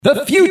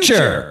The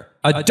future!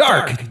 A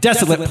dark,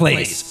 desolate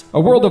place.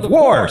 A world of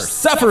war,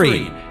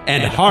 suffering,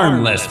 and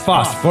harmless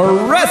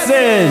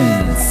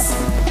phosphorescence!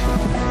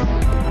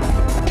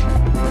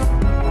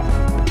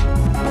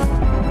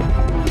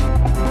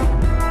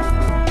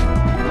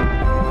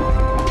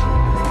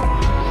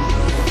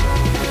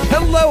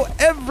 Hello,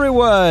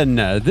 everyone!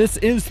 This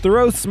is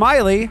Thoreau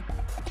Smiley,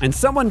 and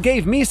someone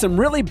gave me some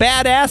really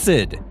bad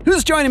acid.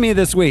 Who's joining me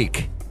this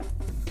week?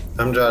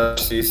 I'm Josh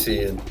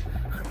CC, and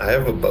I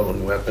have a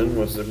bone weapon.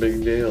 What's the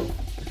big deal?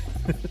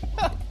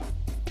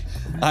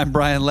 I'm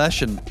Brian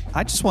Lesh, and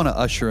I just want to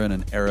usher in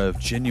an era of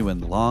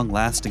genuine,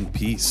 long-lasting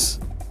peace.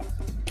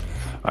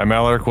 I'm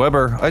Alaric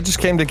Weber. I just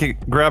came to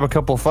grab a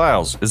couple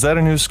files. Is that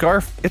a new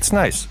scarf? It's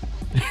nice.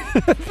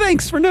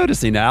 Thanks for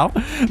noticing, Al.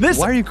 Why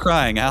are you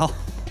crying, Al?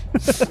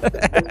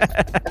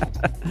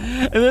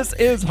 This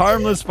is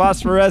Harmless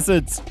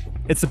Phosphorescence.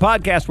 It's the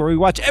podcast where we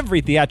watch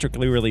every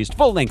theatrically released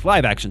full-length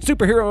live-action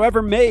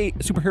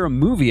superhero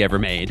movie ever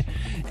made,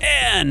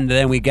 and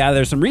then we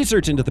gather some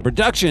research into the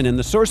production and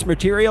the source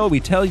material.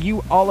 We tell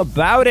you all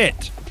about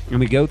it, and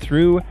we go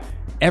through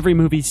every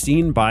movie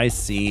scene by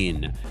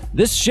scene.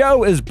 This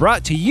show is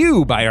brought to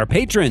you by our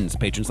patrons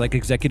like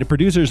executive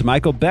producers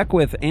Michael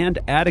Beckwith and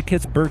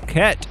Atticus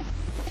Burkett.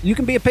 You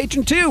can be a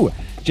patron too.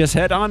 Just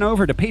head on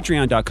over to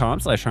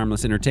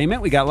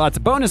patreon.com/harmlessentertainment. We got lots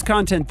of bonus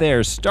content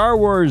there. Star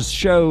Wars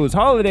shows,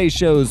 holiday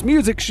shows,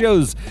 music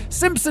shows,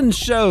 Simpsons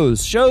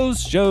shows.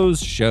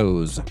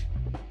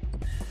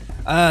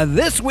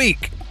 This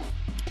week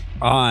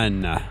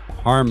on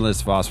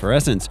Harmless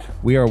Phosphorescence,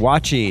 we are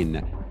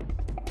watching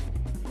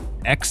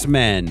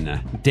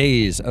X-Men: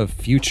 Days of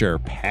Future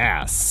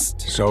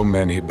Past. So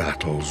many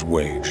battles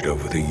waged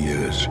over the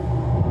years.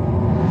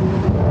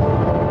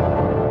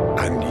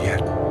 And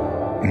yet,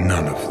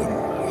 none of them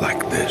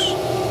like this.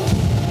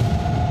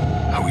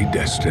 Are we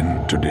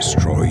destined to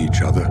destroy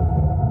each other?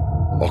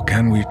 Or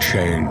can we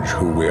change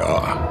who we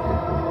are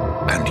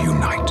and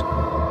unite?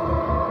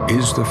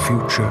 Is the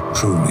future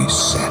truly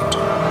set?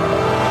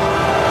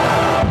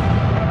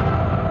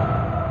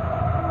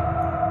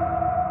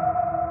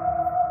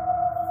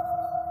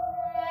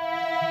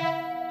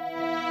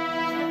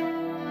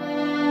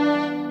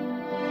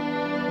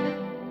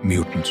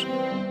 Mutants,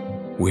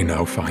 we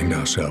now find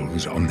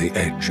ourselves on the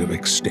edge of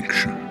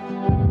extinction.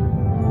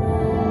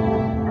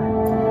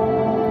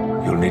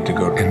 You'll need to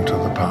go into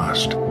the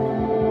past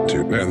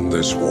to end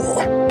this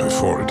war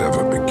before it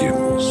ever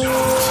begins.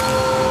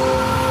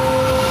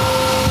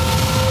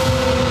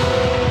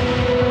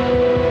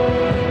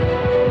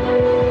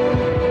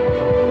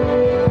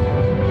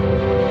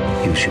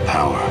 Use your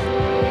power.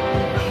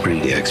 Bring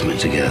the X-Men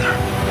together.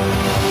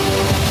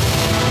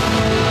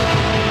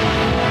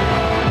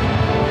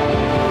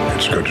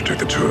 It's going to take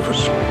the two of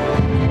us,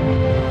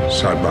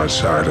 side by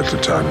side at a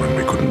time when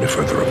we couldn't be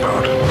further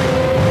apart.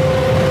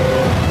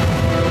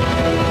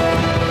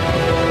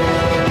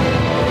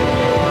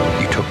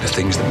 The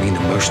things that mean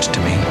the most to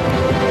me.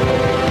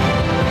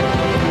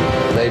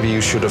 Maybe you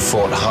should have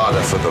fought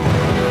harder for them.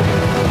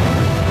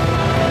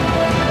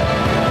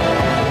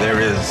 There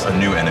is a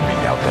new enemy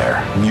out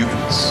there.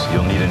 Mutants.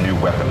 You'll need a new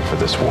weapon for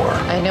this war.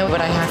 I know what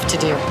I have to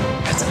do.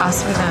 It's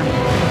us or them.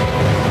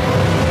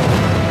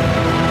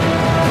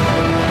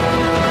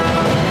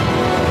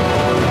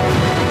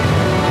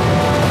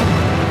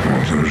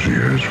 All those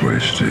years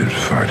wasted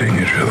fighting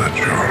each other,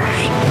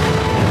 Charles.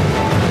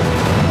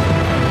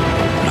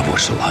 I've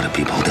watched a lot of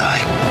people die.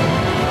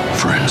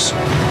 Friends.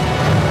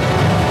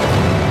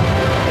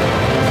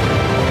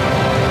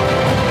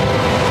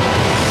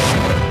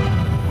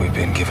 We've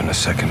been given a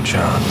second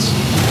chance.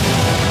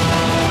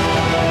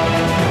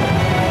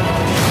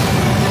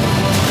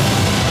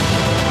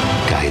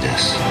 Guide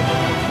us.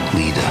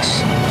 Lead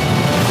us.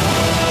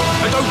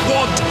 I don't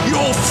want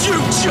your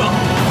future!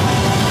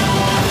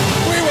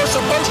 We were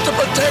supposed to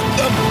protect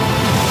them!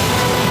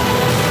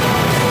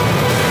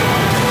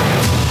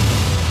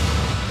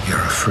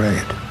 You're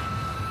afraid.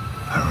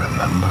 I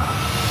remember.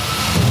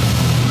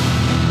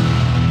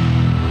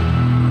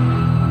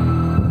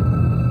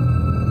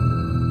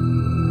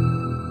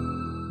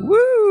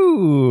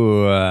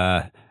 Woo!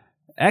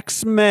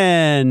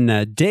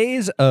 X-Men: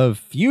 Days of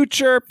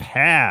Future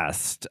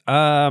Past.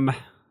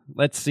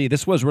 Let's see.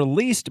 This was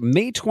released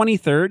May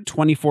 23rd,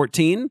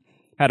 2014.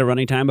 Had a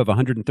running time of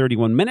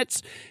 131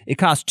 minutes. It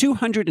cost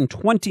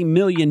 $220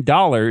 million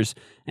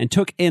and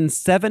took in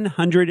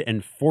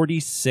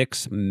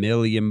 746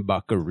 million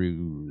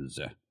buckaroos.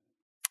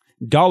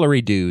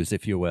 Dollary dues,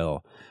 if you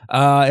will.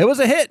 It was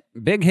a hit.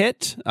 Big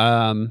hit.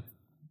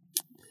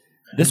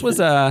 This was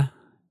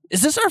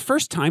is this our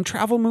first time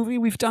travel movie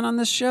we've done on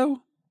this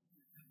show?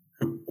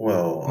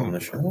 Well, on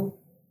the show?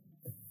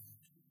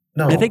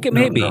 No. I think it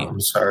may be. No, I'm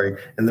sorry.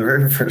 In the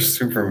very first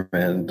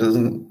Superman,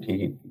 doesn't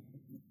he...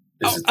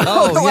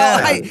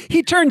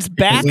 He turns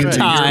back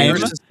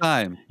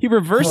time. He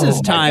reverses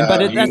time,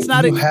 but that's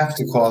not. You have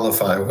to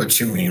qualify what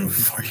you mean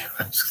before you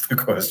ask the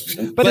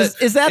question. But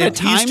is that a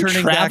time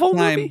travel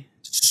movie?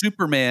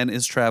 Superman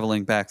is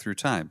traveling back through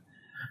time.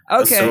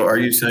 Okay. So are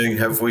you saying,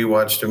 have we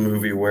watched a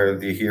movie where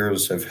the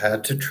heroes have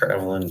had to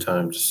travel in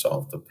time to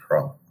solve the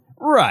problem?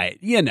 Right.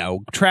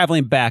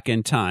 Traveling back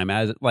in time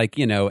as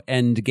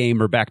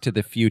Endgame or Back to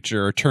the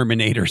Future or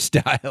Terminator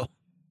style.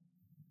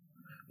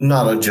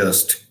 Not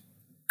just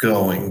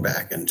going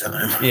back in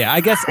time. Yeah,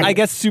 I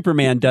guess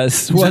Superman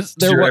does.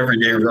 Just your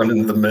everyday run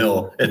in the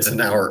mill. It's an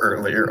hour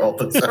earlier all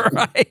the time.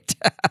 Right.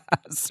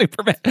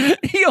 Superman.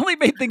 He only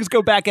made things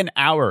go back an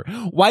hour.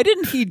 Why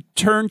didn't he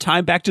turn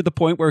time back to the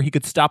point where he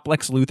could stop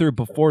Lex Luthor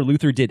before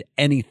Luthor did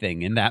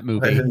anything in that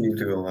movie? Why didn't he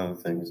do a lot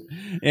of things?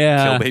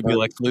 Yeah. Kill baby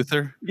Lex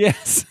Luthor?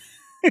 Yes.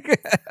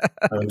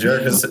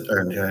 Andrea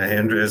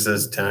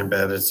says Time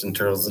Bandits and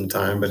Turtles in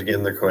Time, but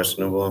again, they're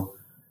questionable.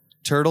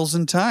 Turtles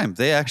in Time.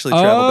 They actually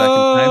travel back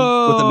in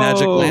time with a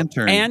magic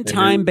lantern. And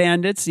Time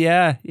Bandits.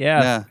 Yeah.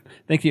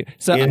 Thank you.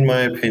 So, in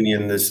my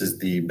opinion, this is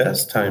the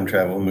best time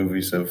travel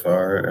movie so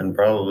far, and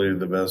probably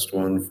the best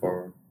one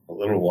for a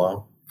little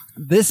while.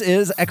 This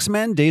is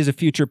X-Men Days of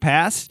Future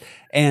Past,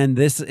 and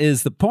this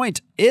is the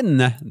point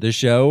in the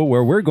show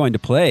where we're going to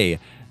play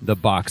the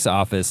box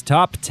office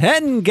top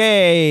 10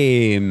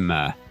 game.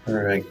 All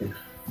right.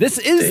 This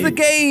is the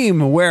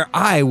game where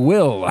I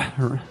will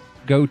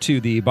go to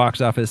the box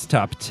office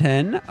top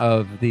 10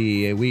 of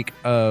the week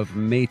of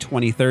May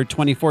 23rd,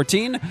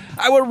 2014.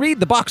 I will read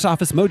the box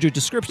office mojo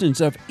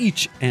descriptions of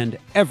each and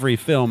every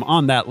film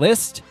on that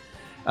list,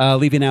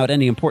 leaving out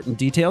any important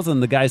details,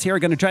 and the guys here are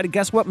going to try to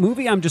guess what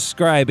movie I'm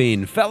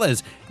describing.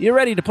 Fellas, you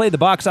ready to play the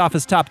box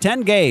office top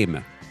 10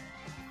 game?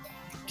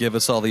 Give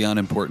us all the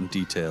unimportant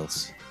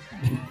details.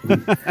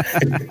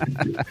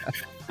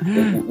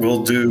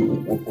 We'll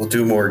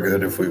do more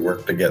good if we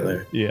work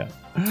together. Yeah.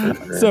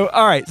 So,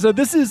 all right. So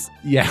this is,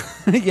 yeah,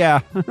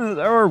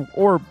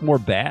 or more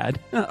bad.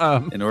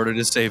 In order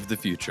to save the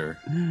future.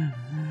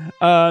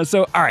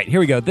 So, all right, here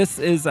we go. This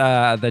is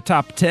the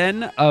top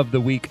 10 of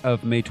the week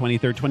of May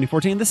 23rd,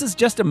 2014. This is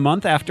just a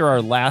month after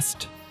our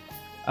last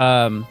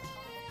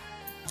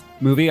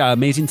movie.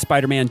 Amazing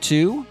Spider-Man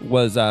 2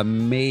 was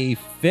May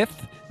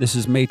 5th. This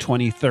is May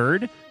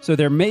 23rd. So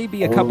there may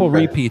be a couple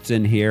repeats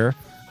in here.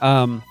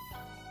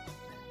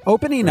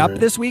 Opening up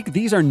this week,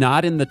 these are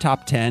not in the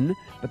top 10,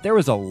 but there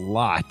was a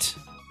lot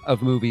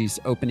of movies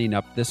opening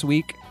up this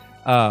week.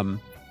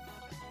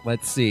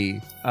 Let's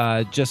see.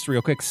 Just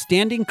real quick.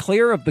 Standing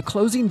Clear of the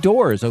Closing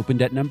Doors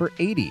opened at number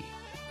 80.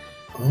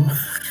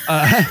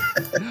 That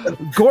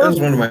was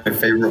one of my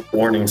favorite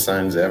warning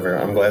signs ever.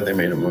 I'm glad they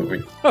made a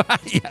movie.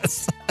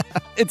 Yes.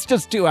 It's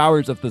just 2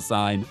 hours of the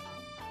sign.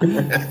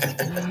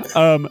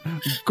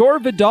 Gore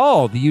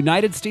Vidal, The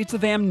United States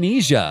of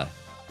Amnesia.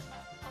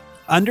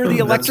 Under the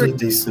Electric...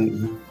 That's a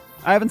decent...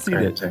 I haven't seen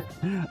it.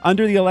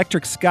 Under the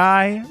Electric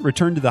Sky,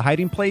 Return to the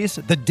Hiding Place,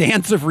 The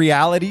Dance of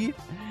Reality,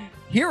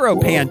 Hero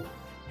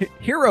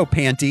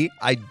Panty.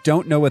 I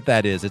don't know what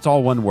that is. It's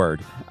all one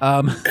word. Is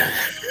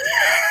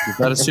that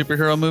a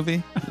superhero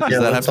movie?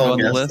 Does that have to go on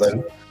the list?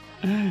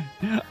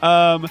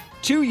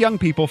 Two young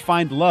people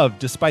find love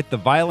despite the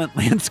violent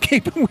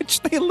landscape in which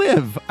they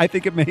live. I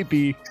think it may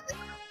be.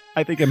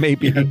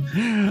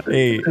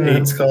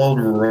 It's called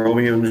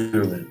Romeo and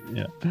Juliet.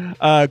 Yeah.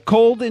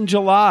 Cold in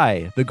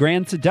July, The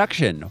Grand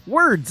Seduction,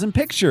 Words and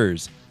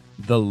Pictures,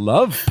 The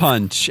Love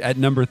Punch at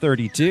number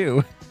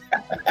 32.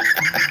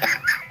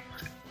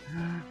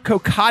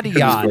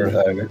 Kokadion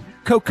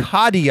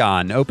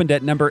opened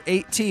at number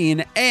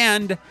 18,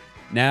 and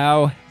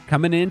now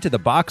coming into the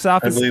box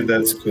office. I believe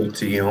that's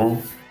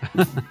Cotillon.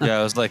 Yeah,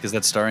 I was like, is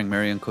that starring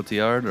Marion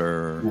Cotillard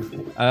or?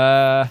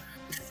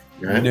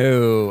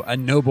 No, a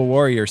noble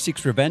warrior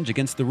seeks revenge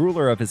against the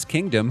ruler of his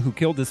kingdom who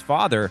killed his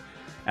father.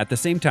 At the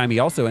same time, he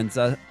also ends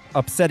up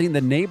upsetting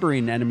the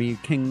neighboring enemy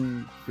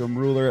kingdom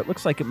ruler. It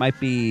looks like it might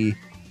be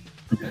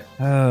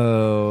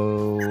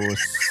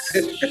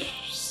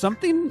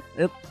something.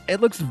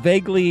 It looks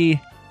vaguely.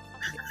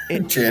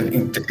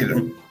 Channing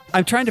Tatum.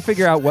 I'm trying to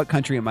figure out what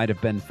country it might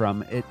have been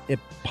from. It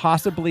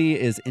possibly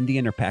is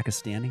Indian or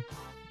Pakistani.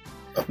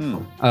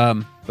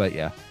 But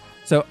yeah.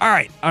 So, all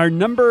right, our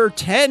number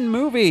 10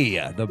 movie.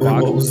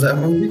 What was that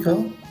movie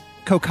called?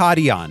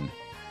 Kokadion.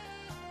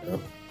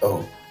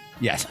 Oh.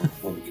 Yes.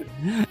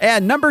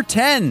 And number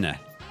 10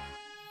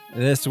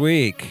 this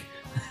week.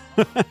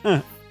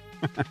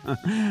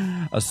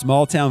 A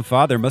small-town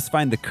father must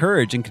find the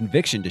courage and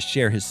conviction to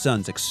share his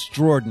son's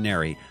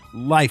extraordinary,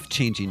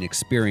 life-changing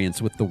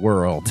experience with the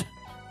world.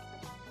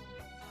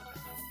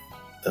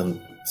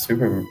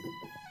 Superman.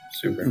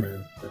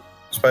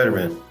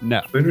 Spider-Man.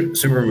 No.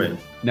 Superman.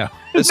 No.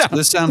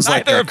 This sounds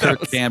like a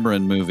Kirk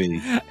Cameron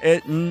movie.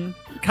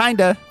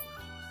 Kinda.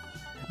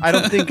 I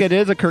don't think it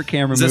is a Kirk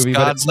Cameron is this movie.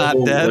 God's Not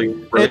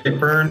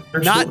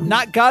Dead?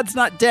 Not God's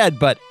Not Dead,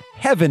 but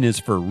Heaven is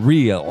for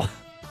Real.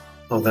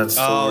 Oh, that's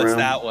it's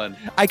that one.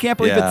 I can't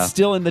believe it's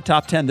still in the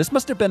top 10. This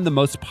must have been the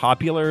most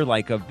popular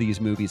of these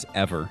movies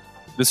ever.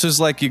 This is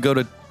like you go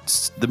to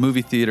the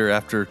movie theater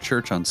after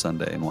church on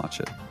Sunday and watch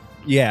it.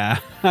 Yeah,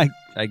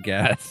 I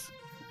guess.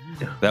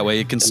 That way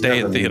you can stay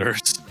in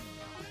theaters.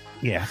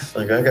 Yeah.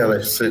 I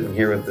gotta sit in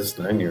here with this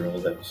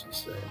 9-year-old. That was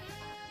just 2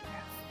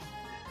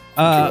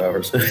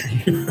 hours.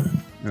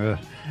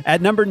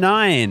 At number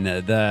 9,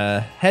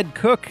 the head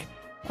cook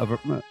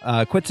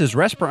quits his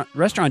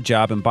restaurant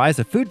job and buys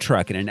a food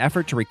truck in an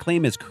effort to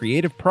reclaim his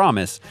creative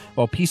promise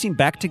while piecing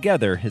back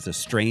together his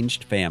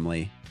estranged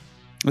family.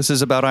 This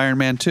is about Iron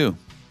Man 2.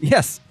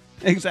 Yes,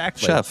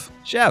 exactly. Chef.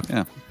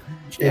 Yeah.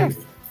 Chef.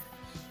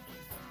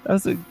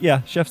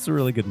 Chef's a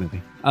really good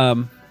movie.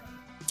 Coming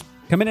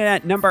in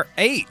at number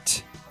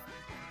 8,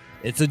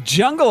 it's a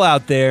jungle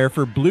out there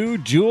for Blue,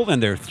 Jewel,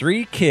 and their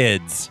 3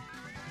 kids.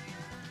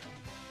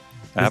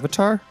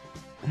 Avatar?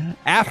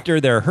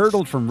 After they're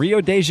hurtled from Rio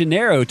de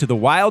Janeiro to the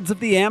wilds of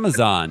the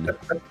Amazon.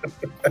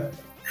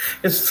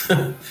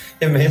 It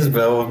may as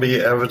well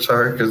be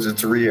Avatar because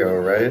it's Rio,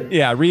 right?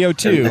 Yeah, Rio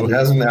 2. And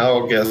hasn't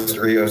Al guessed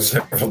Rio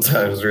several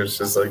times where it's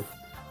just like,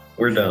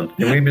 we're done.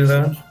 Can we be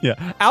done?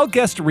 Yeah. Al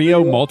guessed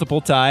Rio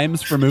multiple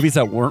times for movies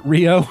that weren't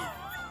Rio.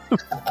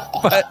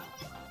 But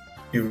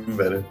even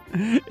better.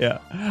 Yeah.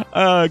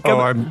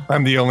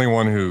 I'm the only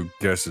one who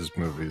guesses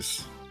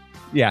movies.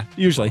 Yeah,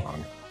 usually.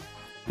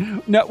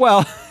 No,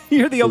 well,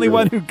 you're the only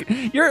one who.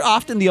 You're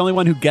often the only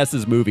one who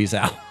guesses movies,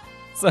 Al.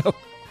 So,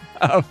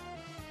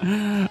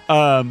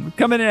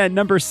 coming in at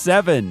number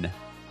 7.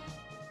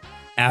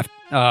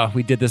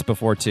 We did this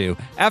before too.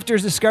 After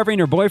discovering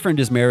her boyfriend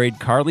is married,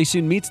 Carly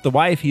soon meets the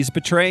wife he's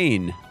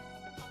betraying.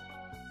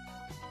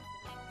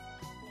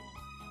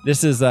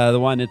 This is the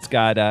one that's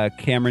got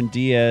Cameron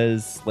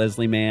Diaz,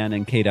 Leslie Mann,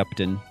 and Kate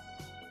Upton.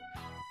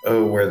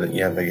 Oh, where they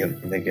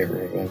get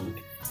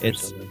revenge. It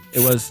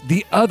was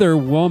The Other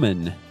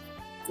Woman.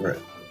 Right.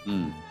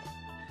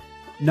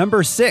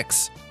 Number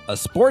 6, a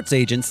sports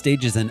agent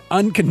stages an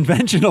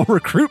unconventional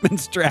recruitment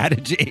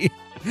strategy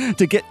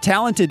to get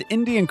talented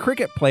Indian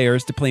cricket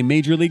players to play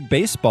Major League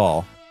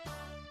Baseball.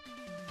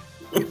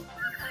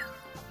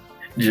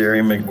 Jerry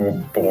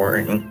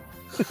McBoring.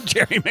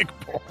 Jerry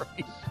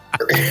McBoring.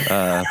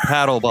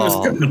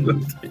 Paddleball.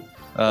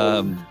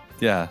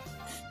 Yeah.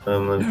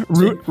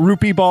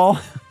 Rupee ball.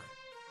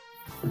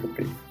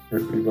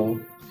 Rupee ball.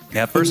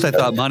 Yeah, at first I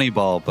thought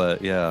Moneyball,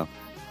 but yeah.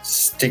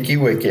 Sticky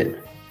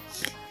Wicket.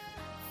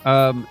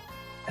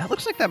 That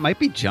looks like that might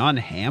be John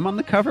Hamm on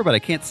the cover, but I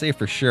can't say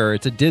for sure.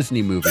 It's a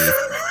Disney movie.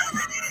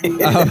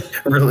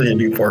 Really a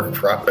new pork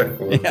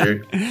product. Yeah.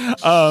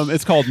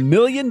 It's called $1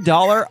 Million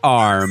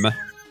Arm.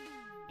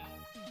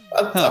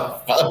 What the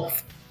fuck?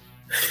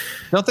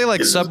 Don't they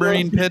like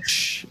submarine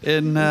pitch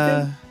in?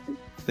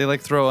 They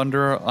like throw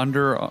under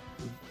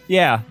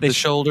the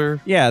shoulder.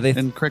 Yeah,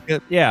 in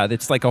cricket. Yeah,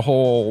 it's like a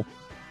whole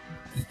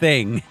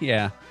thing.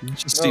 Yeah, it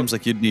just seems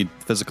like you'd need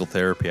physical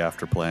therapy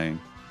after playing.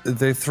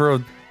 They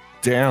throw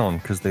down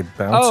because they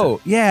bounce. Oh,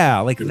 it. Yeah,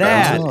 like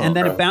that, and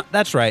then it bounce.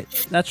 That's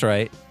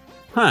right.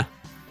 Huh.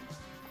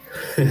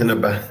 I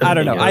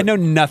don't know. I know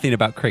nothing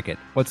about cricket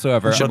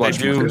whatsoever.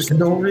 There's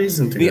no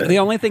reason to. The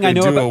only thing I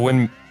know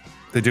about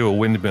they do a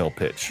windmill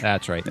pitch.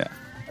 That's right. Yeah.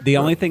 The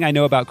only thing I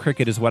know about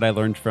cricket is what I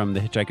learned from The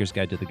Hitchhiker's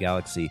Guide to the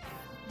Galaxy.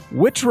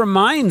 Which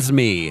reminds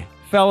me,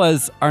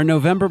 fellas, our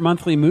November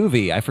monthly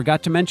movie I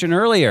forgot to mention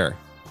earlier.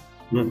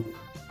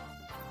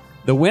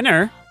 The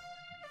winner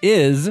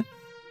is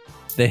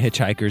The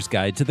Hitchhiker's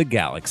Guide to the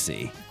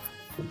Galaxy.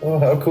 Oh,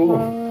 how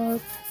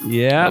cool.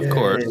 Yeah. Of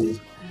course.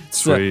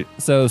 Sweet.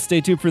 So stay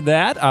tuned for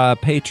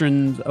that.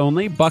 Patrons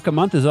only. $1 a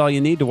month is all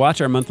you need to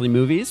watch our monthly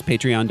movies.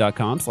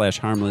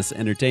 Patreon.com/harmless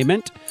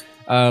entertainment.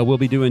 We'll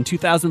be doing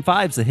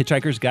 2005's The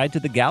Hitchhiker's Guide to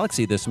the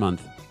Galaxy this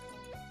month.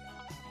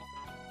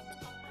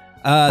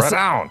 Right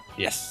on.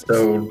 Yes.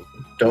 So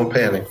don't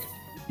panic.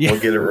 Yeah.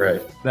 We'll get it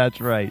right.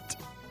 That's right.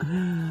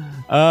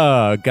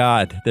 Oh,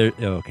 God.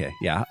 Okay.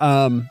 Yeah.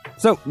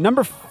 So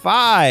number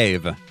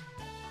 5.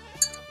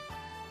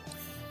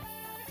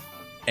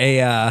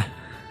 A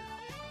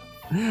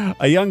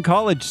young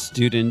college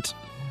student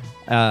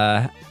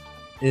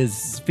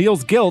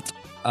feels guilt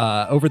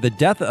over the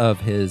death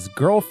of his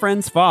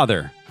girlfriend's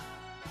father.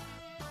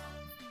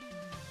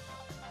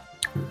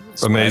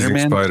 Amazing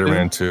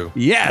Spider-Man 2.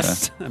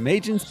 Yes, yeah.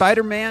 Amazing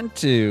Spider-Man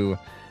 2.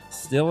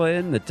 Still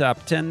in the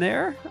top 10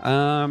 there.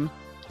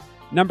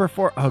 Number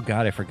 4. Oh,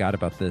 God, I forgot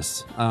about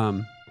this.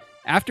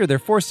 After they're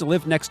forced to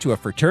live next to a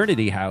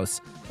fraternity house,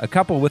 a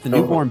couple with a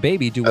newborn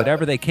baby do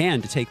whatever they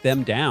can to take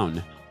them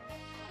down.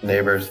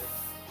 Neighbors.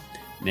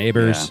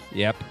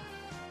 Yep.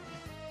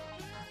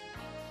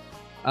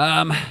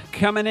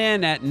 Coming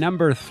in at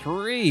number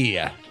 3.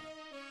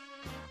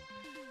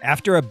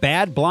 After a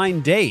bad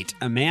blind date,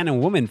 a man and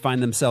woman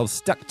find themselves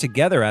stuck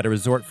together at a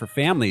resort for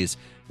families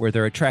where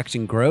their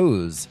attraction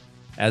grows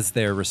as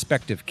their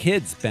respective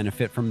kids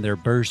benefit from their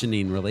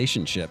burgeoning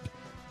relationship.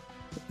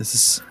 This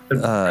is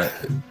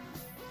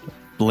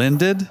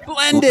Blended?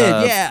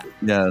 Yeah.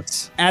 Yeah,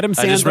 it's Adam Sandler.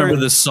 I just remember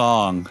this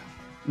song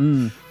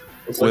with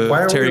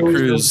Terry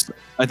Crews.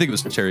 I think it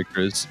was Terry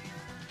Crews.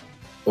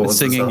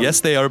 Singing,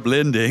 "Yes, they are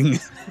blending."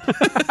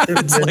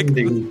 It's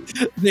blending.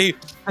 Like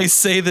they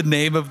say the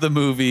name of the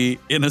movie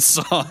in a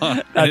song.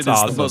 That's and it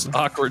awesome. is the most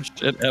awkward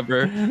shit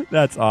ever.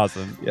 That's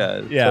awesome.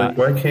 Yeah. Like,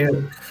 why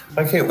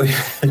can't we?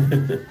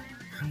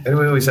 And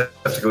we always have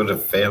to go to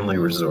family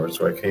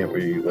resorts. Why can't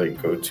we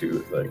go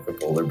to the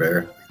polar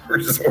bear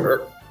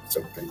resort?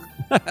 something.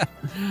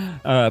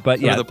 But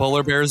yeah, the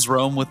polar bears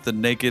roam with the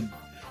naked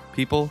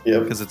people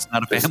because it's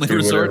not a family do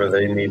resort. Whatever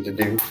they need to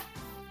do.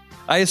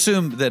 I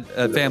assume that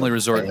a family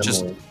resort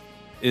just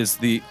is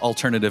the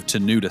alternative to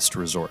nudist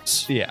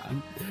resorts. Yeah,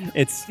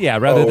 it's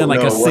rather than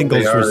like a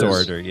singles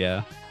resort or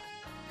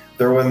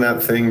There when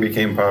that thing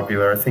became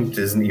popular, I think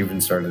Disney even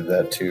started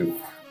that too,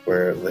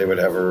 where they would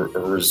have a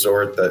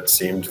resort that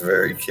seemed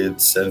very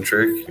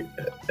kid-centric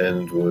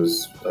and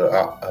was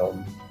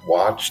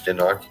watched and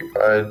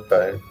occupied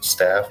by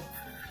staff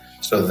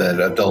so that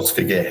adults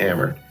could get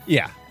hammered.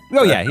 Yeah.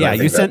 Oh yeah, yeah.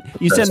 You send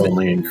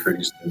only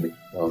increased.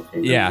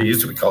 It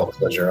used to be called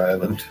Pleasure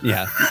Island.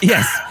 Yeah.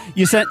 Yes.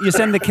 You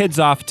send the kids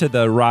off to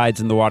the rides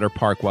in the water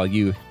park while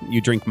you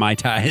drink Mai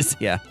Tais.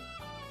 Yeah.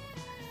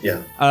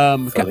 Yeah.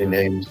 Funny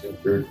names.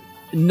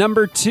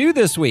 Number 2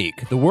 this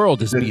week. The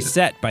world is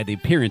beset by the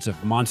appearance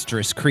of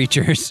monstrous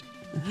creatures,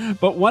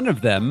 but one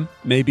of them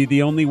may be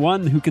the only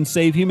one who can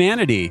save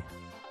humanity.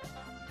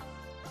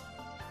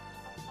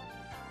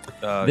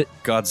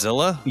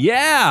 Godzilla?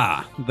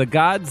 Yeah, the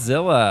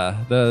Godzilla,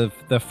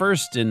 the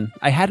first, and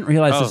I hadn't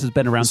realized this has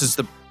been around. This is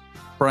the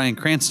Bryan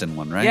Cranston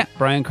one, right? Yeah,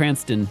 Bryan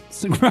Cranston's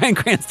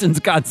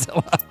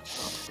Godzilla.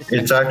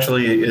 It's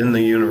actually in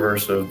the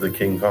universe of the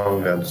King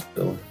Kong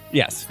Godzilla.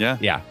 Yes.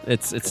 Yeah.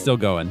 It's still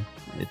going.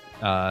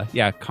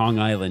 Kong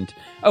Island.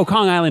 Oh,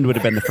 Kong Island would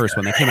have been the first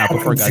one that came out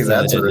before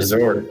Godzilla. That's a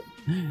resort.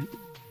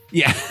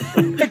 Yeah,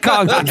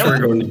 Kong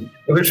Island.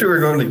 I wish we were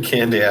going to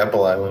Candy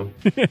Apple Island.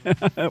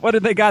 What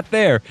did they got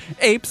there?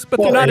 Apes, but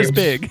they're not as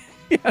big.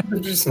 They're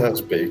just not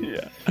as big.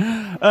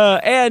 Yeah.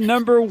 And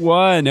number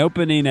 1,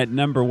 opening at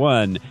number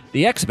 1,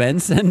 the X-Men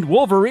send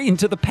Wolverine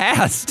to the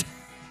past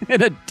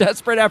in a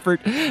desperate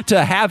effort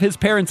to have his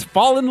parents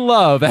fall in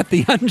love at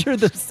the Under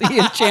the Sea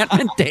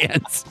Enchantment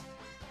Dance.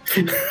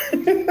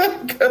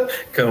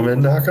 Come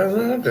and knock on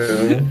the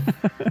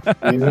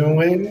door. We've been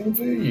waiting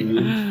for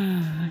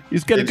you.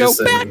 He's gonna go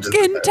back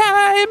in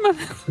time.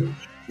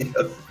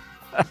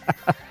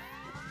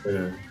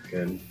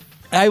 Good.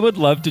 I would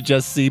love to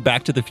just see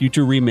Back to the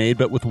Future remade,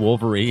 but with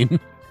Wolverine.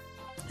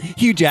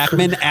 Hugh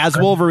Jackman as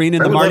Wolverine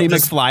in the Marty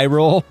McFly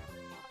role.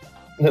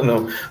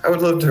 No. I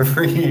would love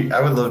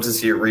to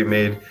see it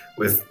remade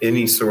with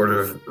any sort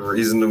of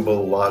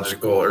reasonable,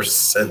 logical, or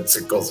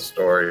sensical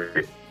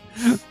story.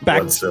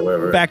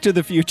 Whatsoever. Back to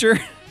the Future.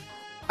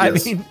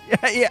 Yes. I mean,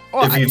 yeah.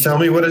 Well, if you tell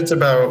me what it's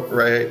about,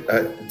 right?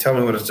 Tell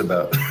me what it's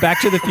about.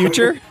 Back to the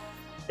Future.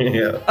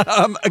 Yeah.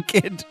 A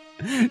kid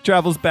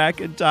travels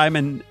back in time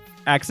and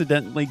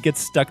accidentally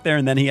gets stuck there,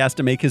 and then he has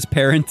to make his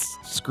parents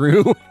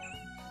screw.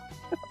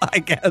 I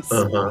guess.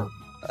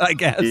 I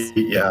guess.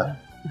 Yeah.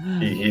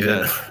 He did.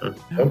 Okay.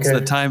 It's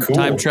the time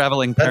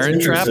traveling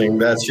parent trap.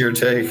 That's your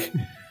take.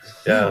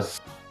 Yeah.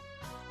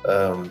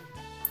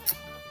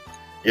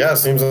 Yeah, it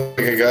seems like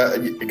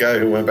a guy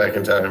who went back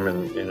in time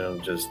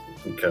and, just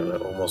kind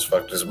of almost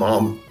fucked his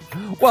mom.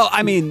 Well,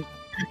 I mean,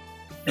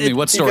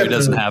 what story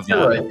doesn't have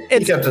that? Right.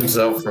 He kept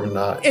himself from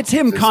not. It's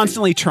him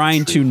constantly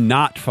trying to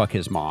not fuck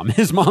his mom.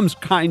 His mom's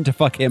trying to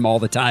fuck him all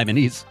the time, and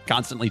he's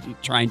constantly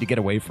trying to get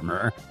away from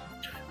her.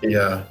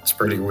 Yeah, it's a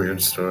pretty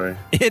weird story.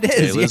 It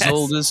is, as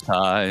old as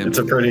time. It's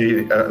a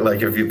pretty,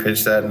 if you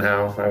pitch that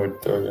now, I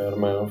would throw it out of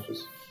my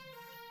office.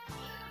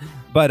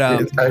 But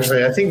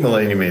actually, I think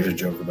Mulaney made a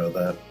joke about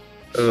that.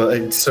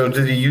 So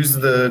did he use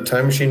the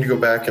time machine to go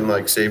back and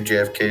save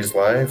JFK's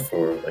life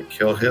or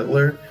kill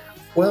Hitler?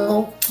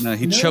 Well, no,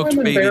 he choked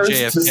baby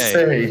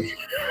JFK.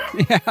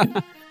 He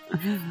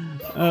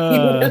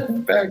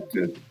went back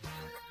to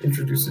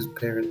introduce his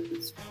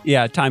parents.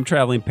 Yeah, time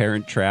traveling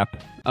parent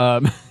trap.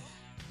 That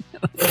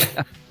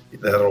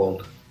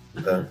old.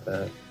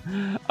 That.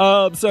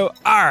 So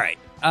all right.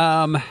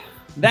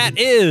 That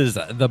is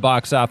the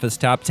box office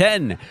top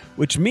 10,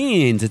 which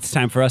means it's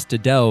time for us to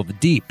delve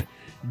deep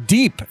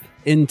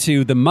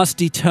into the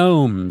musty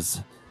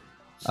tomes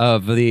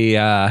of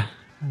the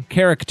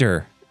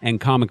character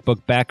and comic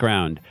book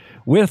background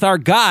with our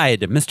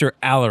guide, Mr.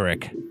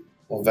 Alaric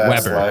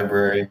Weber.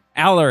 Library.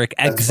 Alaric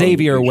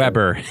Xavier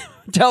Weber.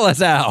 Tell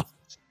us, Al,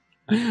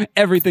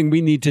 everything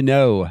we need to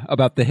know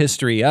about the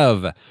history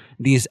of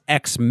these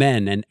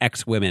X-men and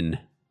X-women.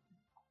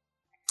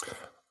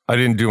 I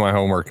didn't do my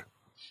homework.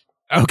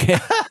 Okay.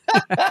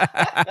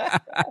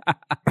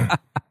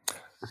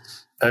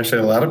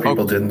 Actually, a lot of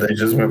people didn't. They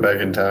just went back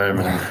in time.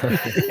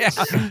 Yeah.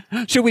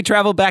 Should we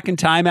travel back in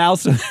time, Al?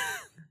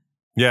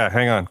 Yeah,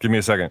 hang on. Give me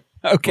a second.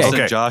 Okay.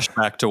 Send Josh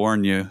back to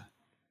warn you.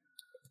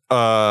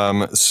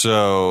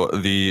 So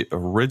the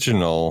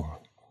original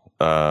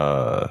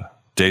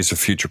Days of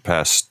Future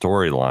Past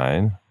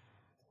storyline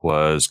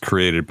was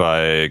created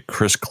by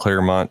Chris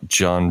Claremont,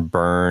 John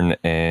Byrne,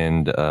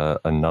 and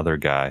another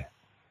guy.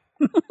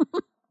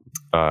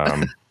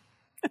 Hang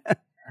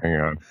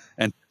on.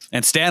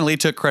 And Stan Lee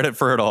took credit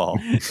for it all.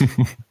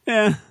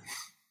 Yeah.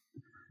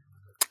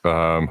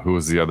 Who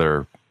was the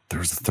other? There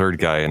was the third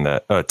guy in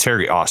that.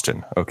 Terry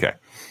Austin. Okay.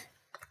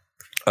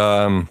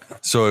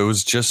 So it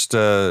was just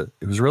it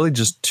was really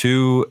just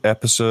two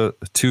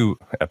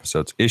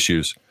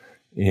issues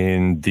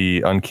in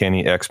the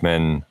Uncanny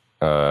X-Men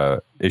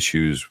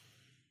issues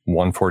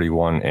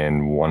 141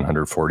 and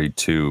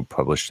 142,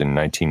 published in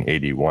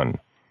 1981.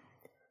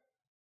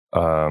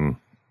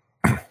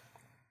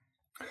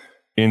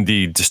 In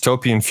the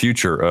dystopian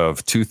future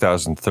of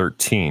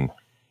 2013.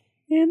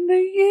 In the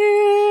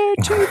year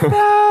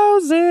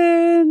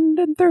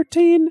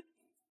 2013.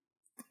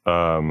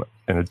 An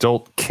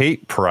adult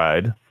Kate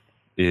Pryde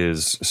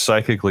is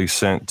psychically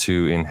sent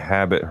to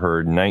inhabit her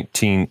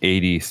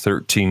 1980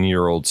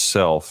 13-year-old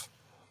self,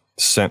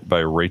 sent by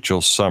Rachel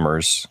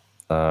Summers,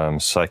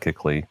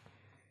 psychically,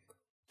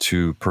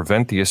 to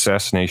prevent the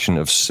assassination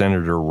of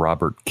Senator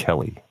Robert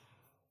Kelly.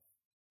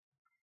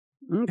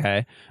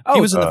 Okay. Oh,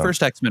 he was in the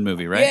first X-Men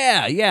movie,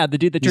 right? Yeah. The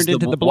dude that turned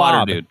into the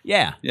blob. Dude.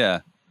 Yeah. Yeah.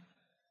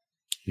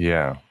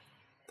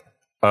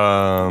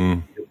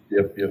 Yep.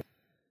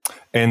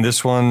 And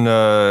this one,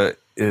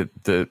 in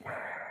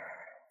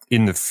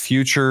the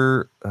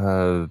future,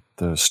 the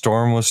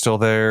Storm was still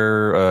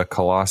there.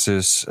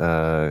 Colossus,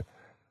 Kate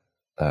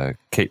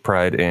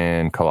Pryde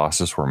and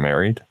Colossus were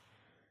married.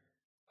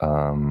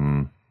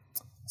 So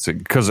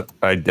because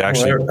I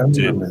actually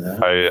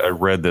I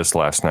read this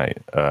last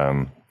night.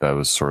 That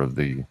was sort of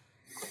the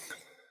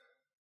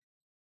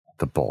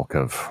bulk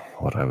of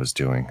what I was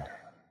doing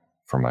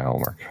for my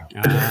homework.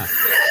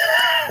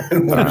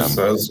 I'm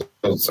so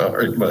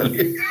sorry,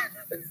 buddy.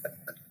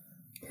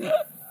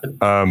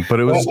 But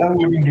it was. I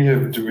wouldn't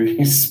give to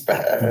be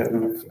bad.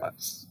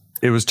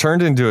 It was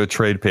turned into a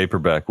trade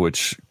paperback,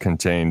 which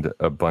contained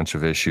a bunch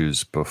of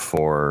issues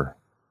before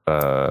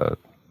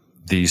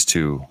these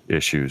two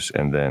issues,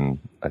 and then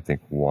I think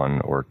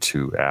one or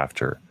two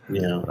after.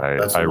 Yeah,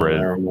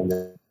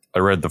 I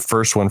read the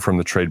first one from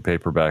the trade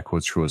paperback,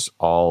 which was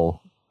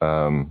all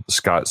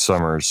Scott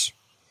Summers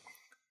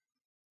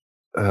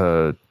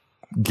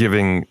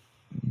giving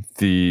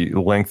the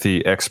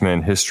lengthy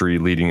X-Men history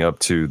leading up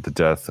to the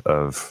death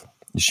of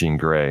Jean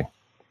Grey,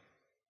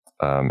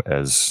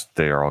 as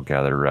they are all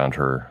gathered around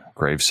her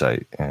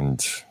gravesite.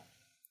 And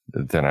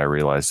then I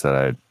realized that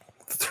I had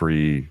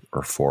 3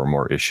 or 4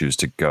 more issues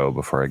to go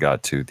before I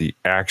got to the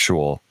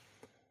actual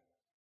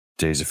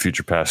Days of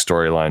Future Past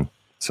storyline.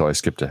 So I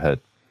skipped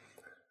ahead.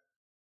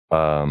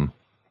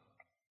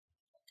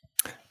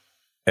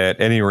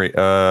 At any rate,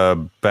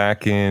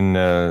 back in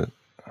the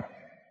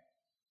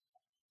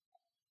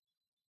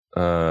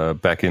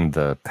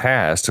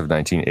past of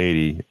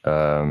 1980,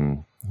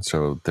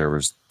 so there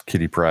was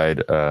Kitty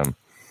Pryde,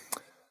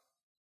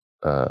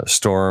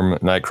 Storm,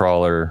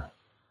 Nightcrawler,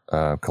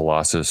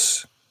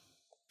 Colossus,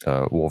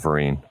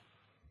 Wolverine,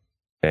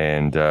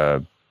 and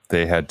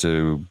they had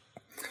to.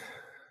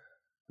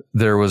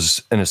 There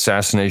was an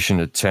assassination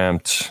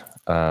attempt.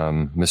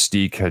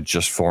 Mystique had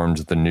just formed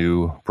the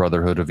new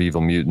Brotherhood of Evil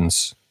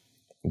Mutants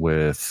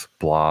with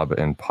Blob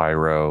and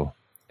Pyro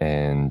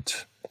and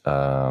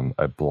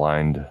a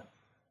blind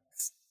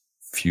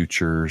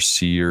future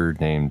seer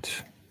named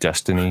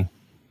Destiny.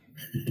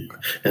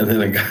 And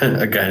then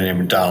a guy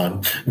named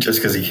Don, just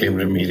because he came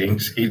to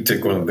meetings, he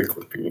took one of the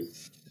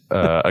clippings.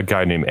 A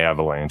guy named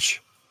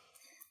Avalanche.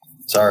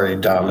 Sorry,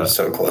 Don was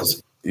so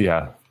close.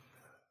 Yeah.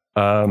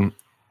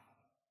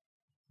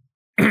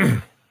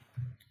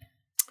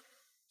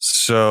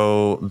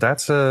 So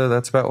that's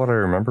about what I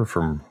remember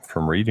from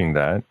reading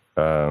that.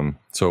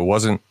 So it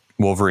wasn't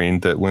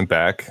Wolverine that went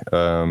back.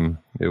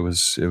 It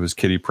was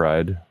Kitty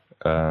Pryde,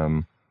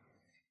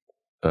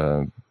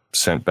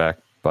 sent back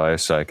by a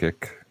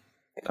psychic.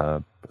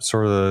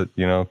 Sort of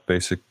the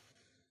basic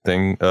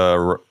thing.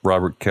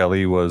 Robert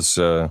Kelly was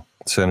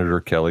Senator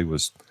Kelly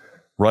was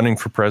running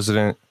for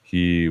president.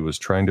 He was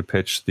trying to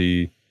pitch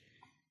the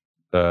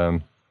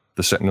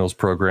Sentinels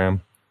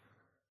program,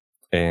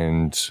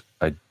 and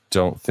I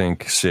don't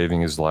think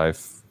saving his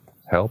life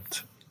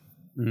helped.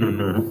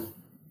 Mm-hmm.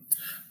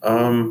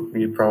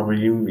 You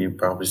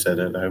probably said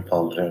it. I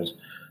apologize,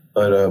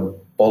 but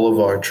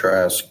Bolivar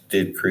Trask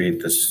did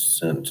create the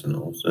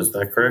Sentinels. Is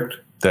that correct?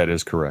 That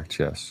is correct.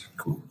 Yes.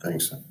 Cool.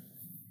 Thanks. I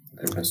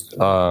missed it.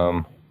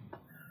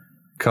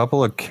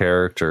 Couple of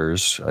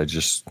characters. I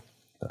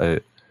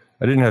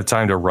didn't have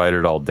time to write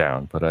it all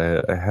down, but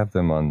I have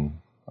them on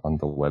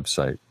the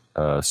website.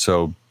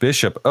 So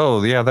Bishop.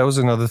 Oh yeah, that was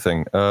another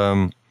thing.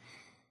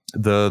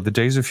 The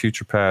Days of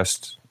Future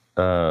Past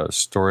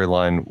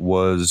storyline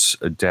was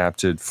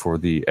adapted for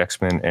the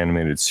X-Men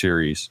animated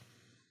series.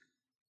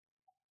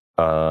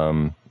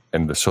 So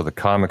the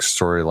comic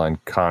storyline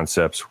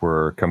concepts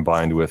were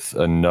combined with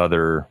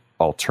another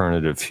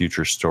alternative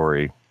future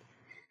story,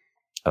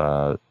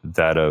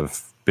 that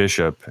of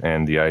Bishop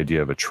and the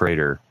idea of a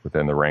traitor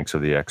within the ranks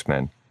of the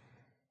X-Men.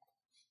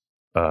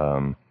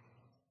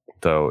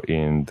 Though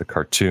in the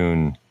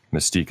cartoon,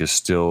 Mystique is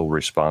still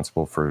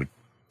responsible for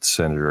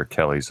Senator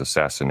Kelly's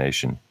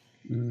assassination.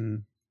 Mm-hmm.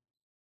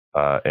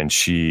 And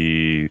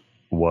she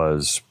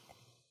was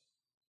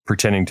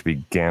pretending to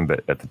be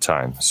Gambit at the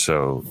time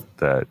so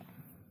that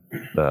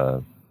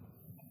the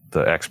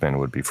X-Men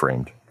would be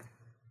framed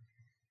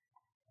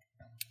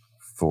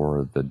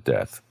for the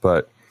death.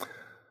 But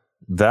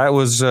that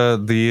was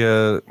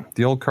the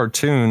old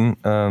cartoon.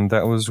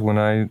 That was when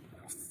I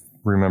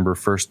remember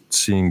first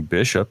seeing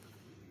Bishop.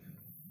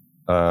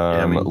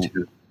 Me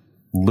too.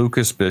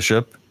 Lucas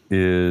Bishop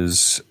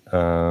is,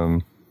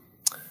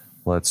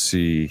 let's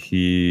see,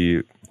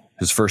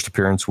 his first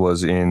appearance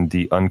was in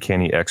the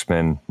Uncanny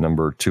X-Men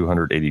number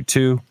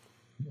 282,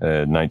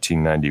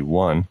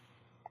 1991.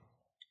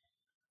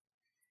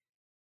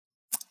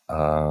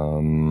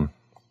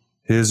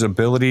 His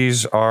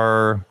abilities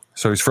are,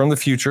 so he's from the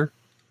future.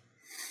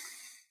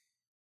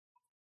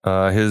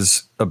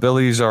 His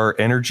abilities are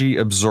energy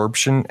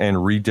absorption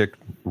and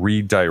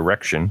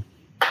redirection.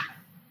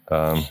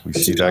 We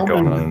see that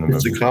going on in the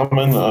movie. It's a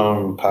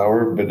common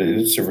power, but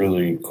it's a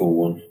really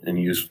cool one and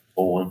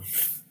useful one.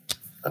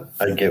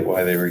 I get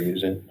why they were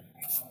using.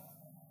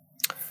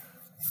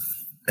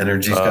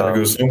 Energy's got to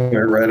go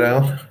somewhere, right,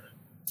 Al?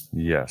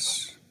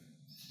 Yes.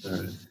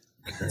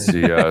 Let's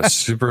see,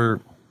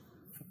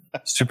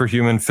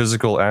 superhuman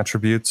physical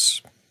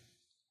attributes.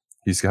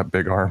 He's got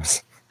big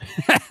arms.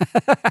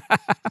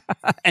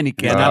 And he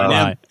cannot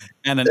lie.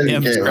 And an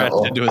M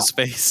scratched into his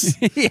face.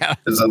 Yeah.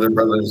 His other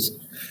brothers,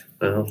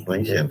 well,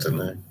 they can't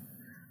deny.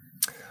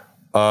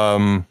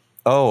 And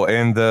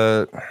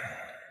the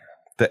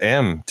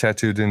M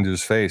tattooed into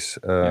his face.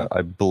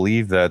 I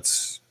believe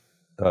that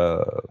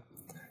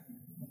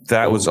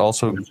was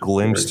also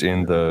glimpsed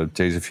in the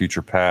Days of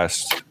Future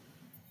Past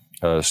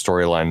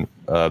storyline.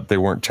 They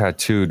weren't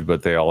tattooed,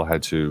 but they all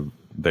had to.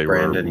 They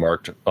branded. Were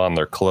marked on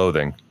their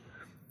clothing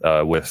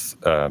with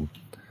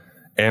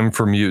M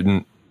for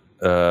mutant,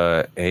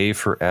 A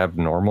for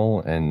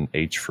abnormal, and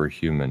H for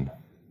human.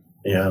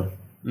 Yeah.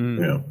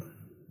 Yeah.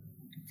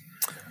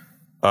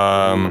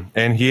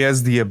 And he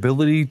has the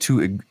ability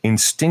to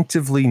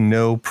instinctively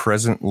know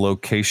present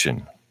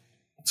location.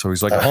 So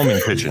he's like a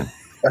homing pigeon.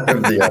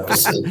 I'm the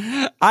opposite.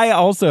 I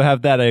also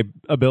have that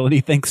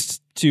ability thanks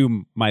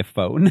to my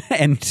phone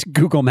and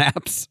Google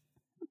Maps.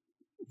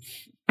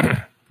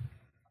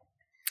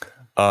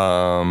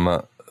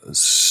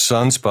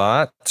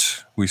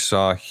 Sunspot, we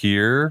saw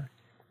here.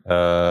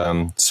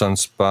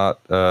 Sunspot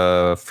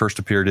first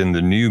appeared in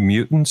The New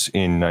Mutants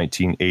in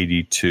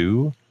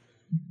 1982.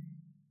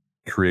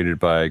 Created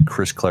by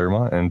Chris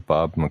Claremont and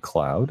Bob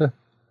McLeod.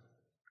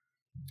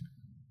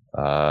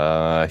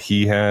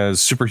 He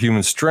has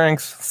superhuman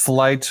strength,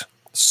 flight,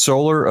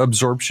 solar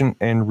absorption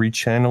and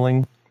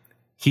rechanneling,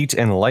 heat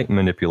and light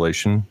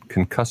manipulation,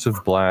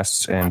 concussive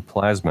blasts, and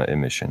plasma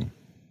emission.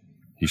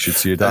 He should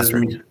see a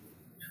doctor.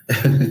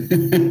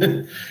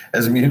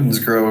 As mutants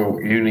grow,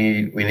 we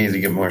need to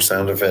get more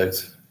sound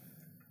effects.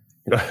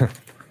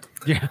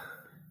 Yeah.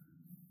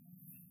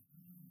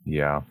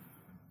 Yeah.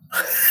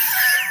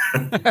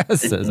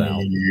 Says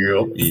Al.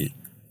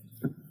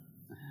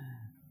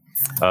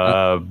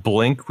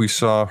 Blink, we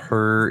saw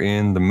her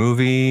in the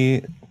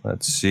movie.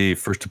 Let's see.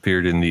 First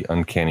appeared in the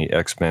Uncanny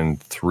X-Men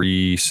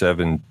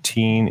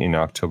 317 in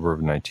October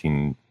of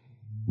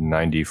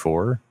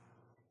 1994.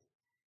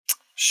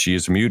 She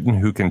is a mutant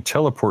who can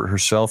teleport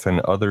herself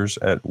and others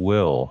at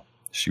will.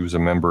 She was a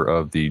member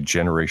of the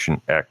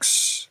Generation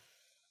X,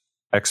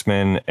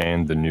 X-Men,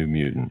 and the New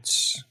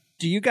Mutants.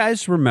 Do you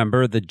guys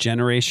remember the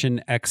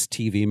Generation X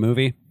TV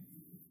movie?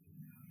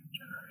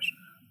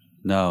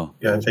 No.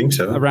 Yeah, I think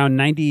so. Around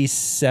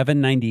 97,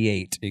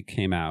 98 it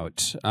came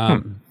out.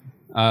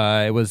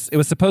 It was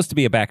supposed to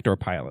be a backdoor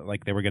pilot,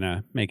 like they were going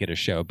to make it a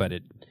show, but I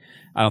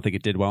don't think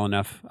it did well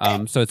enough.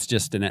 So it's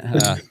just a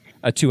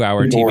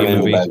 2-hour TV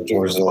movie.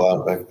 Backdoors a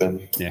lot back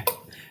then. Yeah.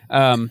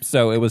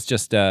 So it was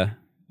just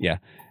yeah.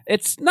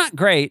 It's not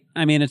great.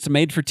 I mean, it's a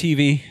made for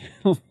TV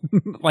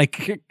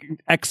like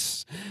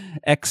X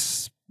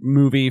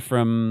movie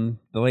from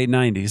the late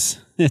 90s.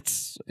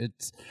 It's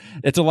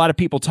a lot of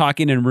people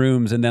talking in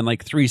rooms and then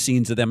like 3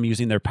 scenes of them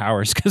using their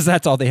powers because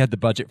that's all they had the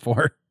budget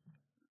for.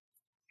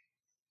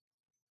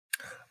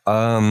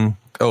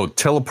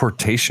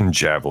 Teleportation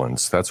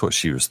javelins. That's what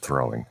she was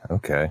throwing.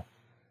 Okay.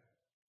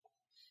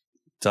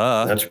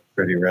 Duh. That's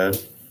pretty rad.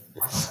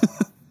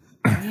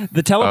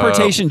 The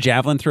teleportation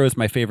javelin throw is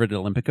my favorite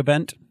Olympic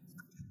event.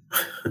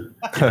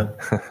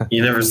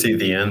 You never see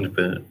the end,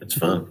 but it's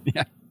fun.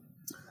 Yeah.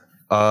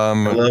 I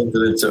love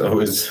that it's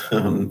always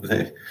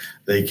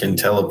they can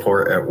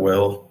teleport at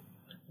will.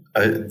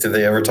 Did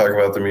they ever talk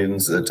about the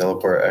mutants that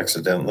teleport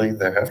accidentally?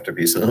 There have to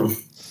be some.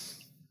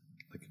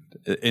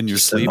 In your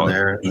sleep?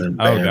 There,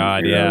 oh,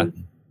 God, yeah.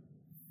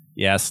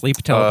 Yeah, sleep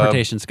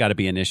teleportation's got to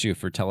be an issue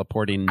for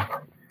teleporting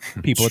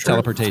people with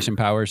teleportation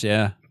powers,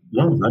 yeah.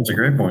 No, that's a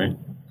great point.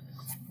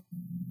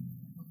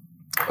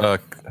 Her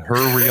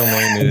real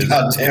name is...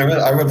 God damn it,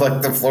 I would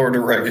like the floor to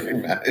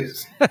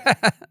recognize.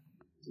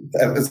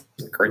 That was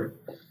great.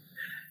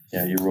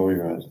 Yeah, you roll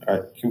your eyes. All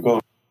right, keep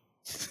going.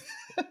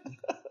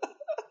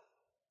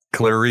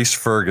 Clarice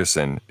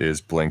Ferguson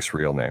is Blink's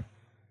real name.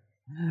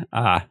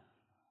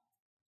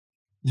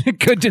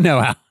 Good to know,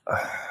 Al.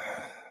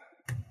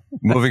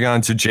 Moving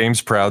on to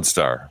James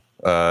Proudstar,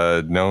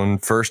 known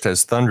first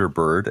as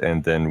Thunderbird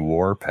and then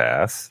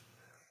Warpath.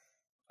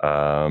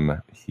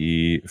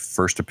 He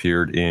first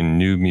appeared in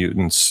New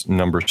Mutants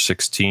number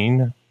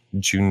 16,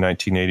 June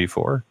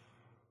 1984.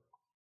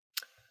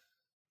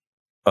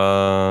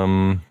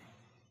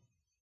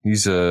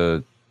 He's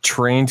a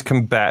trained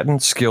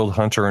combatant, skilled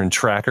hunter and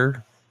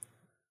tracker,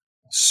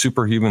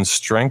 superhuman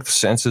strength,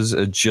 senses,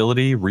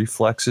 agility,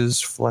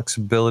 reflexes,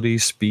 flexibility,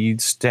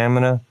 speed,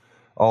 stamina,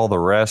 all the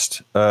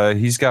rest.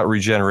 He's got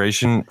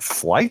regeneration,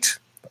 flight.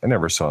 I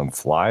never saw him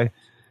fly.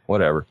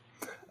 Whatever.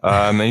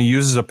 And he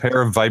uses a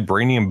pair of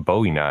vibranium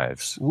Bowie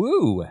knives.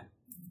 Woo.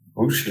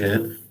 Oh,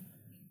 shit.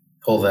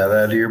 Pull that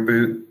out of your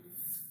boot.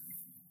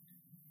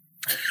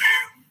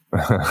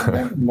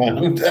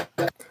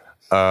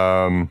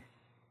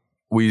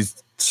 We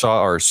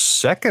saw our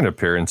second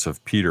appearance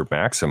of Peter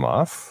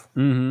Maximoff.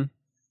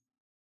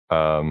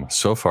 Mm-hmm.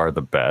 So far,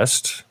 the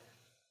best.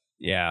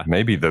 Yeah.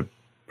 Maybe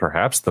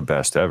perhaps the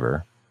best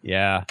ever.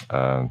 Yeah.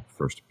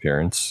 First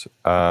appearance.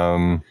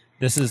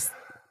 This is,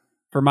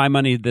 for my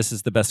money, this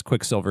is the best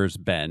Quicksilver's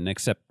been,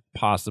 except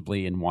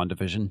possibly in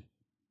WandaVision.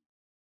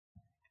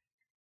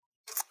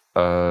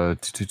 But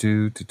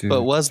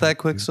was that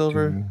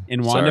Quicksilver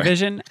in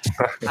WandaVision?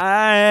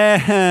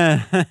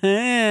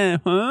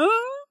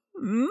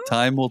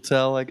 Time will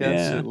tell, I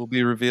guess. It will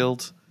be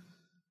revealed.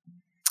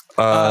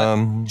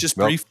 Just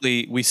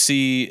briefly, we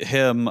see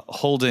him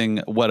holding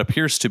what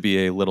appears to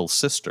be a little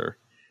sister.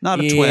 Not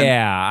a twin.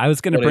 Yeah, I was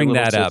going to bring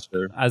that up.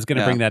 Sister. I was going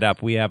to bring that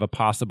up. We have a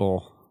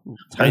possible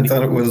tiny... I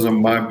thought it was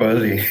My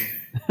Buddy.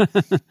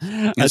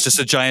 It's just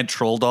a giant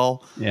troll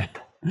doll. Yeah.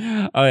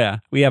 Oh, yeah.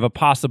 We have a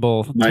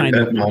possible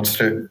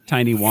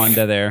tiny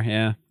Wanda there.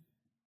 Yeah.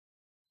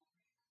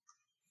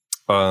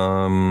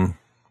 I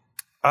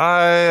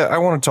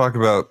want to talk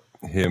about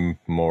him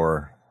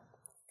more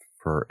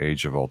for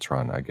Age of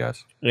Ultron, I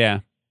guess.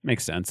 Yeah,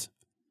 makes sense.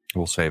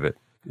 We'll save it.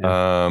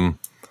 Yeah.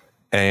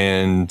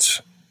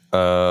 And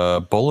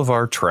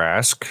Bolivar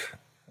Trask,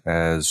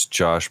 as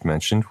Josh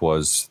mentioned,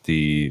 was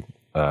the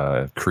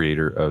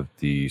creator of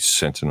the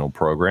Sentinel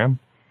program.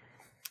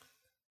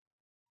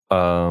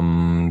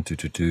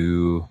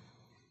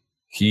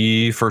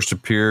 He first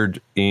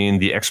appeared in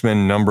the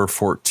X-Men number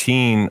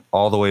 14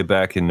 all the way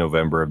back in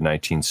November of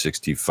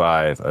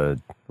 1965, a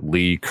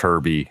Lee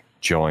Kirby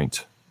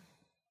joint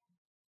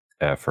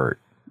effort.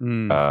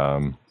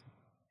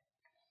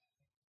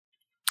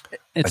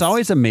 It's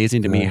always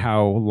amazing to me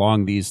how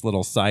long these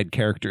little side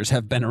characters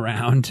have been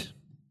around.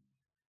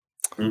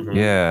 Mm-hmm.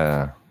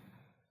 Yeah.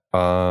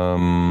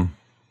 I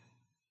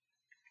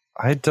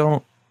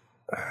don't.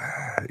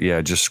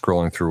 Yeah, just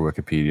scrolling through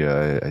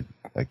Wikipedia,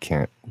 I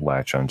can't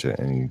latch onto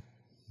any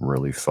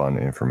really fun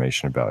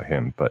information about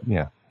him. But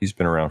yeah, he's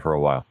been around for a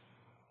while.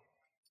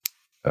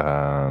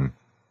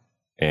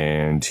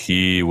 And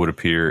he would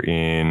appear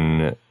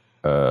in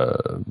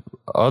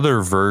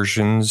other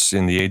versions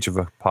in the Age of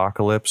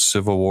Apocalypse,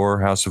 Civil War,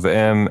 House of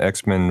M,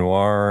 X-Men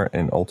Noir,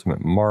 and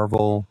Ultimate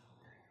Marvel.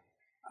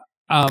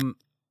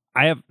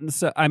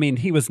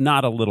 He was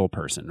not a little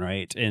person,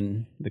 right?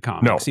 In the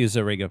comics, no. He was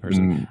a regular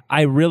person.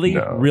 I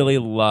really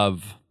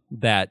love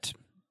that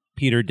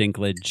Peter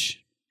Dinklage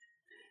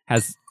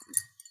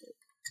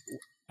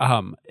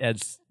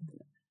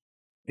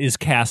is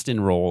cast in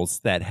roles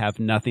that have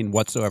nothing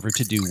whatsoever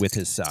to do with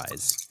his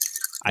size.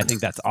 I think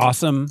that's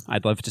awesome.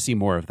 I'd love to see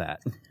more of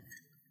that.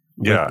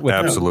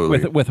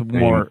 Absolutely. With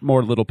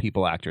more little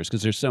people actors,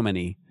 because there's so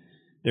many.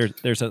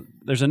 There's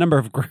a number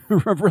of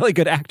really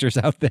good actors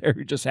out there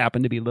who just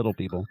happen to be little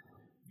people.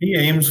 He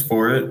aims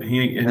for it.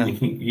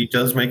 He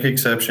does make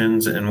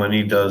exceptions, and when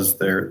he does,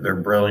 they're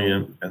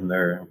brilliant and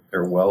they're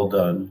well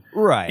done.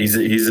 Right.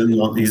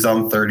 He's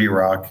on 30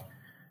 Rock,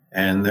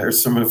 and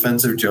there's some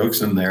offensive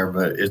jokes in there,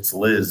 but it's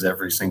Liz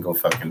every single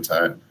fucking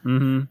time.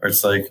 Mm-hmm. Or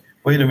it's like,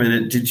 wait a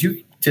minute,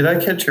 did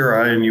I catch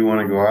your eye and you want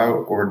to go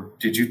out, or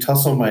did you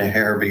tussle my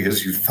hair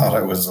because you thought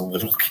I was a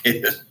little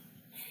kid?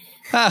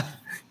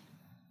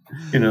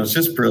 It's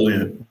just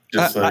brilliant.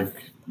 Just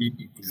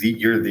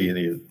you're the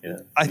idiot. Yeah.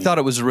 I thought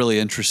it was really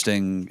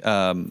interesting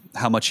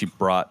how much he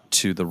brought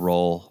to the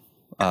role,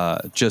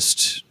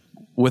 just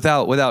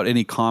without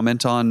any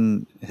comment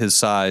on his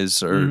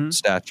size or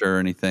stature or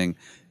anything.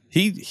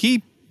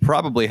 He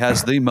probably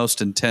has the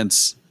most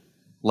intense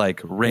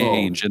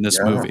range in this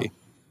movie.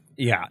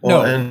 Yeah.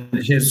 Well, and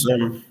his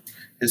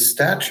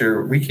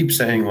stature, we keep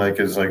saying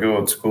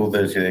it's cool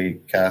that they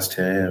cast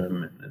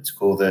him, and it's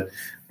cool that,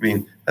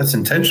 that's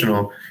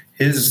intentional.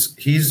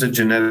 He's a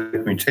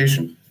genetic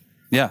mutation.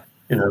 Yeah.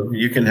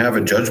 You can have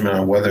a judgment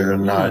on whether or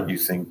not you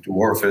think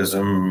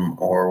dwarfism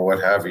or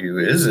what have you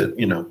is it,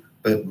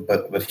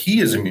 but he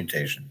is a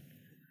mutation.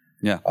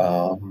 Yeah.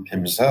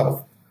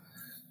 Himself.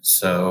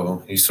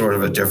 So he's sort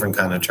of a different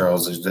kind of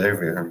Charles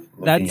Xavier,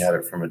 looking at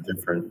it from a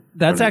different.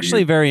 That's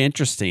actually very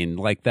interesting.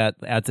 That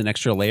adds an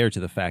extra layer to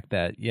the fact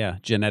that,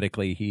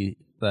 genetically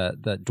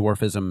the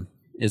dwarfism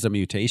is a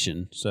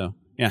mutation. So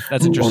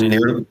that's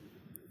interesting.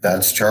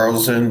 That's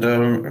Charles and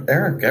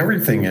Eric.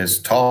 Everything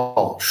is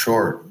tall,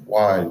 short,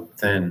 wide,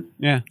 thin.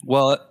 Yeah.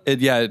 Well,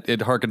 it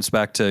harkens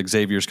back to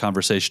Xavier's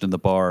conversation in the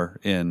bar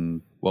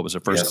in what was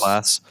it, First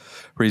Class,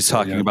 where he's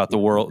talking about the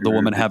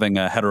woman having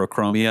a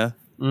heterochromia.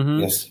 Mm-hmm.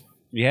 Yes.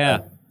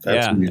 Yeah.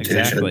 That's a mutation.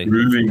 Exactly.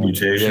 Groovy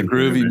mutation. Yeah,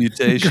 groovy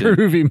mutation.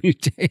 Groovy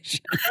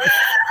mutation.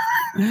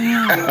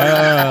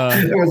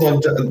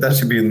 That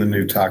should be in the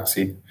new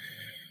Toxie.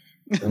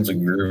 That's a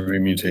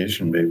groovy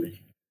mutation,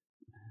 baby.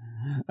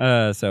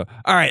 So,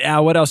 all right,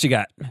 Al, what else you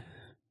got?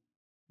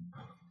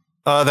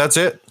 That's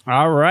it.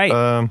 All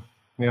right.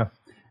 Yeah.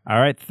 All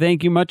right.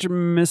 Thank you much,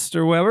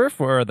 Mr. Weber,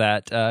 for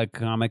that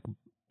comic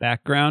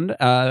background.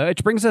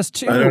 Which brings us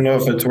to... I don't know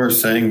if it's worth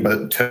saying,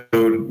 but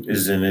Toad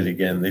is in it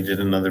again. They did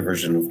another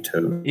version of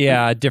Toad.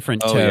 Yeah, a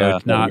different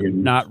Toad, yeah.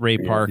 not Ray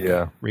Park.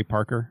 Yeah. Ray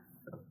Parker.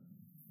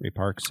 Ray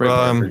Parks. Ray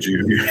Parker Jr.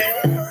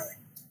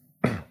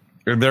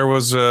 There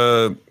was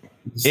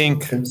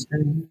Ink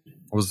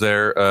was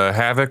there.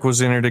 Havoc was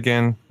in it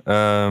again,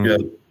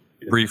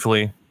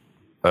 briefly.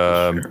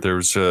 There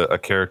was a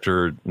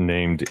character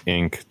named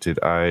Ink. Did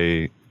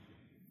I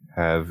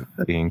have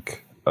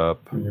Ink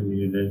up?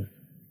 You did.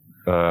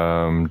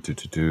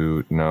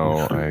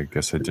 No, I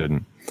guess I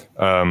didn't.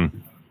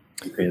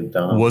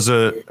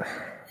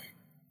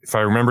 If I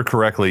remember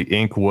correctly,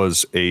 Ink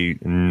was a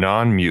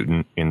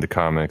non-mutant in the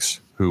comics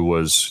who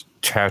was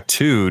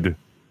tattooed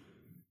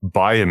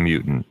by a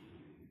mutant,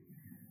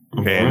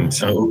 and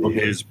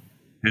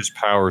his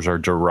powers are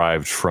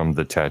derived from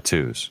the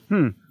tattoos.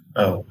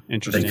 Oh,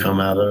 interesting. They come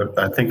out of.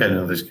 I think I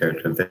know this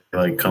character. They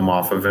like come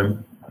off of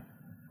him.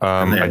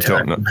 I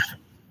don't know.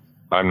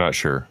 I'm not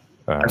sure.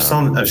 I've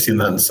seen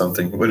that in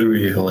something. Would it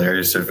be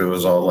hilarious if it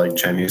was all like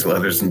Chinese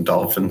letters and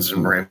dolphins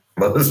and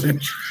rainbows?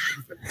 Get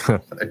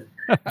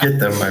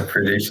them, my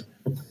pretties.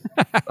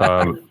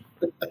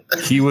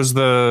 He was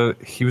the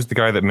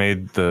guy that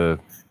made the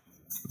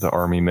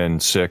army men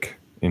sick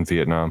in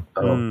Vietnam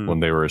when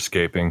they were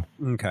escaping.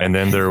 Okay. And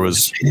then there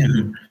was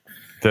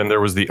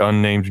the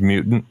unnamed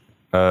mutant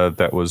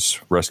that was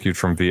rescued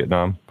from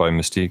Vietnam by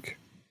Mystique.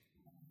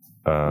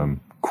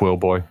 Quill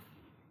Boy.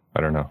 I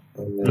don't know.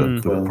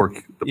 The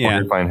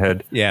porcupine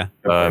head. Yeah.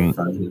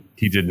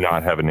 He did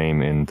not have a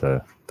name in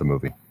the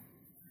movie.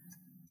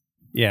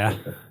 Yeah.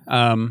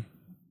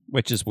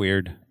 Which is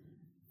weird.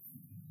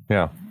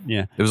 Yeah.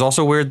 Yeah. It was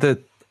also weird that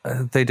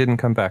they didn't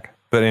come back.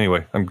 But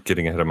anyway, I'm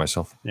getting ahead of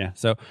myself. Yeah.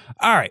 So,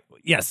 all right.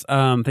 Yes.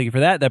 Thank you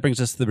for that. That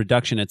brings us to the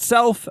reduction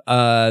itself.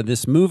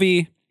 This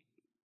movie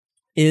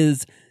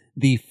is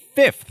the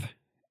 5th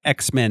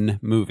X-Men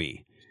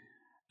movie.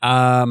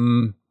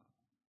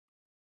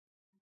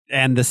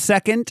 And the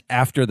second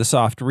after the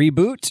soft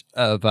reboot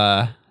of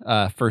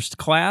First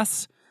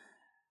Class.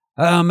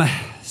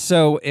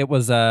 So it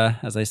was,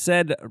 as I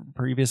said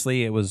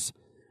previously, it was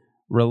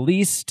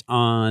released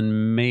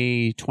on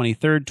May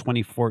 23rd,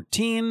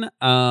 2014.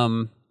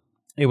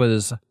 It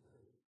was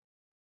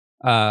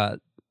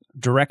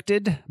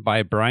directed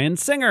by Bryan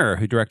Singer,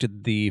 who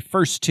directed the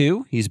first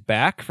two. He's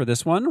back for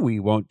this one.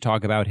 We won't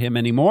talk about him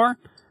anymore.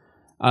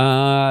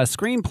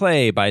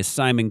 Screenplay by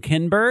Simon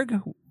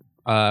Kinberg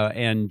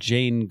and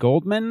Jane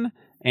Goldman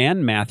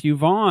and Matthew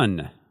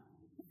Vaughn.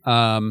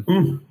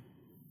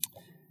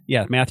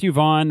 Yeah, Matthew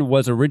Vaughn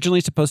was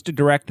originally supposed to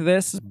direct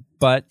this,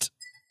 but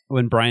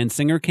when Bryan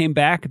Singer came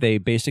back, they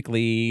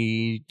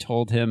basically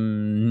told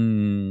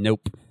him,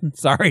 nope,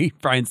 sorry,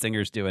 Bryan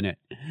Singer's doing it.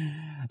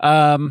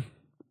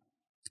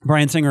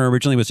 Bryan Singer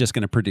originally was just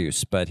going to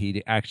produce, but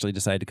he actually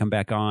decided to come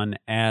back on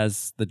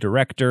as the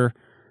director.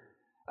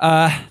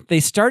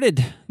 They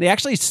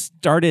actually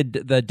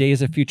started the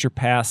Days of Future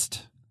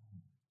Past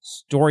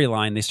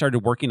storyline. They started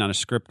working on a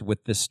script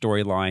with this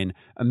storyline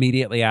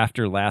immediately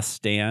after Last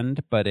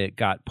Stand, but it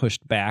got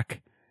pushed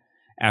back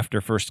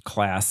after First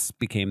Class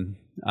became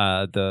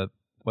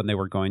when they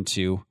were going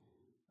to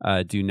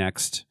do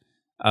next.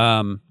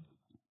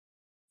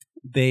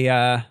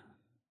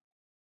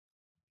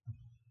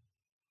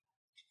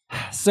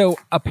 So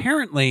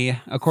apparently,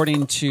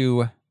 according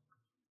to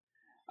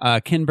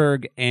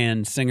Kinberg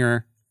and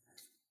Singer,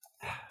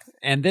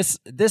 and this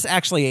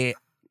actually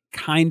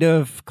kind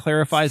of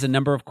clarifies a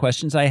number of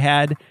questions I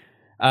had.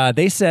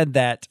 They said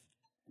that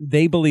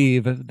they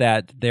believe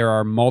that there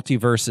are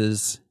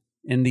multiverses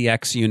in the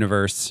X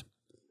universe.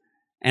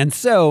 And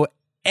so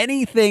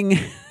anything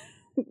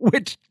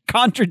which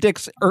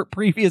contradicts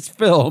previous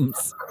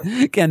films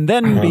can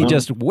then be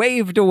just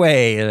waved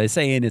away,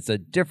 saying it's a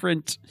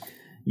different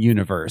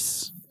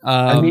universe.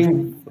 I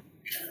mean,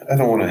 I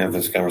don't want to have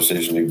this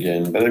conversation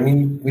again, but I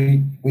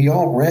mean, we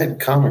all read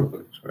comic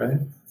books, right?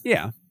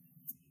 Yeah.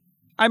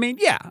 I mean,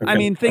 yeah. Okay. I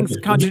mean, things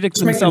contradict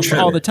themselves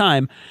all the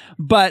time.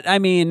 But, I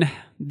mean,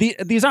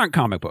 these aren't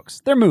comic books.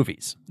 They're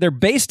movies. They're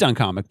based on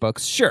comic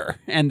books, sure.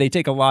 And they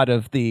take a lot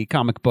of the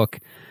comic book...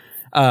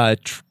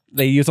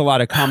 they use a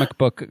lot of comic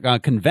book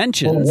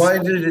conventions. Well,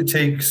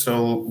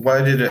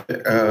 why did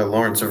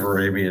Lawrence of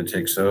Arabia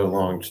take so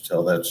long to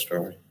tell that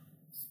story?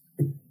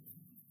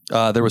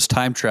 There was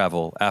time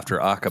travel after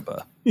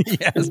Aqaba.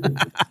 Yes.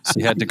 So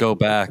you had to go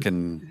back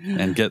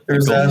and get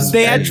There's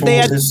actual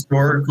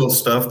historical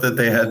stuff that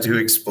they had to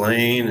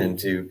explain and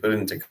to put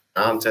into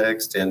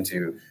context and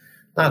to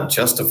not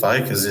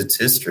justify because it's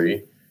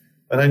history.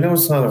 But I know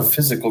it's not a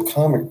physical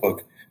comic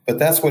book, but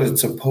that's what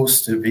it's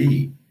supposed to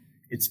be.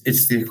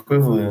 It's the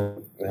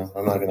equivalent. Well,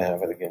 I'm not going to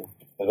have it again.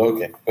 But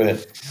okay, go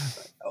ahead.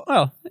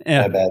 Well,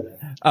 yeah. My bad.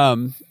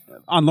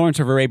 On Lawrence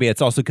of Arabia,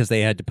 it's also because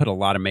they had to put a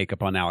lot of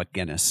makeup on Alec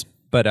Guinness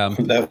But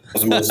that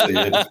was mostly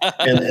it.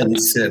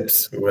 And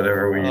sips,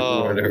 whatever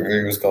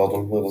he was called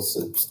them, little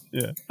sips.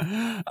 Yeah.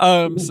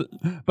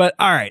 But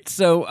all right,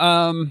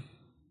 so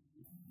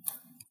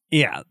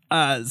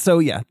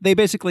they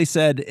basically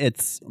said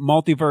it's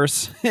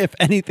multiverse. If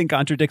anything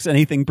contradicts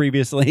anything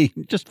previously,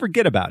 just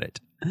forget about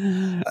it.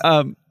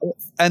 And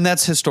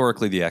that's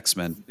historically the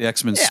X-Men. The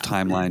X-Men's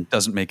timeline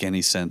doesn't make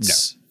any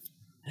sense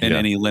in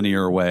any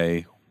linear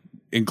way,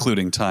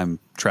 including time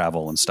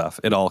travel and stuff.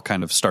 It all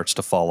kind of starts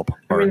to fall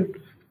apart.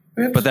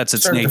 But that's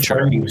its nature.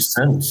 Finding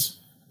sense.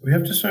 We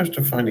have to start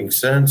to finding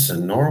sense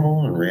and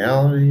normal and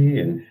reality,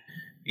 and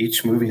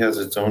each movie has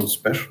its own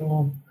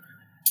special.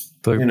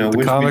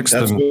 The comics,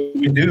 that's what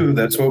we do.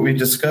 That's what we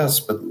discuss.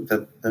 But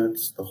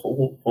that's the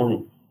whole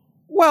point.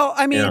 Well,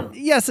 I mean,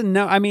 yes and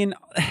no. I mean,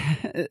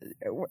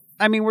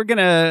 we're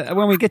gonna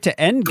when we get to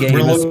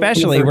Endgame,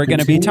 especially, we're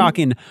gonna be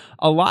talking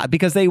a lot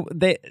because they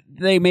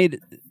made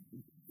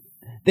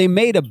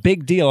a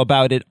big deal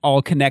about it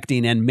all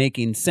connecting and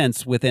making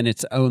sense within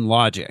its own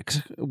logic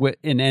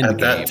in Endgame. At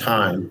that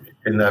time,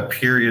 in that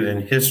period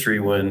in history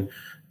when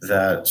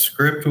that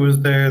script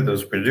was there,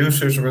 those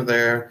producers were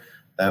there,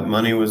 that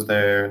money was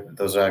there,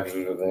 those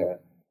actors were there.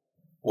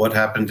 What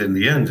happened in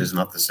the end is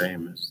not the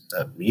same as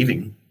that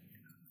meeting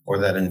or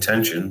that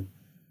intention.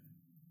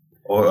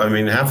 Or, I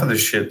mean, half of the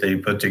shit they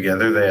put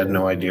together, they had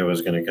no idea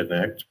was going to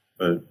connect,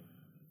 but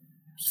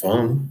it's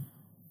fun.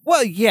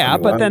 Well, yeah,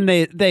 but then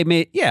they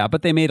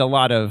made a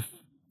lot of,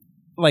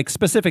 like,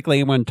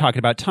 specifically when talking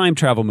about time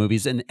travel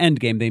movies in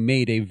Endgame, they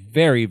made a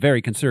very,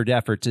 very concerted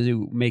effort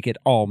to make it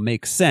all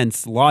make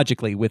sense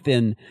logically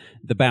within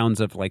the bounds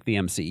of, like, the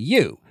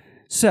MCU.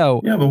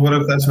 So yeah, but what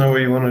if that's not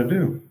what you want to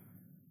do?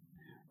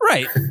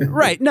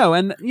 Right. No,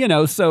 and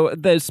so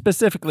they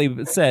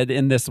specifically said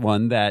in this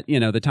one that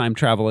the time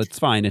travel, it's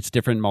fine, it's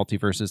different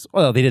multiverses.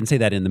 Well, they didn't say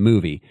that in the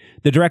movie.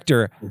 The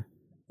director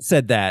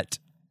said that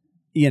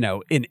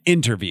in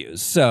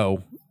interviews.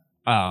 So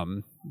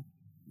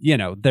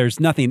there's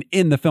nothing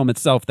in the film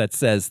itself that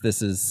says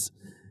this is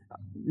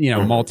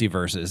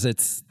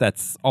multiverses.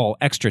 That's all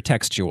extra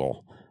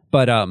textual.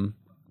 But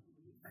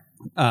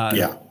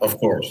yeah, of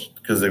course,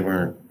 because they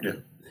weren't.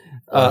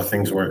 Yeah,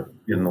 things weren't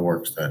in the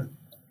works then.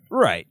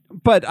 Right,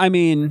 but I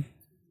mean,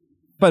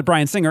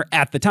 Bryan Singer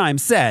at the time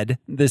said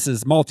this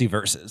is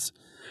multiverses.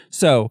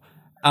 So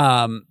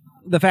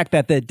the fact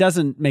that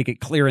doesn't make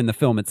it clear in the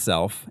film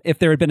itself. If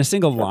there had been a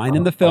single line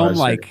in the film,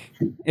 like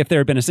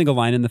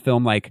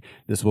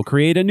this will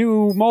create a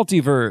new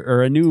multiverse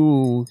or a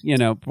new,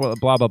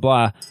 blah blah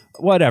blah,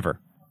 whatever.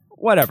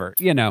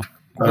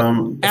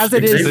 As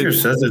it is, Xavier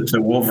says it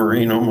to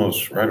Wolverine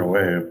almost right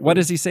away. What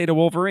does he say to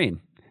Wolverine?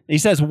 He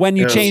says, "When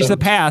you change the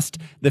past,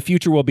 the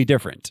future will be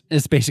different."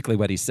 Is basically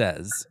what he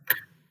says.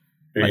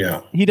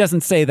 He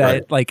doesn't say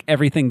that like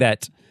everything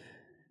that.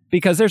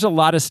 Because there's a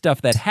lot of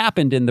stuff that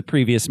happened in the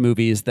previous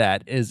movies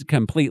that is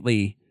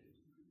completely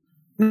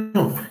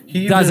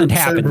doesn't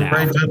happen now.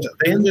 Right,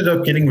 they ended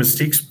up getting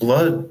Mystique's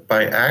blood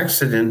by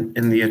accident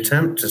in the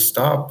attempt to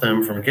stop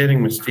them from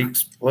getting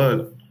Mystique's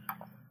blood.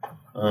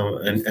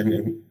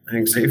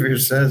 And Xavier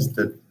says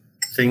that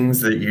things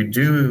that you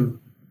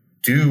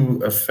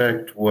do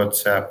affect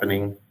what's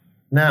happening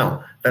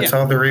now. That's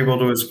how they're able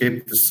to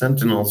escape the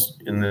Sentinels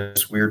in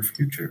this weird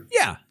future.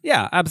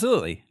 Yeah,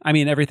 absolutely. I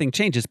mean, everything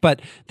changes,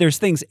 but there's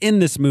things in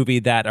this movie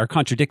that are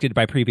contradicted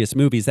by previous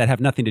movies that have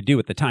nothing to do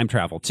with the time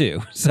travel,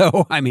 too.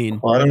 So, I mean...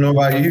 Well, I don't know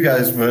about you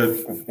guys, but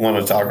want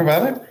to talk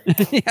about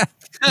it? Yeah.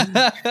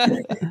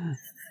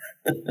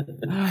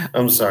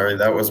 I'm sorry,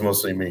 that was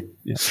mostly me.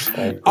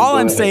 Yeah. All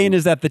I'm saying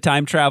is that the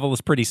time travel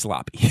is pretty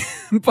sloppy,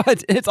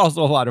 but it's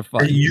also a lot of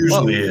fun. It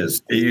usually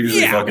is. It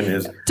usually fucking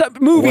is.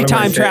 Movie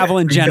time travel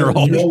in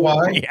general. You know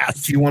why?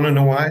 Yes. Do you want to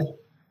know why?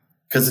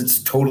 Because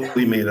it's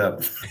totally made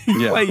up.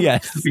 Yeah.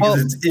 Yes.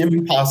 Because it's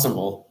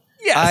impossible.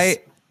 Yes.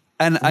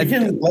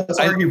 Let's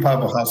argue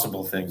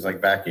possible things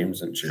like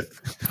vacuums and shit.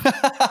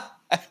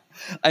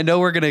 I know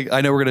we're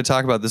gonna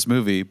talk about this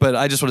movie, but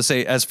I just want to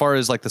say, as far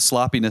as like the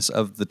sloppiness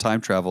of the time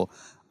travel,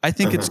 I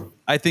think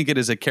it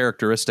is a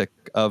characteristic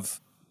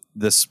of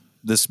this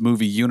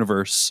movie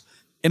universe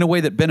in a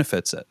way that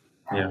benefits it.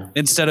 Yeah.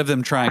 Instead of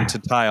them trying to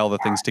tie all the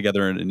things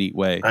together in a neat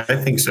way. I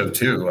think so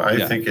too.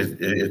 I think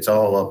it's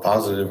all a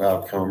positive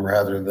outcome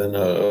rather than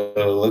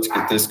let's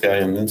get this guy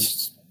in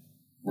this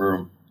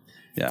room.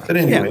 Yeah. But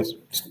anyways,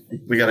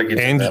 we got to get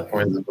to that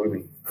point in the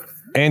movie.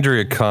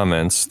 Andrea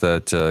comments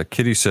that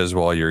Kitty says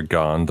while you're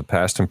gone, the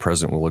past and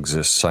present will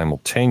exist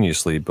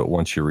simultaneously, but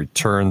once you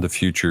return, the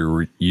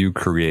future you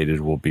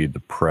created will be the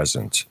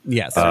present.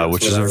 Yes.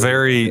 Which is a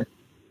very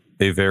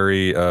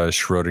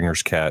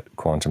Schrodinger's cat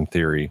quantum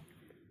theory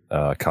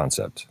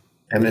concept.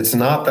 And it's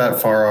not that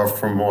far off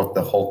from what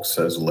the Hulk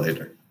says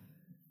later.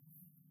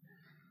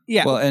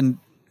 Yeah. Well, and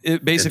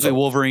basically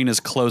Wolverine is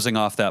closing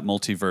off that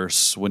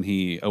multiverse when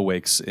he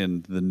awakes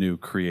in the new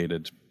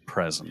created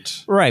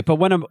present. Right, but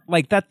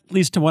that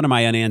leads to one of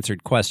my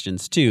unanswered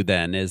questions too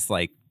then is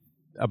like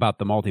about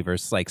the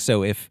multiverse. Like,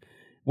 so if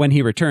when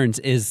he returns,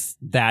 is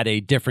that a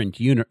different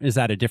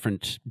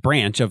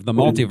branch of the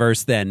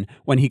multiverse than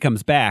when he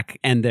comes back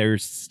and there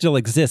still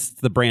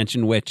exists the branch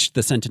in which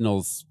the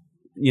Sentinels,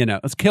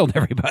 has killed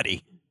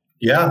everybody.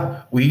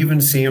 Yeah, we even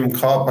see him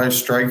caught by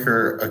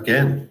Stryker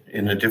again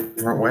in a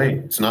different way.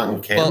 It's not in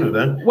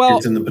Canada.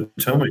 It's in the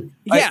Potomac.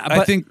 Yeah,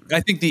 I think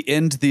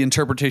the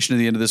interpretation of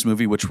the end of this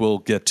movie, which we'll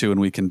get to and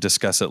we can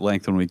discuss at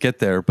length when we get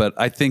there, but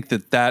I think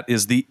that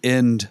is the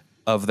end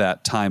of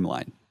that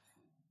timeline.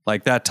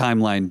 Like, that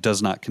timeline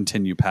does not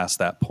continue past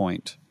that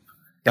point.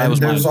 And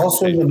there's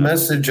also the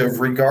message of,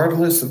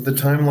 regardless of the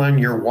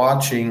timeline you're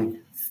watching,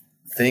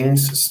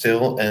 things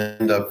still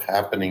end up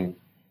happening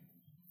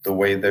the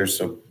way they're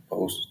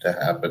supposed to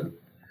happen.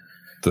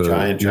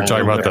 You're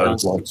talking about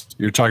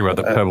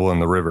the pebble in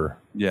the river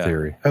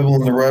theory. Pebble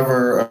in the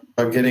river,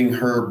 getting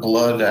her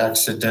blood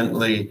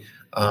accidentally.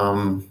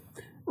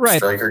 Right.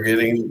 Stryker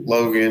getting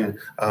Logan.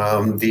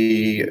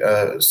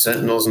 The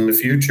Sentinels in the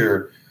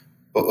future.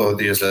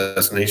 The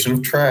assassination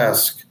of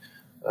Trask.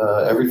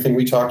 Everything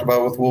we talked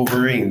about with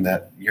Wolverine.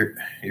 That you're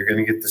going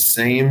to get the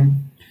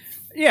same.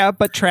 Yeah,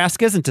 but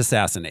Trask isn't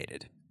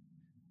assassinated.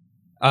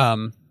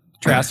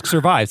 Trask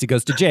survives. He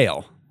goes to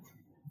jail.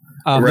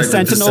 The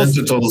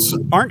Sentinels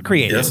aren't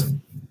created. Yes.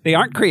 They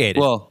aren't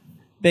created. Well,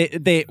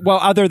 they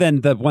other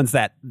than the ones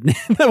that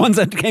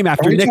came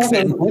after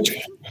Nixon.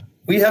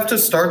 We have to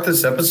start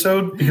this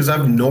episode because I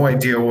have no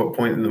idea what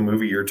point in the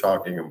movie you're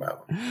talking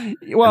about.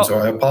 Well, and so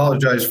I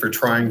apologize for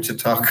trying to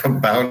talk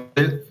about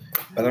it.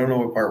 I don't know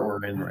what part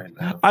we're in right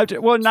now.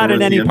 Not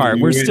in any part.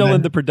 We're still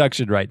in the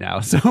production right now.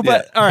 So,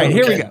 but all right,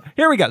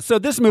 here we go. So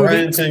this movie.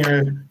 Bryan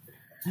Singer.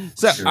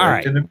 So, all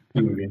right. All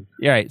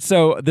right.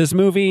 So this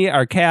movie,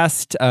 our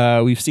cast,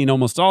 we've seen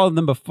almost all of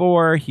them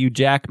before. Hugh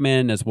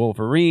Jackman as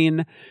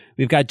Wolverine.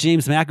 We've got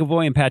James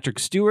McAvoy and Patrick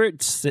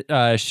Stewart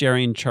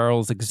sharing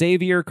Charles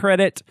Xavier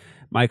credit.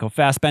 Michael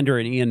Fassbender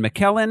and Ian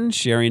McKellen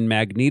sharing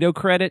Magneto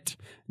credit.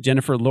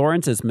 Jennifer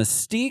Lawrence as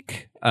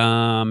Mystique.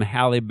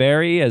 Halle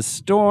Berry as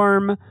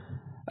Storm.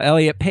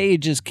 Elliot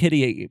Page as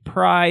Kitty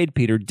Pryde.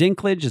 Peter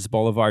Dinklage as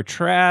Bolivar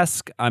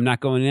Trask. I'm not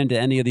going into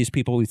any of these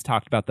people. We've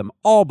talked about them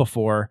all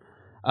before.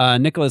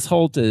 Nicholas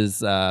Hoult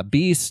as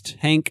Beast.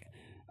 Hank.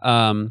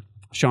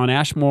 Sean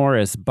Ashmore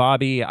as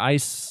Bobby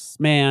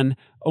Iceman.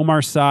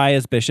 Omar Sy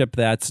as Bishop.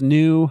 That's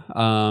new.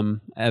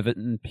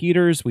 Evan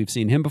Peters. We've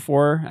seen him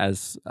before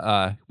as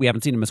we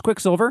haven't seen him as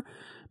Quicksilver,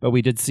 but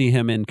we did see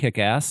him in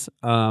Kick-Ass.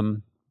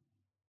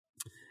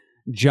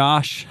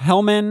 Josh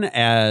Hellman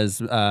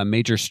as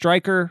Major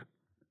Stryker.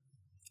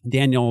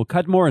 Daniel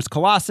Cudmore as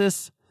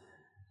Colossus.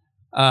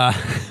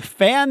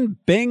 Fan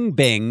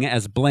Bingbing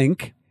as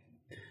Blink.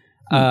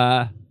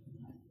 Adari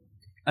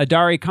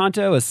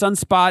Kanto as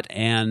Sunspot,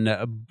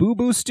 and Boo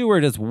Boo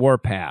Stewart as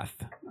Warpath.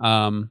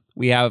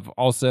 We have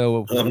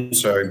also... I'm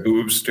sorry,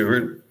 Boo Boo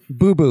Stewart?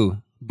 Boo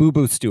Boo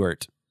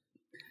Stewart.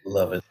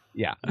 Love it.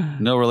 Yeah.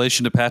 No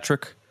relation to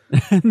Patrick?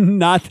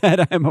 Not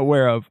that I'm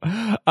aware of.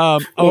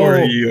 Or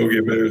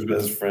Yogi Bear's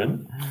best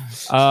friend.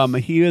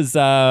 He was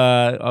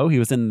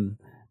in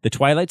the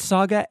Twilight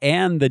Saga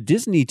and the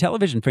Disney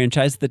television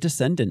franchise, The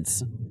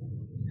Descendants.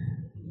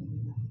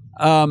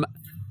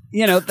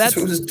 That's...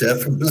 So his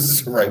death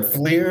was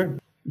rightfully earned?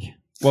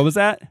 What was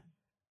that?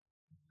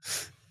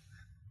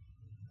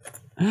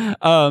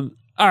 All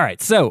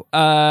right, so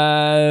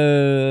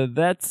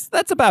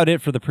that's about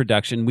it for the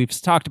production. We've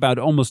talked about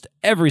almost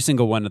every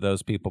single one of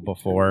those people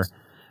before.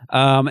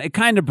 It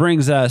kind of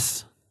brings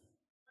us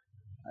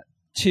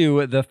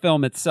to the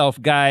film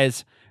itself.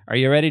 Guys, are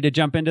you ready to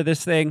jump into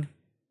this thing?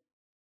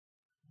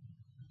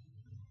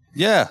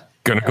 Yeah.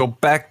 Gonna go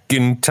back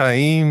in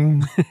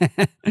time.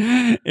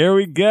 Here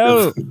we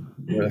go.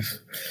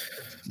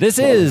 This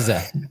is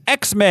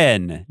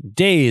X-Men: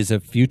 Days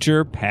of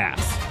Future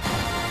Past.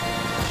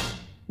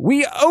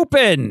 We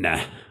open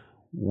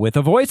with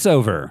a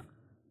voiceover.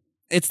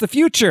 It's the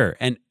future,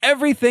 and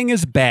everything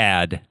is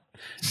bad.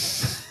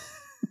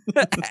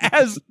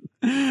 That's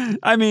on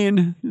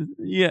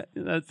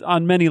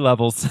many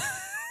levels.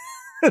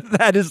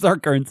 That is our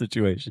current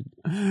situation.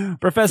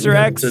 Professor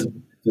X.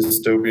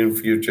 Dystopian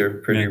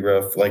future, pretty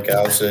rough. Like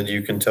Al said,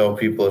 you can tell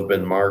people have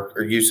been marked,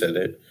 or you said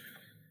it.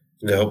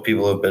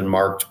 People have been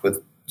marked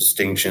with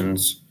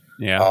distinctions,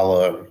 a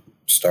la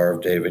Star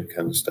of David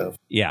kind of stuff.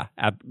 Yeah,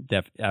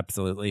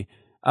 absolutely.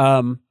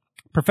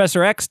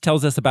 Professor X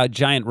tells us about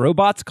giant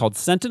robots called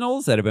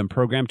Sentinels that have been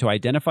programmed to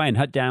identify and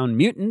hunt down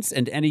mutants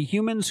and any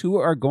humans who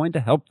are going to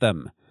help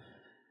them.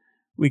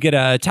 We get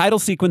a title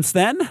sequence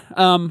then.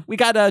 We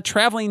got a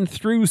traveling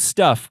through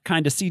stuff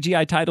kind of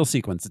CGI title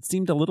sequence. It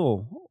seemed a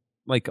little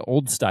like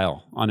old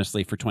style,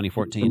 honestly, for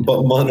 2014.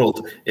 But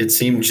muddled. It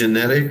seemed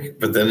genetic,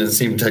 but then it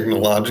seemed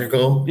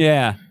technological.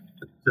 Yeah.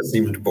 It just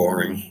seemed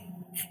boring.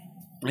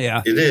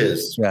 Yeah. It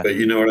is, but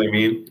you know what I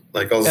mean?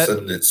 Like all of a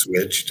sudden it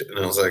switched, and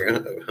I was like,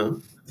 huh?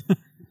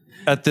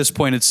 At this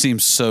point, it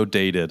seems so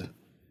dated.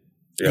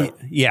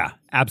 Yeah,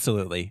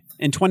 absolutely.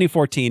 In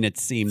 2014, it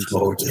seemed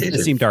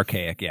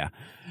archaic, yeah.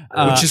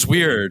 Which is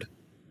weird.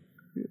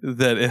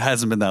 that it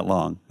hasn't been that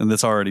long. And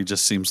this already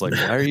just seems like,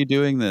 why are you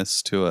doing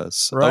this to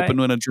us? Right. Open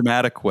in a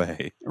dramatic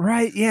way.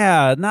 Right,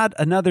 yeah. Not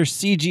another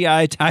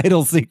CGI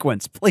title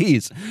sequence,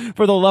 please.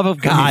 For the love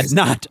of God,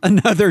 not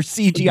another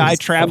CGI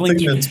traveling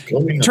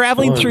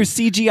through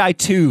CGI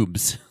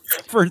tubes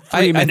for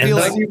 3 minutes. I feel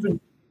like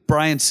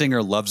Bryan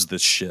Singer loves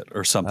this shit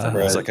or something.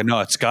 He's like,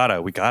 no,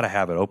 we gotta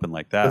have it open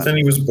like that. But then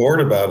he was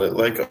bored about it.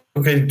 Like,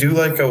 okay, do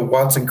like a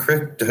Watson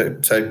Crick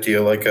type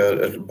deal, like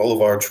a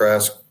Boulevard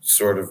Trask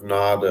sort of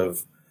nod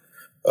of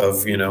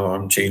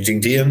I'm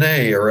changing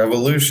DNA or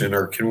evolution,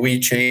 or can we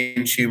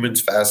change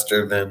humans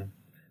faster than?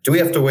 Do we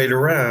have to wait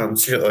around?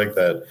 Shit like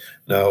that.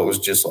 No, it was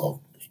just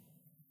all.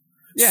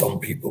 Yeah. Some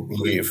people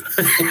believe.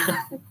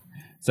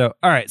 So,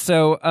 all right,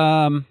 so.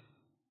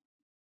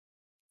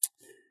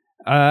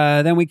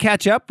 Then we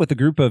catch up with a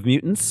group of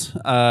mutants.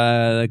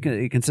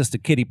 It consists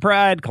of Kitty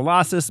Pryde,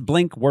 Colossus,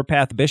 Blink,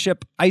 Warpath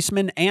Bishop,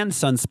 Iceman, and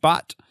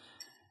Sunspot.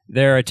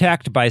 They're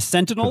attacked by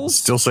Sentinels.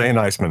 Still saying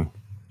Iceman.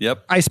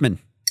 Yep. Iceman.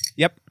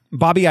 Yep.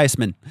 Bobby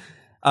Iceman.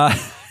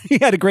 He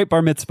had a great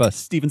bar mitzvah.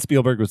 Steven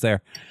Spielberg was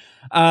there.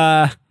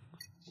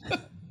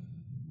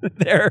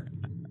 They're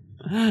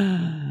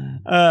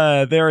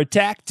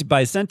attacked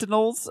by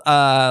Sentinels.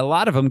 A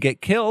lot of them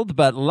get killed,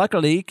 but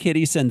luckily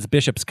Kitty sends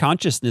Bishop's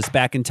consciousness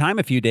back in time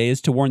a few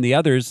days to warn the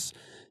others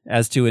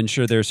as to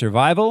ensure their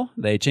survival.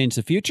 They change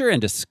the future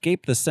and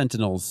escape the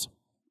Sentinels.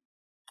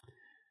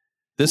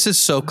 This is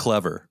so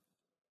clever.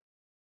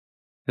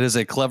 It is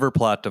a clever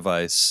plot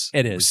device.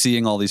 It is.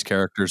 Seeing all these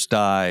characters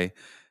die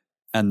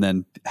and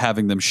then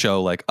having them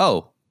show like,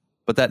 oh,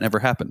 but that never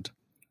happened.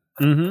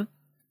 Mm-hmm.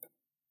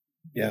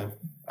 Yeah,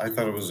 I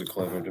thought it was a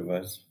clever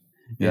device.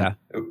 Yeah.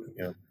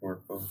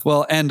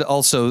 Well, and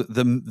also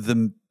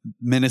the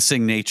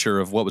menacing nature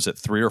of, what was it,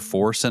 3 or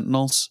 4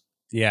 Sentinels?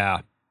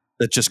 Yeah.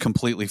 That just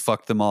completely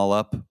fucked them all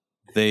up.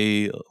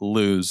 They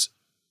lose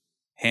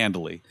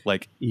handily,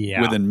 like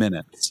within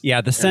minutes.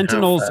 Yeah, the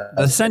Sentinels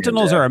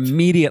are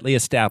immediately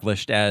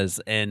established as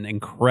an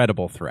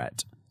incredible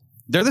threat.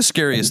 They're the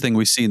scariest thing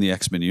we see in the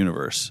X-Men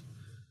universe.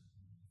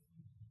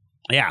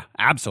 Yeah,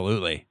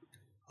 absolutely.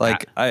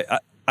 Like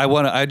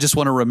I just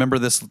want to remember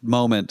this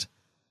moment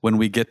when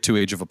we get to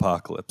Age of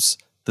Apocalypse.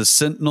 The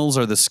Sentinels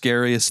are the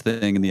scariest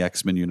thing in the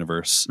X-Men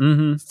universe.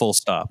 Mm-hmm. Full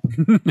stop.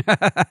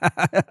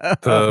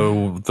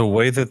 The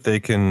way that they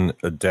can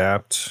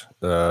adapt,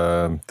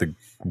 the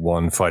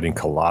one fighting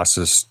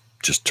Colossus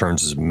just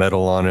turns his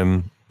metal on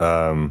him.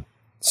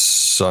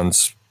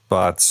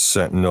 Sunspot's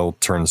Sentinel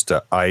turns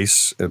to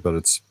ice, but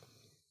it's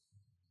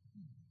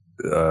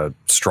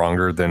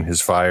stronger than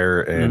his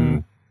fire,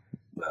 and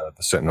the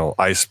Sentinel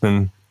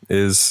Iceman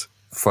is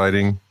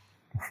fighting,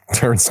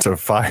 turns to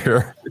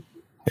fire.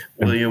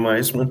 William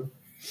Iceman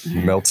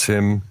melts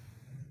him.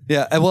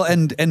 Yeah, well,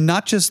 and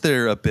not just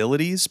their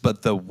abilities,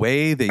 but the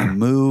way they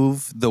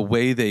move, the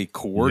way they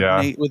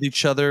coordinate with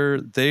each other.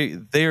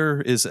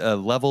 There is a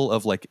level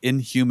of like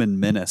inhuman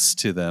menace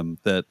to them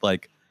that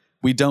like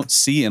we don't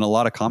see in a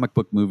lot of comic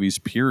book movies.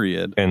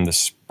 Period. And the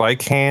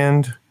spike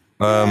hand.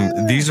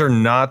 These are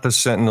not the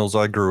Sentinels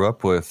I grew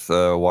up with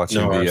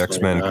watching the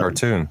X-Men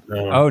cartoon.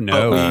 Oh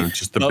no,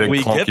 just the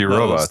big clunky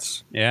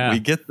robots. Yeah, we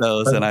get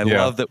those, and I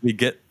love that we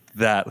get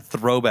that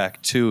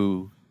throwback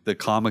to the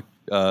comic,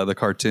 the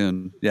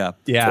cartoon. Yeah,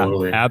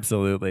 totally.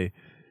 Absolutely.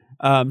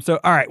 So,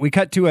 all right, we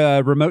cut to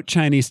a remote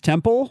Chinese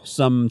temple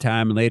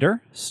sometime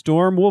later.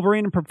 Storm,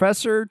 Wolverine, and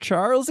Professor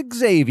Charles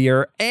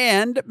Xavier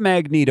and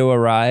Magneto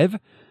arrive.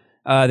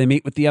 They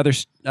meet with the other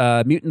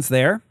mutants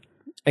there.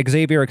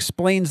 Xavier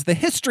explains the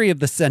history of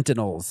the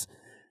Sentinels.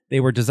 They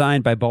were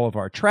designed by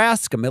Bolivar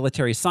Trask, a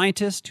military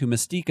scientist who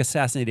Mystique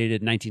assassinated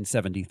in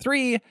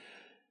 1973.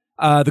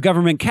 The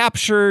government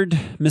captured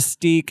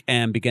Mystique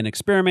and began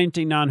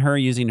experimenting on her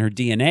using her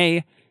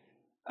DNA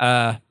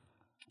to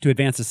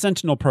advance the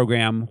Sentinel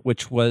program,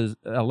 which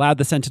allowed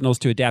the Sentinels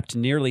to adapt to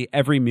nearly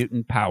every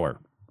mutant power.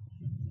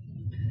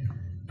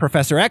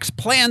 Professor X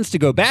plans to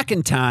go back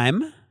in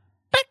time,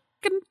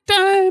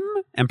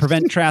 and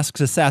prevent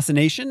Trask's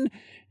assassination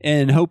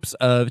in hopes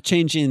of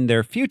changing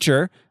their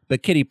future.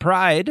 But Kitty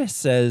Pryde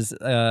says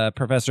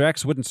Professor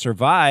X wouldn't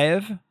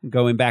survive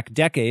going back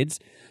decades.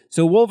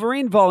 So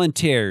Wolverine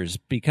volunteers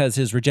because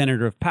his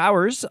regenerative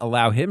powers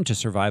allow him to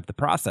survive the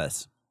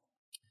process.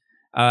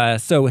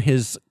 So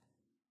his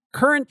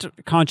current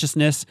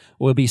consciousness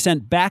will be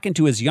sent back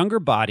into his younger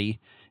body.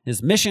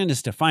 His mission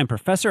is to find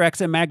Professor X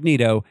and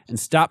Magneto and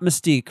stop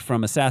Mystique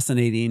from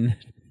assassinating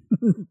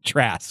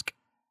Trask.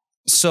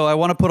 So I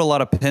want to put a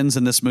lot of pins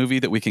in this movie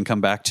that we can come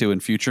back to in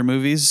future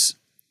movies.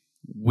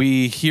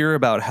 We hear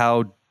about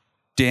how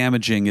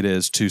damaging it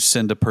is to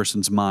send a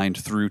person's mind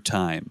through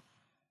time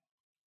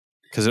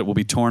because it will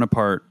be torn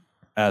apart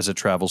as it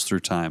travels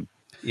through time.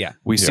 Yeah.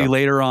 We see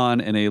later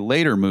on in a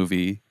later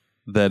movie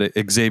that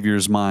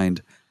Xavier's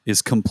mind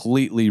is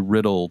completely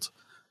riddled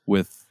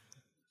with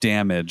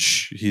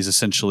damage. He's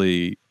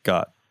essentially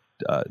got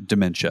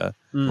dementia.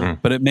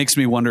 But it makes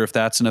me wonder if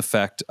that's an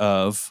effect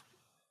of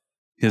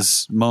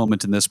his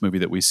moment in this movie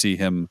that we see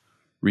him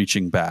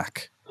reaching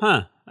back.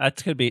 Huh.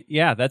 That could be.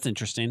 Yeah, that's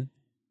interesting.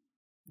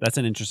 That's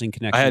an interesting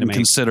connection. I hadn't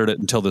considered it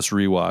until this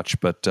rewatch,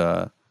 but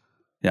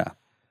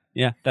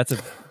yeah, that's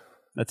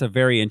a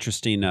very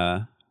interesting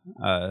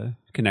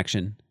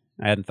connection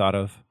I hadn't thought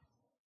of.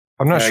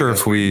 I'm not sure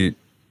if we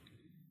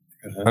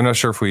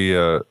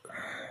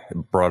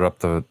brought up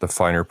the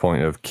finer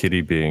point of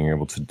Kitty being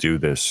able to do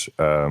this.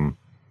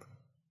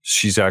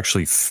 She's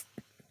actually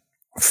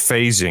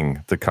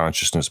phasing the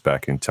consciousness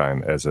back in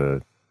time as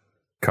a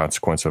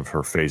consequence of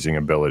her phasing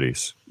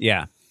abilities.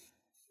 Yeah.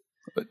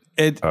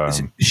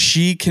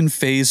 She can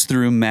phase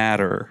through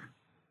matter,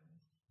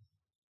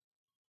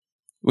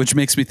 which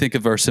makes me think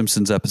of our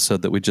Simpsons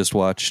episode that we just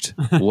watched.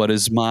 What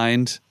is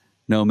mind?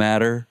 No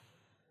matter.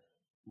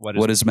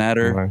 What is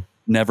matter?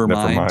 Never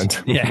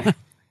mind. Yeah.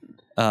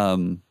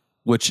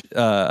 Which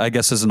I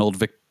guess is an old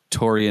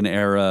Victorian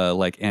era,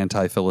 like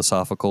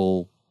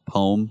anti-philosophical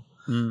poem.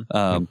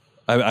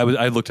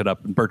 I looked it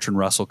up and Bertrand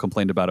Russell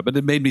complained about it, but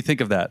it made me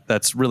think of that.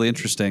 That's really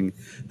interesting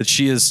that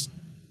she is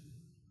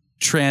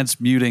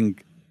transmuting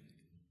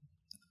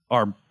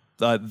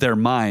their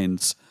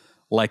minds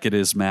like it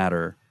is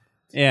matter.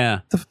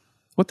 Yeah.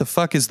 What the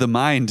fuck is the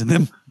mind in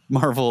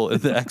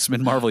the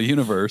X-Men Marvel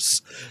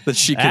universe that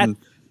she can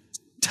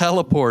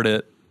teleport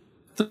it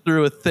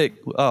through a thing?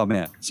 Oh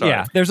man, sorry.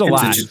 Yeah, there's a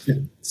lot.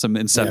 Some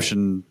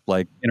Inception,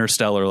 like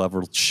Interstellar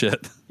level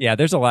shit. Yeah,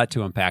 there's a lot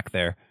to unpack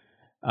there.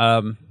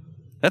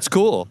 That's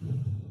cool.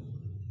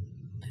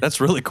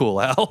 That's really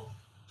cool, Al.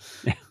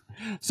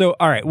 So,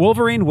 all right,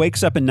 Wolverine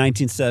wakes up in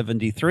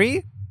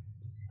 1973.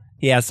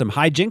 He has some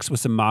hijinks with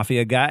some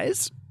mafia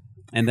guys,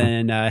 and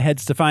then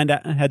heads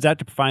out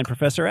to find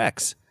Professor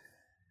X.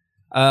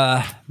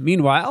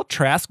 Meanwhile,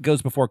 Trask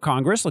goes before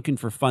Congress looking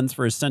for funds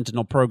for his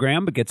Sentinel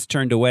program, but gets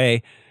turned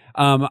away.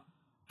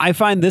 I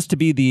find this to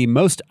be the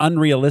most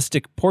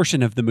unrealistic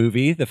portion of the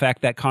movie, the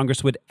fact that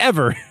Congress would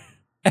ever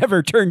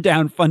turn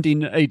down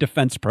funding a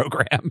defense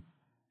program.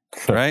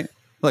 Right?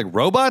 Like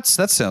robots?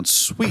 That sounds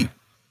sweet.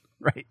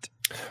 Right.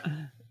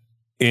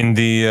 In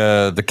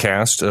the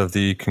cast of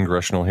the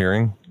congressional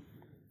hearing,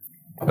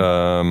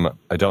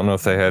 I don't know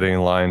if they had any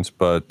lines,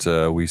 but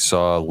we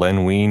saw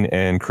Len Wein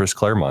and Chris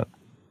Claremont.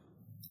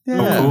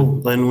 Yeah. Oh,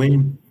 cool. Len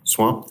Wein,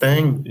 Swamp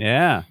Thing.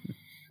 Yeah.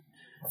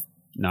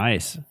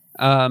 Nice.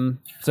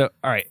 So,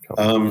 all right.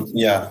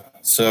 Yeah.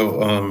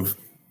 So,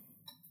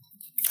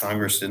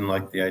 Congress didn't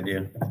like the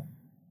idea.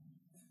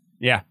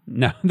 Yeah.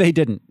 No, they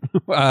didn't.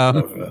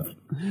 Of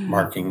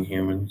marking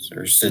humans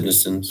or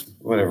citizens,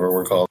 whatever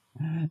we're called.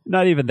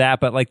 Not even that,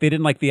 but like they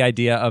didn't like the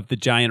idea of the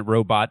giant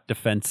robot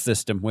defense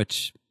system,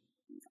 which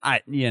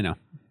I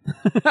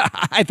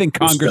think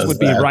Congress would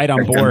be right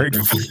on board.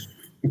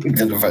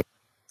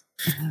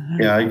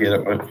 Yeah, I get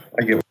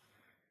it.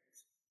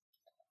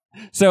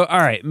 So, all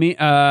right.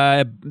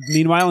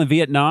 Meanwhile, in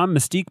Vietnam,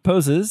 Mystique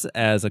poses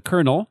as a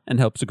colonel and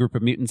helps a group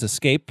of mutants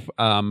escape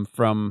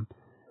from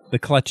the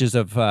clutches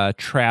of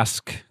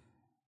Trask's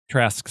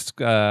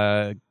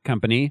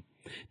company.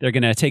 They're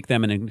going to take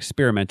them and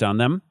experiment on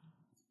them.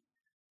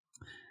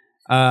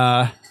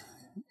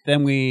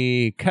 Then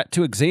we cut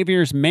to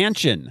Xavier's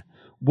mansion.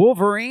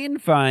 Wolverine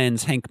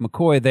finds Hank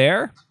McCoy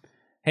there.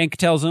 Hank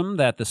tells him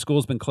that the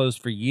school's been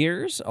closed for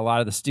years. A lot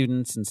of the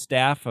students and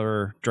staff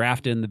are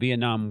drafted in the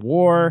Vietnam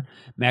War.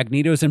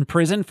 Magneto's in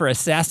prison for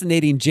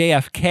assassinating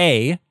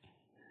JFK,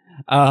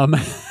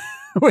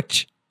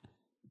 which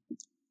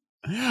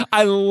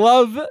I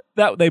love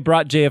that they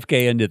brought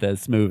JFK into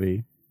this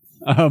movie.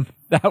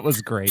 That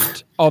was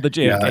great. All the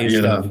JFK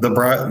stuff.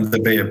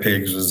 The Bay of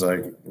Pigs was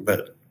like,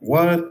 but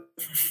what?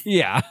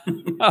 Yeah.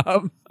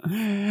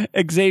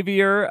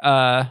 Xavier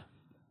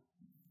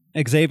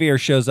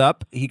shows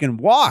up. He can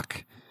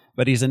walk,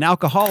 but he's an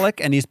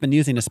alcoholic, and he's been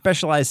using a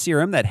specialized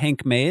serum that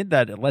Hank made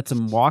that lets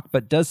him walk,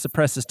 but does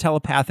suppress his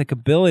telepathic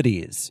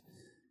abilities.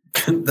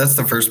 That's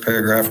the first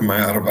paragraph of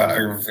my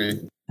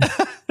autobiography.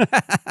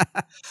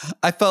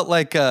 I felt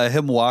like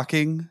him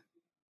walking.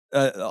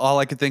 All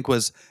I could think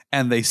was,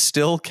 and they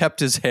still kept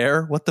his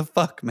hair. What the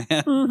fuck, man?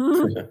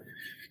 Mm-hmm.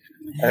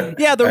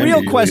 Yeah, the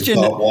real question.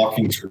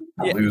 Walking through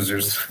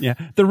losers. Yeah,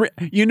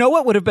 you know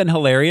what would have been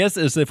hilarious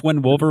is if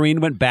when Wolverine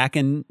went back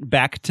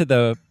to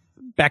the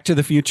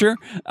Future,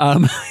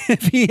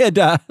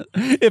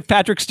 if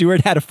Patrick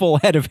Stewart had a full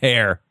head of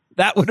hair,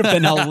 that would have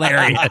been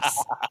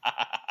hilarious.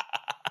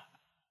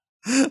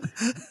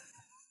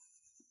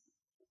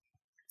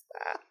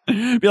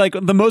 Be like,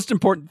 the most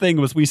important thing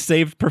was we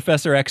saved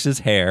Professor X's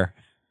hair.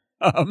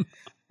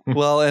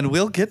 Well, and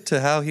we'll get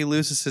to how he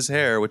loses his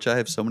hair, which I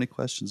have so many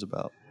questions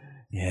about.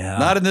 Yeah.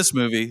 Not in this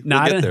movie.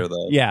 We'll get there,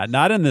 though. Yeah,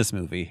 not in this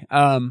movie.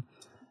 All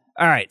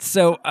right,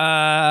 so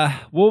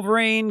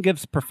Wolverine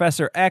gives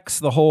Professor X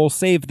the whole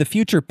save the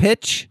future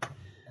pitch.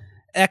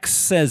 X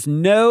says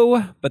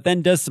no, but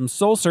then does some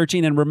soul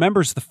searching and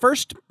remembers the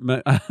first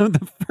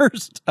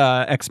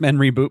X-Men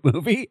reboot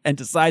movie and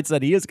decides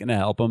that he is going to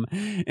help him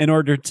in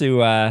order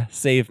to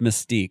save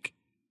Mystique.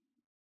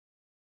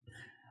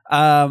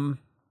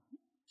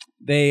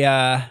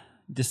 They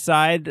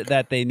decide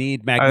that they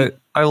need Magneto.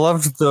 I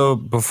loved, though,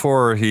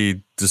 before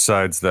he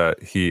decides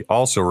that he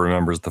also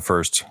remembers the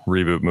first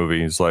reboot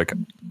movie. He's like,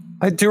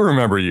 I do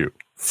remember you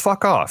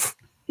Fuck off.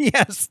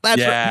 Yes,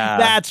 that's right.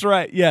 That's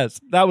right. Yes,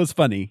 that was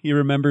funny. He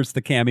remembers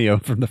the cameo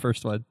from the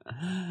first one.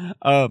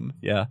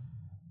 Yeah.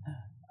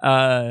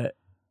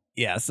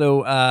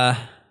 So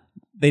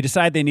they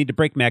decide they need to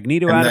break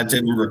Magneto out. And that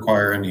didn't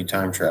require any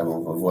time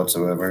travel of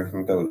whatsoever.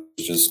 That was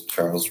just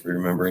Charles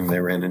remembering they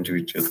ran into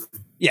each other.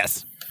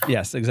 Yes,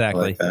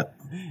 exactly. I like that.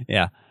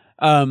 Yeah.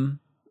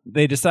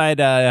 They decide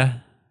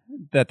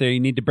that they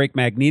need to break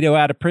Magneto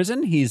out of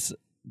prison. He's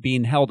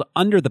being held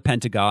under the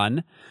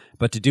Pentagon,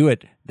 but to do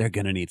it, they're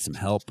going to need some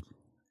help.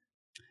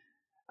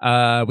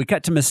 We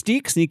cut to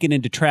Mystique sneaking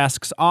into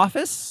Trask's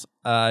office.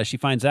 She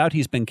finds out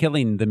he's been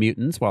killing the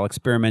mutants while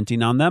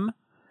experimenting on them.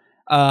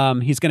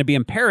 He's going to be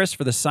in Paris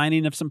for the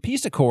signing of some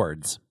peace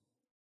accords.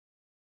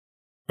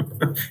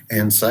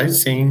 And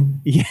sightseeing.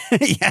 Yeah.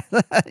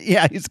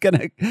 He's going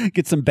to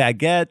get some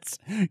baguettes,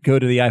 go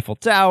to the Eiffel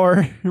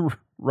Tower,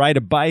 ride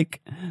a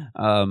bike.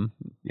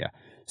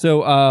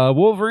 So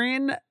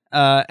Wolverine,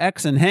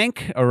 X, and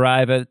Hank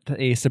arrive at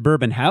a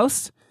suburban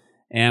house,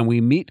 and we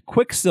meet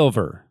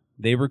Quicksilver.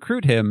 They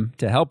recruit him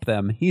to help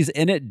them. He's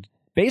in it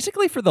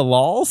basically for the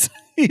lulz.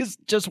 He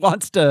just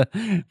wants to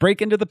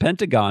break into the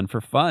Pentagon for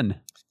fun.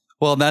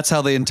 Well, that's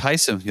how they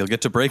entice him. You'll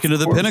get to break into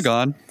the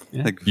Pentagon.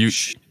 Yeah. Like,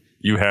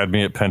 you had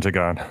me at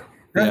Pentagon.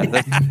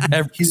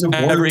 Yeah, He's a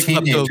bored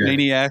teenager.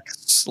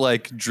 Kleptomaniac's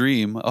like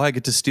dream. Oh, I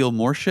get to steal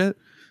more shit.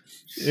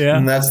 Yeah,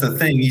 and that's the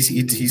thing. He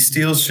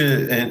steals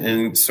shit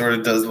and sort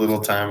of does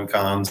little time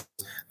cons,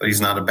 but he's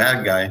not a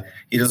bad guy.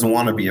 He doesn't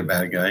want to be a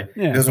bad guy.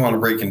 Yeah. He doesn't want to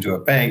break into a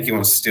bank. He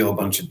wants to steal a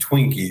bunch of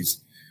Twinkies,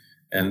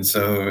 and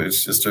so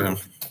it's just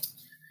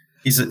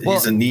he's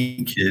a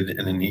neat kid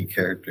and a neat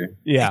character.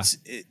 Yeah,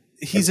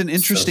 he's an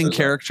interesting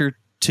character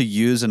to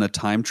use in a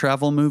time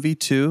travel movie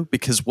too,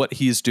 because what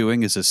he's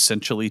doing is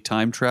essentially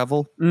time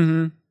travel.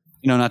 Mm-hmm.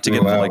 Not to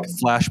get into like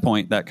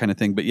Flashpoint, that kind of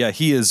thing, but yeah,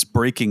 he is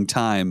breaking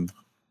time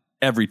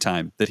every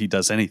time that he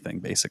does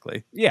anything,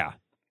 basically. Yeah,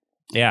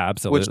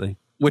 absolutely.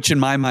 Which in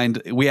my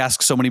mind, we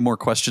ask so many more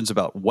questions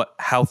about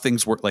how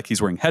things work. Like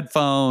he's wearing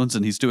headphones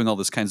and he's doing all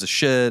this kinds of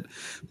shit,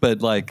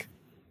 but like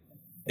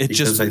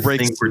because I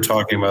think we're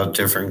talking about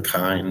different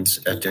kinds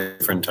at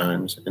different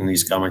times in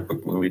these comic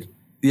book movies.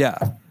 Yeah,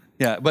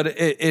 but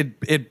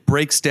it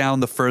breaks down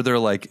the further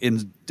like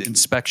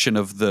inspection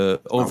of the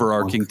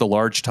overarching, the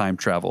large time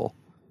travel.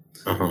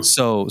 Uh-huh.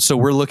 So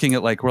we're looking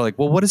at we're like,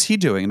 well, what is he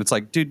doing? And it's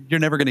like, dude, you're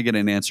never going to get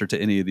an answer to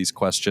any of these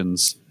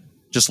questions.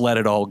 Just let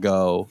it all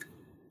go.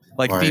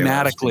 Like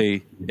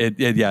thematically,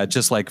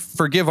 just like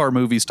forgive our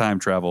movies time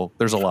travel.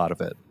 There's a lot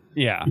of it.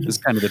 Yeah, it's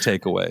kind of the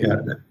takeaway.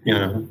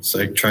 Yeah, it's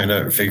like trying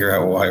to figure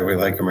out why we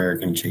like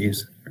American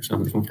cheese or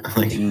something.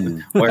 Like,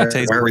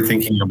 why are we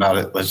thinking about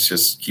it? Let's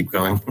just keep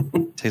going.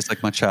 Tastes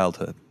like my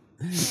childhood.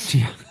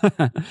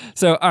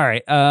 So, all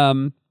right.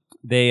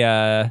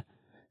 They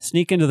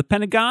sneak into the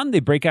Pentagon. They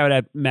break out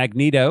at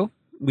Magneto.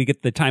 We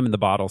get the time in the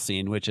bottle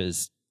scene, which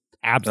is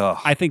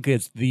I think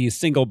it's the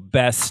single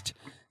best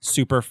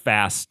super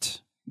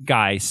fast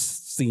guy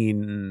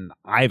scene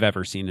I've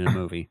ever seen in a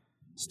movie.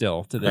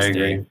 Still to this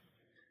day.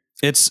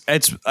 It's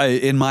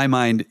in my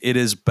mind, it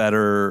is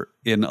better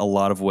in a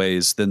lot of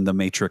ways than the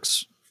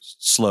Matrix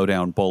slow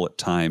down bullet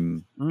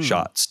time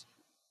shots.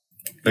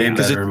 Way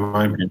better, in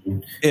my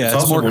opinion. Yeah,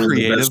 it's more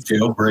creative. Of the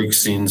best jailbreak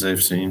scenes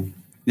I've seen.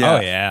 Yeah.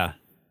 Oh yeah,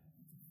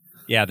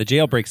 yeah. The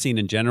jailbreak scene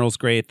in general is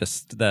great.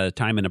 The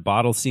time in a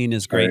bottle scene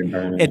is great.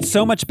 It's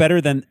so much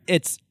better than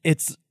it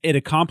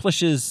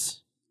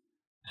accomplishes.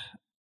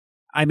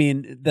 I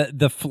mean,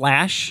 the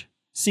Flash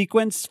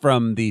sequence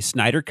from the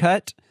Snyder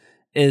Cut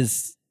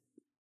is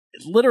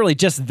literally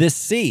just this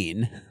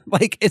scene.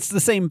 Like it's the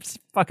same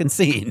fucking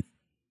scene.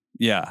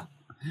 Yeah.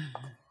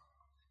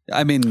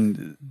 I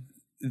mean,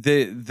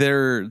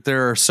 there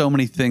are so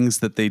many things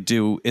that they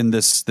do in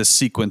this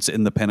sequence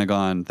in the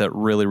Pentagon that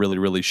really, really,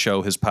 really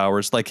show his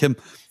powers. Like him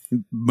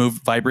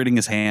vibrating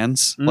his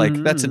hands. Mm-hmm. Like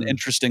that's an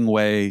interesting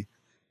way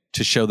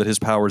to show that his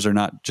powers are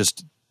not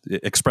just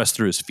expressed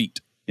through his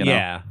feet. You know?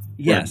 Yeah.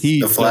 Yes.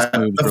 The Flash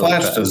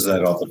does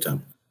that all the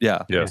time.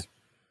 Yeah. Yes.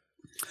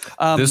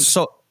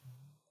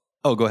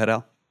 Go ahead,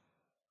 Al.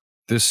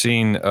 This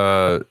scene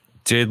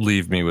did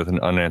leave me with an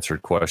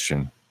unanswered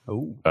question.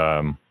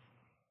 Oh.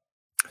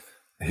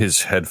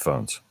 His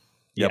headphones.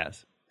 Yep.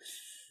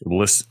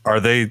 Yes. Are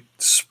they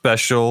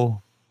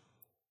special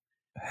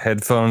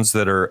headphones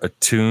that are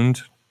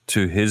attuned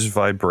to his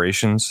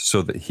vibrations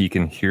so that he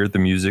can hear the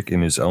music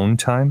in his own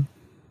time?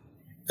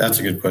 That's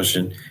a good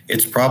question.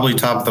 It's probably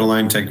top of the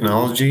line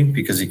technology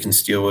because he can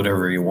steal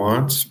whatever he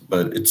wants,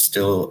 but it's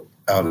still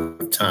out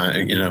of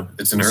time. You know,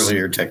 it's an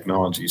earlier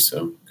technology.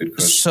 So good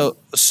question.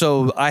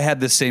 So I had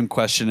the same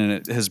question and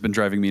it has been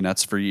driving me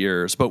nuts for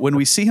years. But when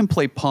we see him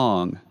play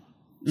Pong,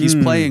 he's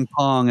playing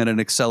Pong at an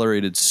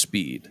accelerated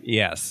speed.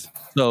 Yes.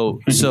 So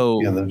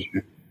yeah, that's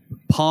true.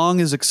 Pong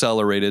is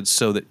accelerated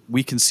so that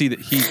we can see that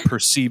he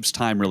perceives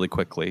time really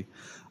quickly,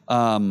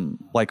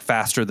 like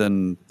faster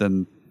than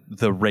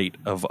the rate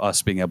of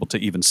us being able to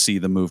even see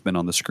the movement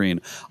on the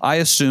screen. I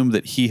assume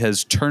that he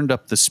has turned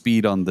up the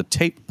speed on the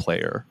tape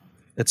player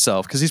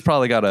itself because he's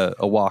probably got a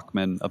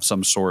Walkman of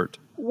some sort.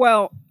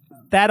 Well,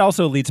 that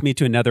also leads me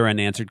to another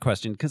unanswered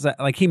question, because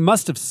like he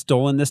must have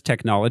stolen this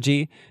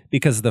technology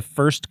because the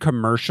first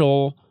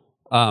commercial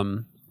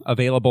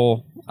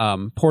available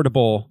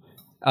portable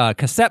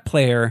cassette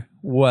player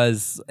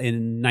was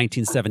in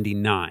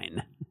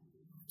 1979.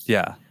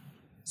 Yeah.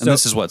 And so,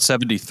 this is what,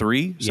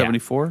 73,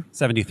 74?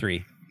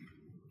 73.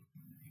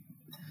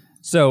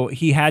 So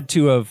he had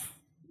to have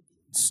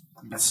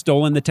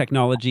stolen the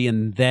technology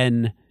and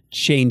then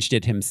changed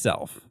it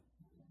himself.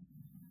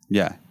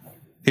 Yeah.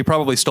 He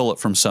probably stole it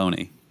from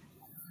Sony.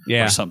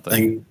 Yeah. Or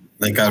something.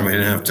 Thank God we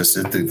didn't have to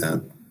sit through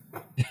that.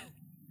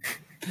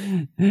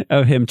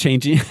 Of him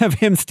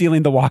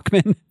stealing the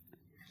Walkman.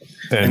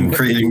 And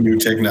creating new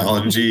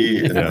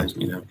technology. And,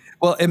 you know.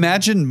 Well,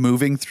 imagine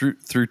moving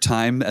through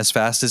time as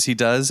fast as he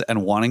does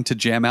and wanting to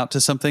jam out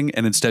to something,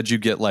 and instead you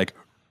get like,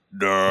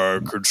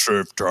 could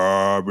save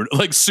time,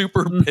 like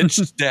super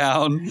pitched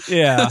down,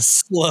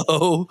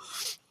 slow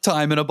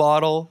time in a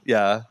bottle.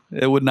 Yeah,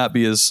 it would not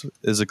be as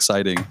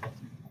exciting.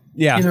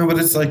 Yeah, you know, but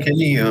it's like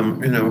any,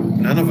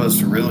 none of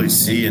us really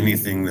see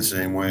anything the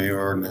same way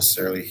or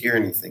necessarily hear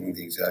anything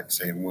the exact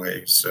same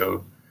way.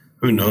 So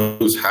who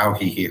knows how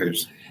he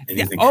hears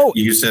anything? Yeah. Oh,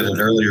 you said it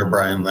earlier,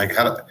 Brian. Like, we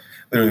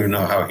don't even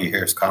know how he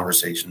hears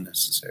conversation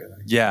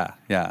necessarily. Yeah.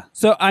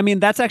 So, I mean,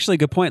 that's actually a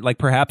good point. Like,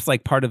 perhaps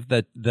like part of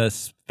the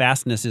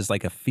fastness is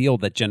like a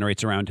field that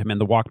generates around him,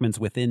 and the Walkman's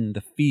within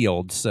the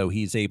field, so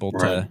he's able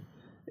to.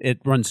 It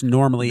runs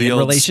normally in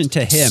relation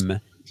to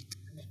him.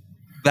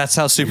 That's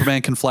how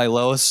Superman can fly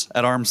Lois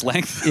at arm's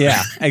length.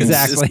 Yeah,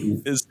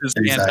 exactly. Is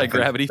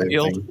anti-gravity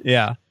field.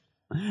 Yeah,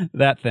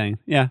 that thing.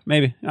 Yeah,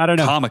 maybe. I don't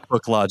know. Comic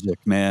book logic,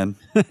 man.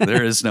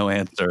 There is no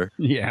answer.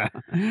 Yeah.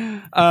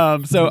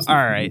 So, all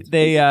right.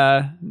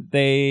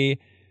 They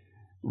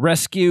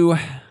rescue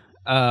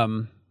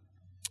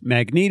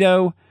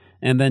Magneto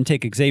and then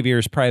take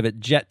Xavier's private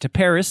jet to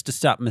Paris to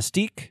stop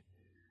Mystique.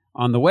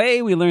 On the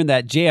way, we learn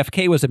that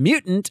JFK was a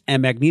mutant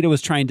and Magneto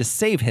was trying to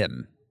save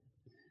him.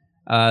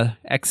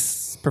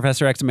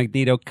 Professor X and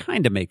Magneto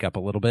kind of make up a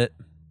little bit.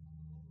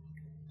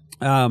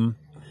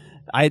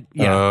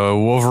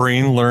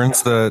 Wolverine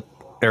learns that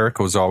Eric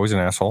was always an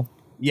asshole.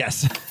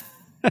 Yes.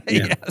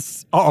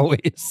 Yes,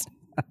 always.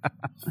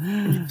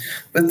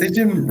 But they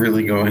didn't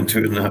really go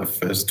into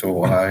enough as to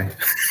why.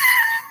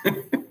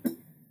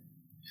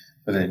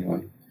 But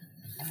anyway.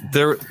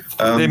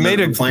 They made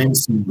the plane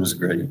scene was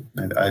great.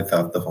 I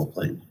thought the whole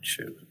plane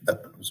shoot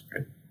that was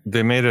great.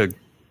 They made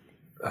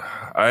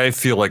I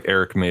feel like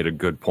Eric made a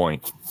good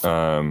point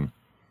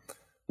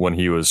when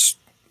he was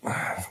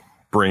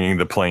bringing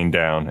the plane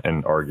down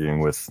and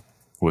arguing with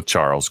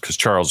Charles, because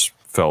Charles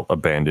felt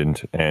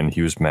abandoned and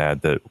he was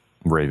mad that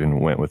Raven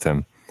went with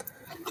him.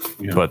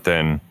 Yeah. But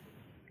then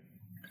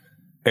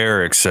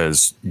Eric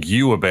says,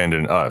 "You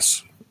abandoned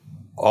us.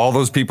 All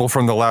those people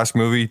from the last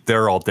movie,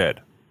 they're all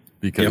dead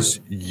because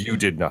you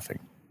did nothing."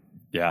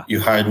 Yeah. You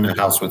hide in the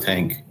house with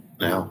Hank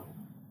now.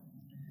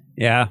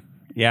 Yeah.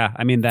 Yeah.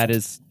 I mean, that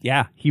is, he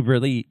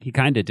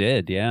kind of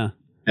did. Yeah.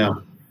 Yeah.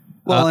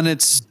 Well, and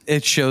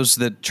it shows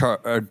that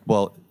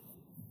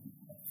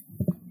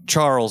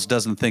Charles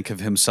doesn't think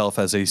of himself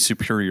as a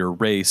superior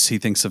race. He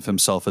thinks of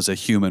himself as a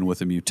human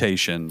with a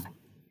mutation.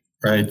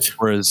 Right.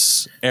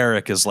 Whereas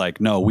Eric is like,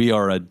 no, we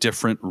are a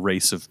different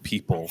race of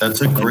people.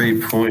 That's a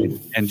great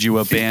point. And you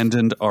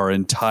abandoned our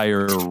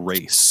entire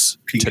race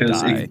to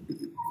die.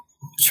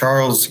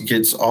 Charles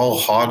gets all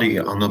haughty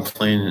on the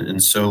plane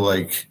and so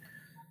like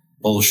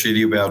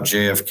bullshitty about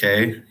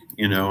JFK,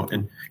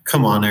 and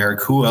come on,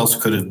 Eric, who else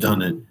could have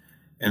done it?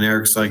 And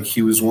Eric's like,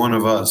 he was one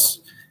of us.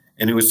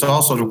 And it was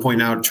also to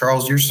point out,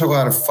 Charles, you're so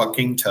out of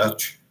fucking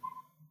touch.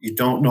 You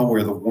don't know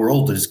where the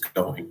world is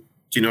going.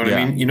 Do you know what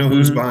I mean? You know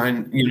who's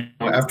behind,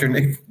 after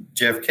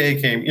JFK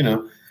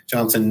came,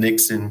 Johnson,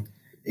 Nixon,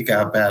 it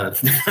got bad.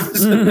 You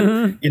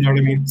know what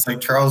I mean? It's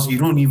like, Charles, you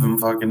don't even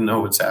fucking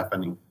know what's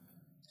happening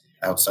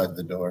outside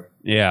the door.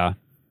 Yeah.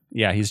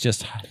 Yeah, he's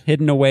just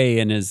hidden away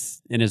in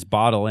his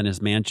bottle in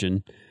his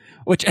mansion.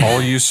 Which all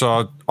you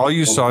saw,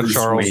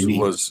 Charles,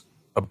 was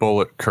a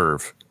bullet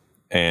curve,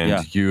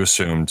 and you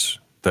assumed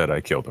that I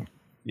killed him.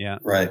 Yeah,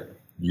 right.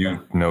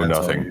 You know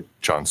nothing,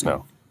 Jon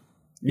Snow.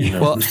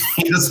 Well,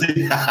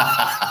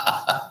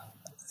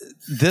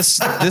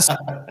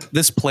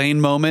 this plane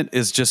moment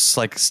is just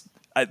like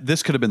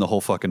this could have been the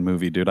whole fucking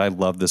movie, dude. I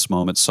love this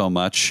moment so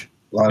much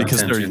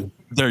because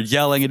they're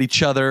yelling at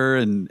each other,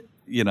 and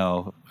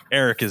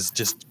Eric is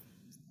just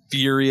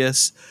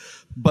furious.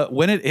 But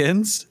when it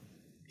ends,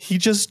 he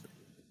just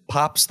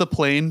pops the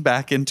plane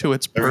back into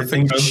its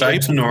Everything perfect goes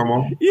shape. back to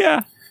normal.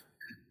 Yeah.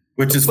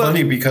 Which is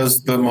funny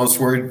because the most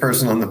worried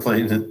person on the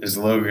plane is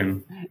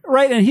Logan.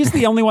 Right, and he's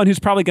the only one who's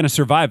probably going to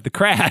survive the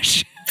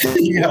crash.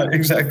 Yeah,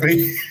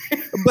 exactly.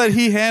 But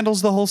he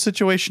handles the whole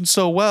situation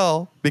so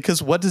well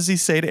because what does he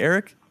say to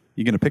Eric?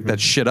 You going to pick that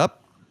shit up?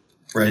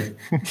 Right.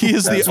 He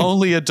is the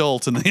only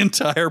adult in the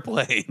entire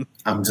plane.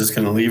 I'm just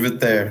going to leave it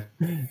there.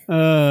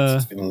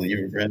 Just going to leave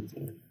it right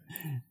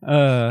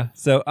there.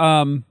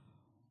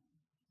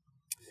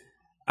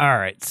 All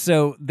right.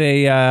 So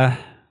they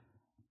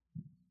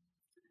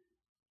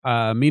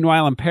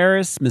Meanwhile, in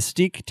Paris,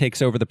 Mystique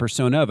takes over the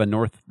persona of a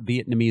North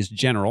Vietnamese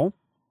general.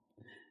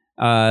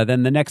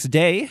 Then the next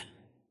day,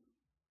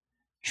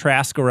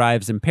 Trask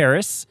arrives in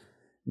Paris,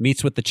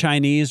 meets with the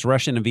Chinese,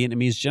 Russian, and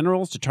Vietnamese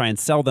generals to try and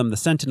sell them the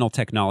Sentinel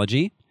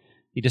technology.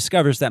 He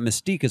discovers that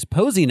Mystique is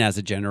posing as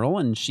a general,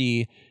 and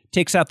she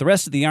takes out the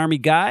rest of the army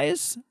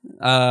guys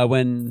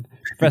when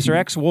Professor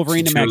X,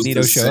 Wolverine, and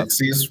Magneto show up. The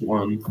sexiest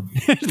one.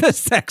 The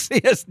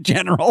sexiest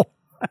general.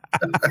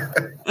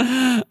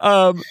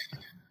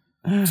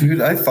 Dude,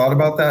 I thought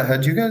about that.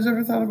 Had you guys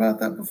ever thought about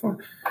that before?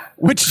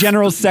 Which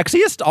general's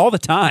sexiest? All the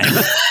time.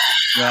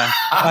 Yeah,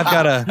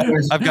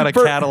 I've got a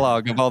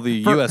catalog of all the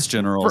U.S.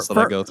 generals that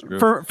I go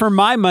through. For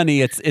my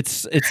money,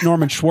 it's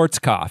Norman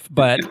Schwarzkopf,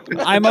 but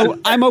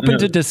I'm open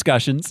to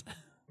discussions.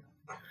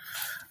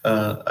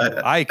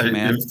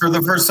 Man. For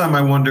the first time,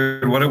 I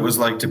wondered what it was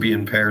like to be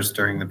in Paris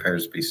during the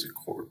Paris Peace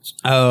Accords.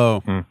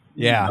 Oh,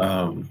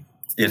 yeah.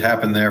 It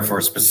happened there for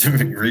a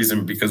specific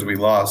reason because we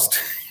lost.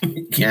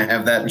 You can't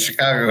have that in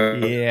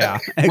Chicago. Yeah,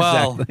 exactly.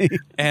 Well,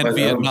 and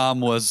Vietnam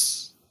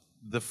was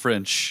the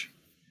French.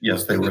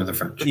 Yes, they were the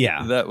French.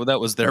 Yeah, that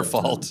was their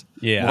fault.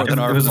 Yeah, more than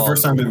our fault. It was fault. the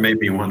first time it made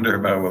me wonder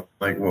about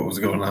what was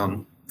going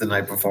on the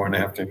night before and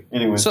after.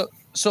 Anyway,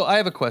 so I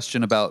have a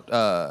question about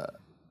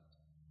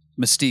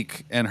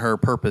Mystique and her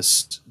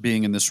purpose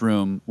being in this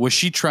room. Was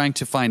she trying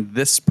to find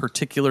this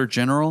particular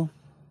general?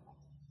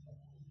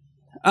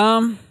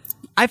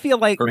 I feel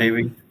like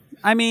maybe.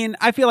 I mean,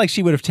 I feel like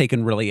she would have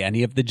taken really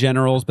any of the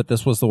generals, but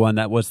this was the one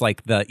that was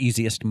like the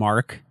easiest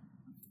mark.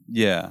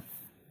 Yeah.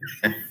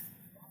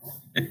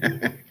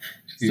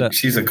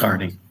 She's a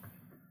carny.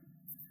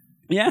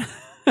 Yeah.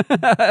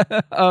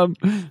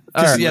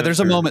 Yeah, there's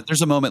a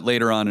moment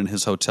later on in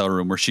his hotel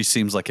room where she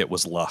seems like it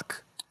was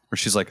luck. Where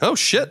she's like, "Oh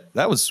shit,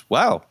 that was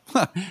wow.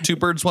 Two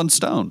birds, one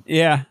stone."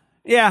 Yeah.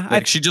 Yeah.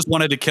 Like she just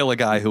wanted to kill a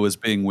guy who was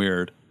being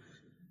weird.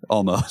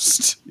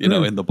 Almost,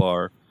 in the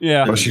bar.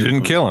 Yeah. But she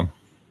didn't kill him.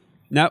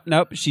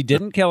 Nope. She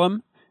didn't kill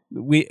him.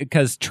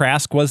 Because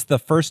Trask was the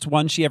first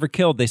one she ever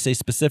killed, they say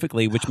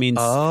specifically, which means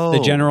the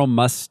general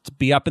must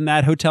be up in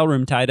that hotel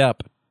room tied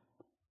up.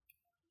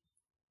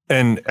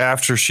 And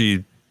after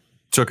she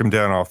took him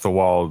down off the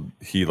wall,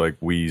 he like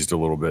wheezed a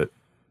little bit.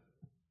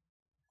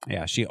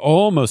 Yeah, she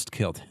almost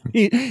killed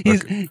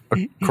him.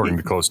 According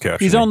to closed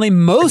captioning. He's only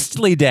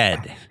mostly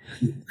dead.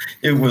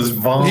 It was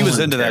voluntary. He was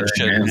into that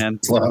shit, man.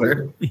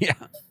 Slaughter. Yeah.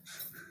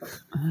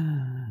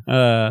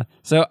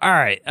 So all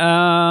right.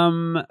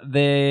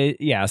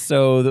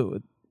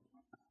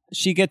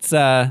 She gets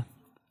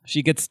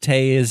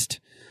tased,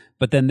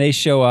 but then they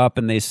show up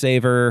and they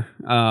save her.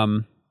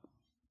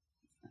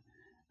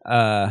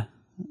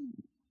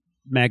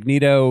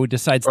 Magneto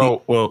decides.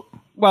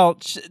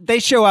 They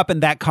show up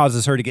and that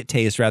causes her to get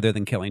tased rather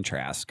than killing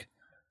Trask.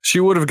 She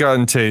would have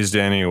gotten tased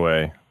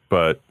anyway,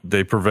 but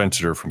they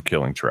prevented her from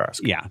killing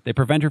Trask. Yeah, they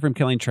prevent her from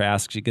killing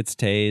Trask. She gets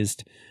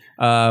tased.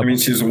 I mean,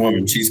 she's a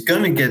woman. She's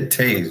going to get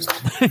tased.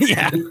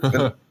 Yeah.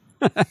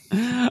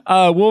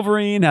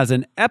 Wolverine has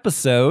an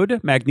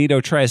episode.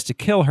 Magneto tries to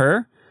kill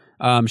her.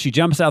 She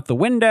jumps out the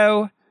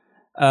window.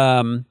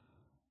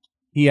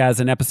 He has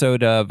an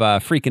episode of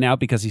freaking out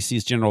because he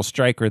sees General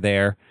Stryker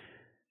there.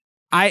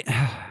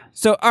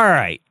 So, all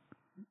right.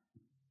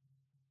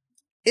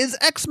 Is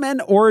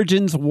X-Men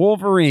Origins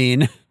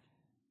Wolverine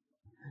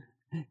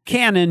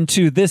canon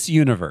to this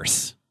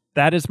universe?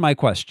 That is my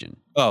question.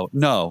 Oh,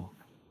 no.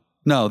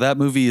 No, that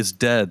movie is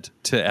dead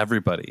to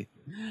everybody.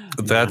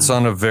 That's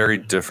on a very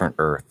different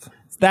Earth.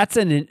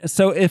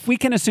 So if we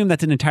can assume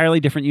that's an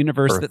entirely different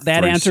universe,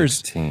 that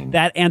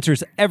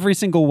answers every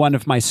single one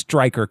of my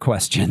Stryker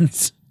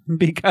questions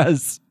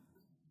because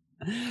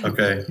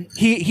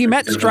he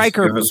met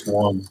Stryker. Give us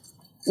one.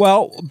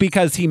 Well,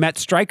 because he met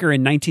Stryker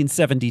in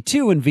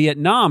 1972 in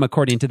Vietnam,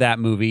 according to that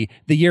movie,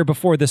 the year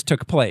before this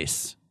took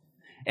place.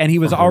 And he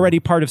was already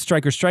part of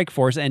Stryker's strike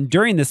force, and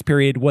during this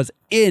period was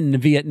in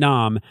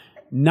Vietnam,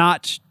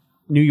 not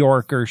New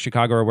York or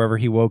Chicago or wherever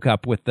he woke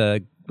up with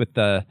the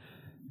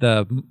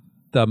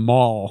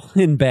mall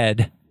in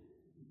bed.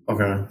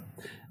 Okay.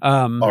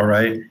 All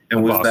right.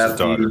 And was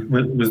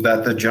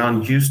that the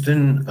John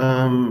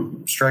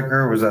Huston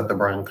Stryker, or was that the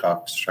Brian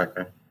Cox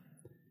Stryker?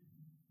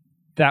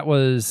 That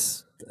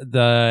was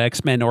the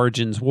X-Men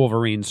Origins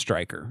Wolverine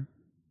Stryker.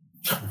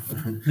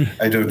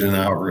 I do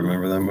not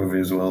remember that movie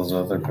as well as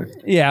other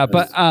people. Yeah,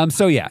 but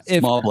so yeah.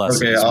 Small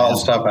blessings. Okay, I'll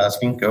stop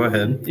asking. Go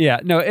ahead.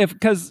 Yeah, no,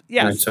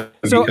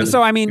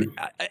 So I mean,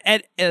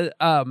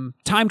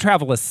 time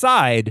travel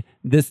aside,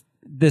 this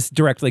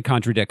directly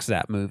contradicts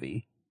that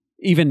movie,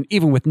 even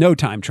with no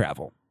time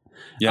travel.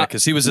 Yeah,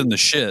 because he was in the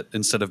shit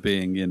instead of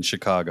being in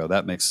Chicago.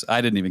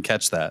 I didn't even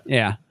catch that.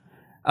 Yeah.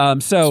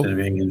 Instead of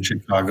being in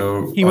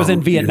Chicago, he was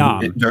in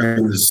Vietnam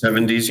during the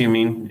 70s. You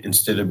mean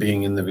instead of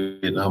being in the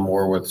Vietnam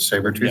War with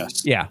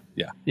Sabretooth? Yes.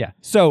 Yeah.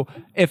 So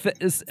if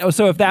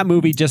that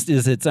movie just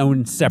is its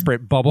own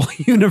separate bubble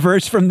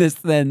universe from this,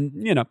 then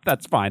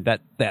that's fine.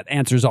 That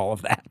answers all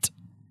of that.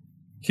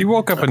 He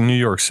woke up in New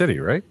York City,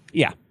 right?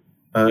 Yeah.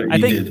 I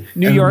think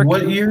New York.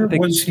 What year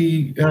was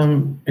he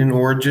in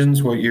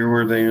Origins? What year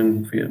were they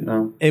in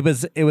Vietnam? It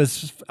was.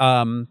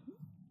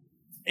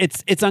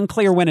 It's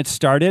unclear when it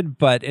started,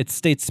 but it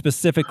states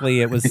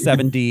specifically it was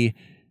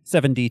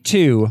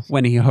 72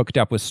 when he hooked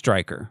up with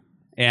Stryker,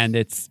 and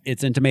it's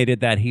intimated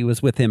that he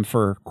was with him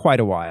for quite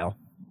a while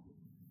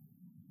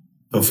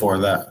before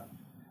that.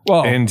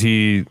 Well, and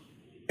in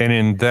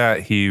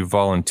that he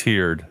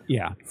volunteered.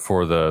 Yeah.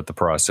 For the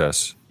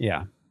process.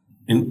 Yeah.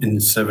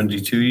 In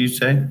 72, you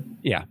say?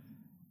 Yeah.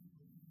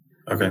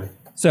 Okay.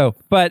 So,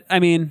 but I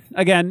mean,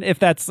 again,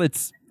 if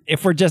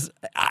we're just.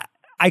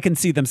 I can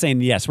see them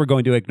saying, yes, we're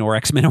going to ignore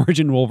X-Men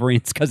Origin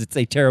Wolverines because it's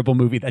a terrible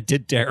movie that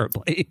did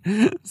terribly.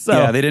 So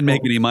yeah, they didn't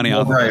make any money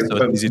off of it, so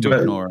it's easy to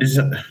ignore.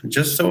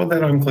 Just so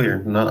that I'm clear,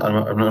 I'm not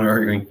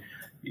arguing.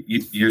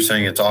 You're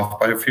saying it's off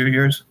by a few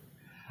years?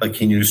 Like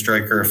he knew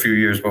Stryker a few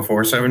years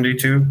before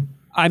 72?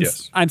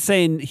 I'm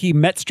saying he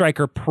met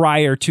Stryker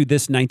prior to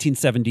this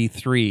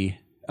 1973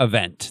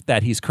 event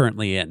that he's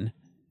currently in.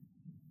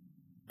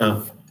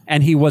 Oh.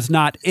 And he was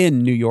not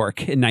in New York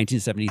in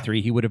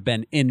 1973. He would have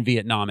been in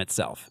Vietnam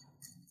itself.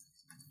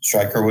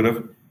 Stryker would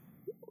have?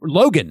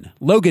 Logan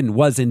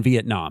was in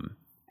Vietnam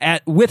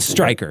with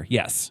Stryker,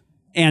 yes.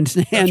 And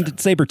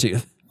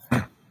Sabretooth.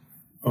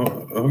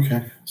 Oh,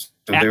 okay. So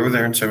they were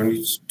there in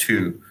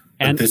 72.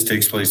 And this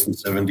takes place in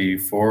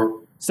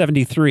 74?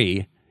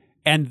 73.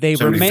 And they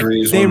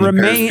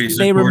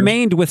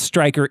remained with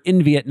Stryker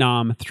in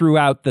Vietnam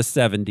throughout the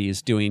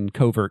 70s doing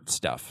covert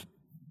stuff.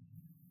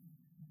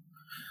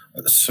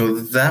 So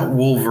that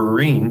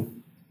Wolverine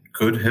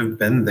could have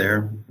been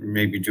there,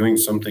 maybe doing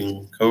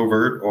something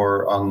covert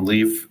or on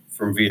leave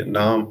from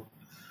Vietnam.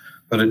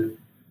 But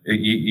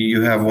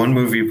you have one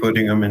movie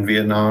putting him in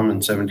Vietnam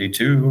in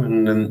 72,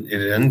 and then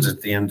it ends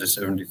at the end of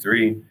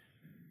 73.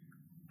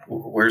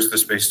 Where's the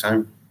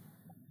space-time?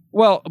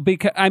 Well,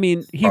 because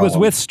he was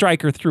with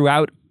Stryker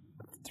throughout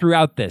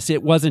this.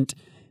 It wasn't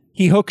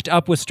he hooked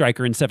up with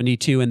Stryker in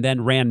 72 and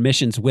then ran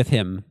missions with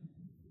him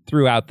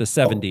throughout the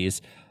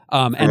 70s.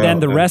 And then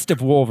the rest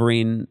of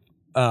Wolverine,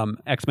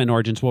 X-Men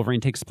Origins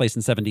Wolverine, takes place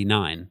in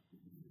 79.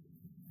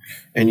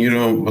 And you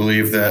don't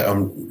believe that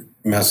I'm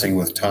messing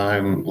with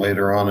time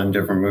later on in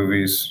different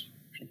movies?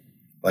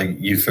 Like,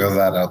 you throw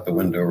that out the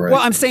window, right?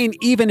 Well, I'm saying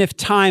even if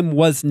time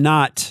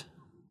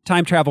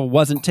travel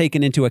wasn't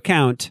taken into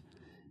account,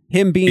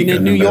 him being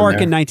in New York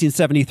in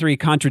 1973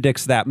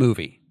 contradicts that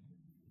movie.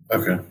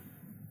 Okay.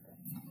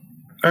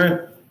 All right.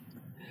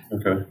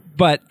 Okay.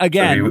 But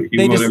again, so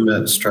he would have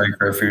met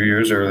Stryker a few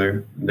years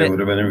earlier. They would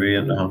have been in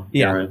Vietnam.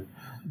 Yeah. Right.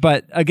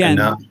 But again,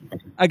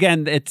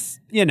 it's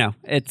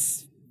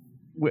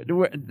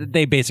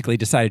they basically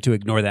decided to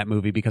ignore that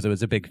movie because it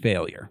was a big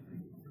failure.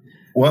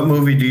 What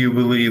movie do you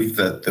believe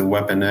that the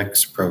Weapon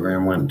X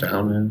program went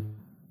down in?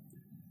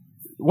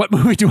 What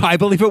movie do I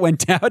believe it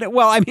went down?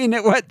 Well, I mean,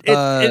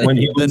 when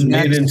he was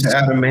made into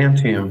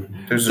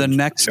adamantium. There's the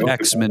next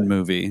X-Men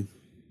movie.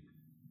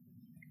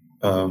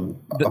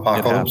 Apocalypse.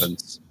 It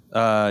happens.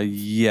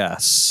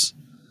 Yes,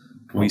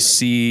 we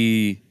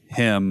see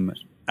him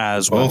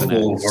as both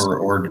Weapon X.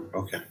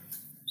 Okay,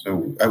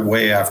 so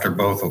way after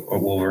both a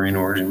Wolverine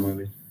origin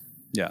movie.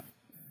 Yeah.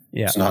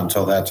 It's not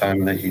until that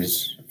time that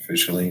he's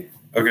officially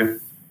okay.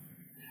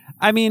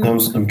 I mean,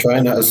 I'm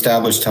trying to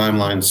establish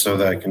timelines so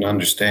that I can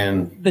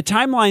understand the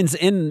timelines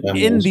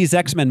in these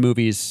X-Men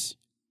movies,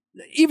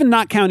 even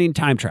not counting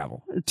time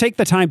travel. Take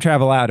the time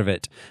travel out of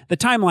it. The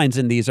timelines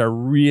in these are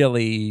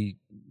really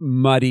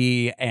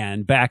muddy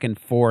and back and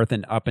forth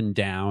and up and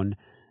down.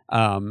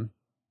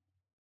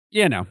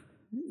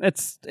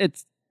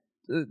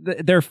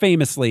 They're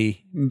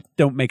famously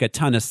don't make a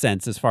ton of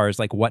sense as far as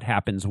like what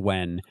happens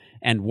when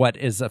and what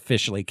is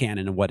officially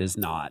canon and what is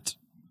not.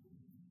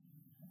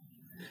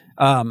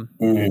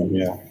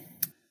 Yeah.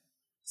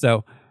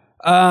 So,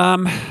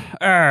 all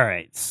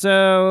right.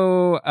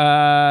 So,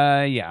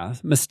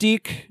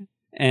 Mystique,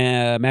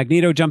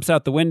 Magneto jumps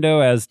out the window,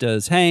 as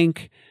does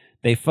Hank.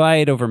 They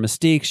fight over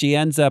Mystique. She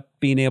ends up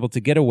being able to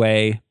get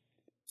away.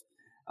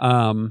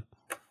 Wolverine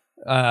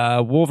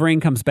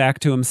comes back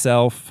to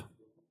himself,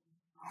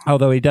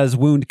 although he does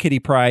wound Kitty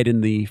Pryde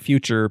in the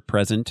future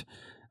present.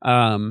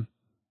 And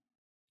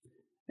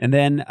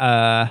then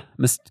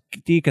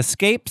Mystique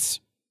escapes.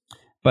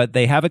 But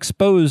they have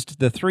exposed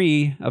the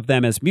three of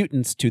them as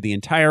mutants to the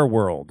entire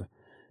world.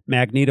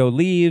 Magneto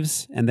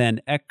leaves, and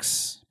then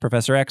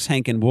Professor X,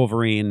 Hank, and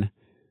Wolverine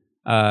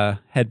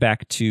head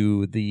back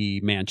to the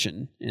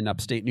mansion in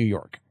upstate New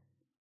York.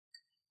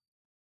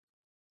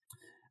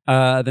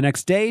 The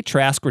next day,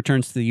 Trask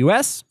returns to the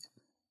U.S.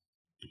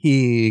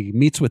 He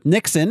meets with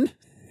Nixon,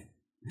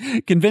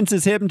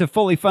 convinces him to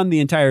fully fund the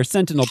entire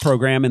Sentinel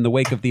program in the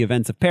wake of the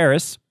events of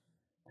Paris.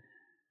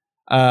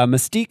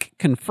 Mystique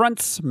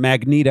confronts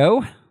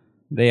Magneto.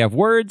 They have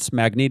words.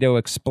 Magneto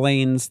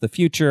explains the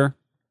future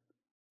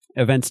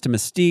events to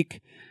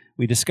Mystique.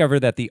 We discover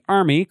that the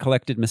army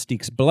collected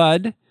Mystique's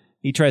blood.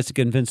 He tries to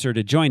convince her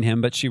to join him,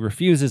 but she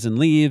refuses and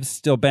leaves,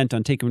 still bent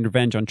on taking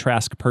revenge on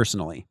Trask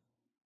personally.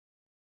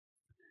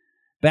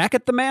 Back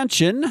at the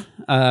mansion,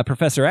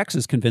 Professor X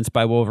is convinced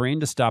by Wolverine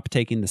to stop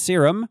taking the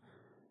serum.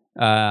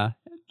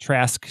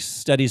 Trask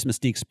studies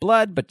Mystique's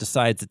blood, but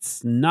decides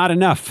it's not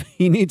enough.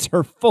 He needs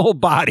her full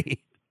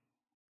body.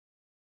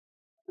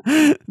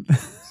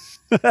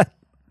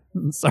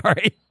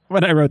 Sorry.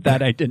 When I wrote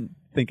that, I didn't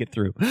think it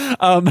through.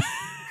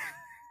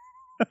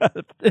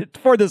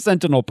 For the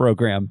Sentinel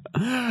program.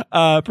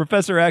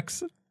 Professor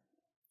X.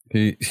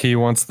 He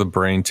wants the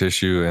brain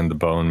tissue and the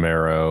bone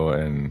marrow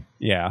and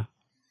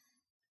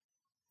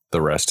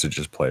the rest to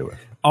just play with.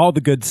 All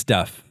the good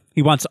stuff.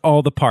 He wants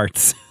all the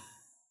parts.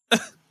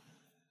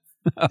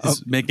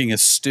 He's making a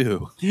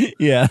stew.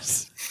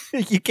 Yes.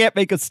 You can't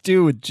make a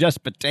stew with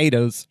just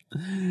potatoes.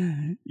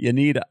 You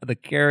need the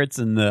carrots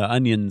and the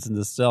onions and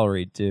the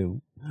celery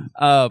too.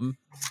 All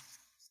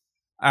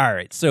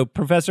right. So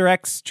Professor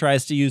X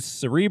tries to use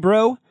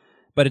Cerebro,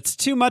 but it's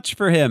too much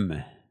for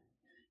him.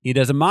 He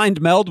does a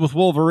mind meld with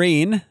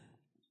Wolverine,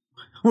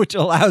 which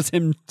allows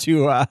him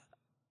to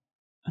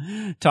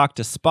talk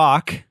to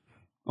Spock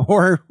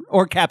or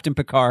Captain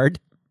Picard.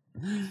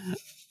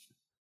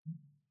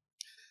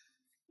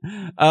 He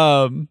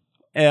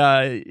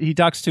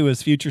talks to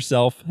his future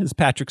self, his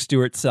Patrick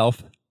Stewart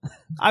self.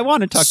 I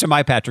want to talk to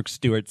my Patrick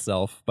Stewart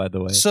self, by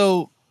the way.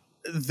 So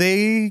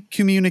they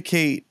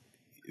communicate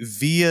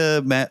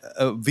via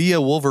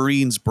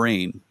Wolverine's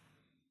brain.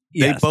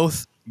 Yes. They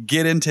both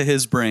get into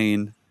his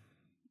brain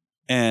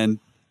and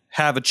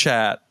have a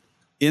chat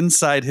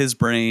inside his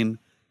brain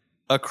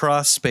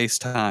across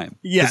space-time.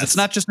 Yes. It's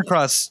not just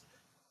across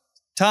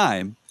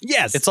time.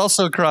 Yes. It's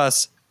also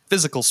across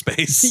physical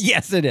space.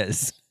 Yes, it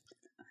is.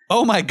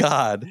 Oh my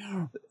God.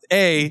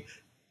 A,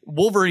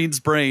 Wolverine's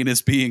brain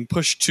is being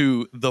pushed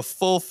to the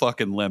full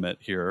fucking limit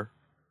here.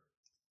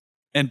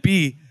 And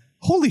B,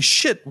 holy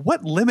shit,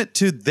 what limit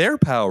to their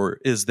power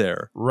is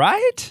there?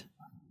 Right?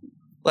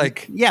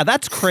 Like, yeah,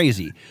 that's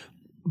crazy.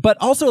 But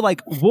also,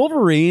 like,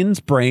 Wolverine's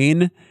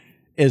brain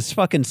is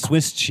fucking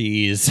Swiss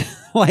cheese.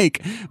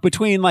 Like,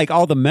 between, like,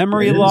 all the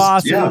memory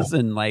losses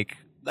and, like,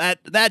 that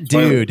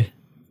dude.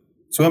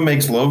 It's what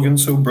makes Logan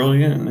so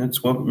brilliant, and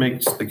it's what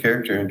makes the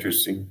character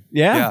interesting.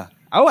 Yeah.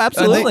 Oh,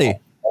 absolutely.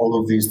 All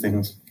of these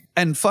things.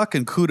 And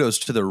fucking kudos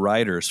to the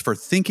writers for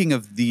thinking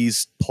of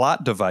these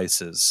plot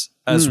devices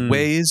as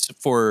ways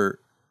for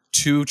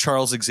two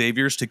Charles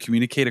Xaviers to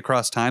communicate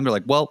across time. They're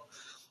like, well,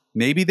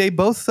 maybe they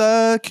both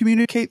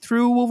communicate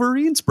through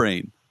Wolverine's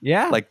brain.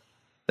 Yeah. Like,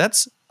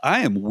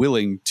 I am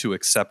willing to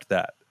accept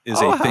that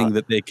is a thing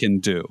that they can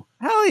do.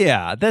 Hell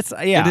yeah.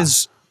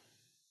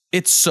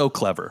 It's so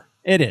clever.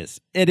 It is.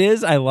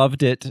 I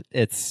loved it.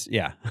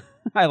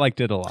 I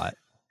liked it a lot.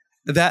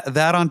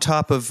 That on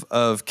top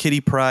of Kitty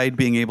Pryde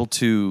being able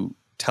to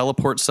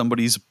teleport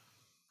somebody's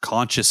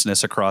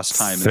consciousness across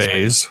time.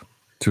 Phase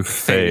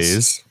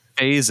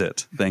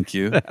it. Thank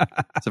you.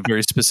 It's a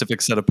very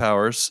specific set of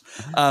powers.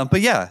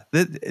 But yeah,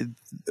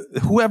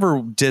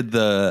 whoever did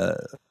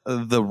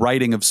the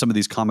writing of some of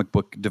these comic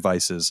book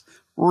devices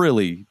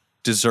really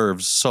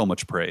deserves so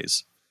much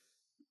praise.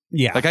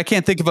 Yeah. Like I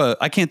can't think of an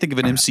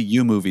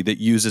MCU movie that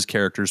uses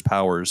characters'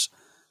 powers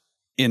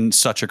in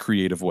such a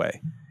creative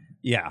way.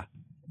 Yeah.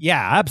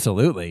 Yeah,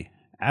 absolutely.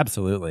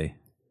 Absolutely.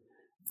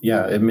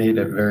 Yeah, it made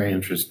it very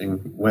interesting.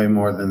 Way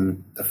more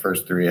than the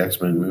first 3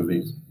 X-Men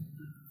movies.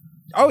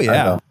 Oh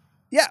yeah.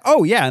 Yeah.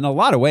 Oh yeah. In a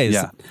lot of ways.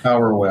 Yeah.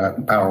 Power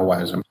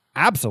wise.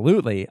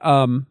 Absolutely.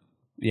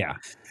 Yeah.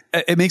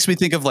 It makes me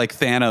think of like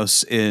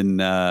Thanos in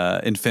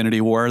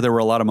Infinity War. There were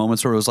a lot of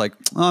moments where it was like,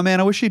 oh man,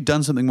 I wish he'd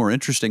done something more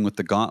interesting with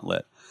the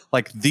gauntlet.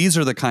 Like these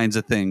are the kinds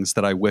of things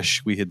that I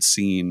wish we had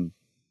seen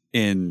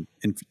in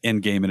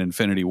Endgame and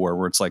Infinity War,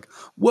 where it's like,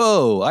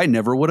 whoa, I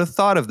never would have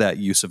thought of that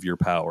use of your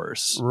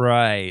powers.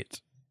 Right.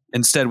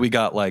 Instead, we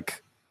got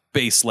like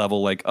base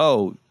level, like,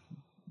 oh,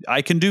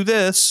 I can do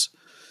this,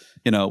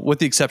 with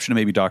the exception of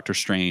maybe Doctor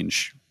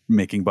Strange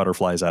making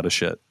butterflies out of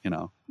shit,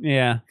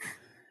 Yeah.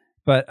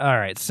 But all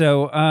right.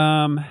 So,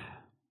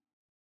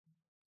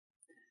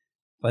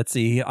 let's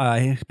see.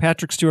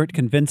 Patrick Stewart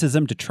convinces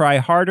him to try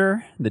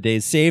harder. The day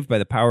is saved by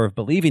the power of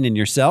believing in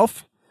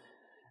yourself.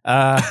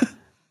 I'd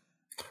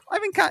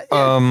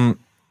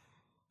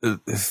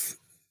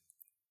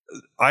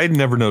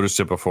never noticed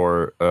it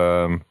before,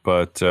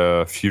 but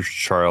Future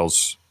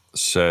Charles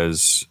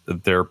says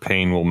their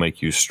pain will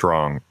make you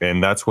strong.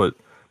 And that's what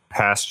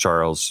past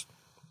Charles,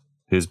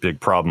 his big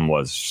problem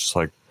was. Just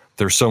like,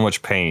 there's so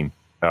much pain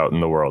out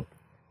in the world.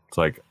 It's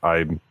like,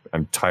 I'm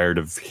tired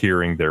of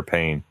hearing their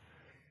pain.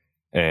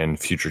 And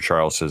Future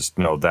Charles says,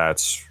 no,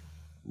 that's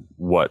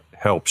what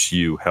helps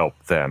you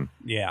help them.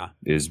 Yeah.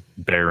 Is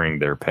bearing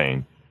their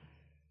pain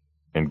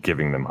and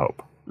giving them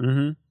hope.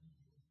 Mm-hmm.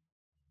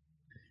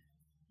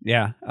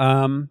 Yeah.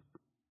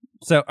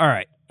 So, all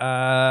right.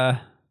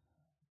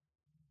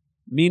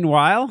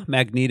 Meanwhile,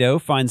 Magneto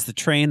finds the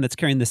train that's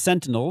carrying the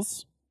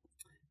Sentinels.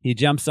 He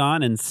jumps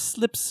on and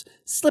slips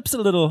a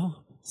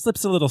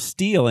little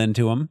steel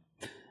into him,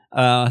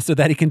 so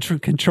that he can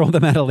control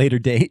them at a later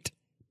date.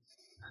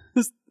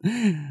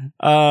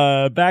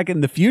 Back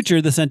in the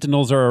future, the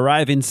Sentinels are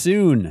arriving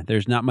soon.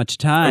 There's not much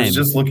time. I was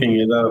just looking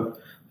it up.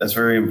 That's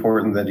very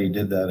important that he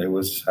did that. It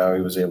was how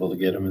he was able to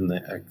get him in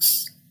the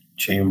X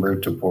chamber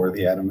to pour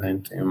the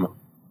adamantium.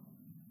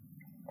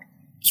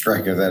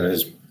 Stryker, that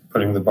is,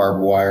 putting the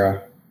barbed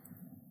wire.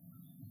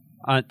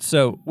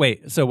 So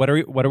what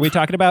are we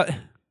talking about?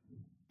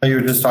 You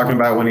were just talking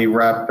about when he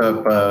wrapped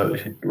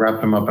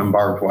him up in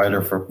barbed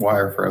wire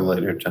for a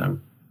later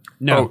time.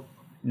 No.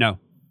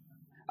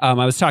 I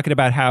was talking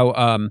about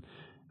how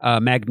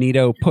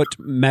Magneto put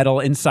metal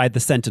inside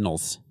the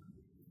Sentinels.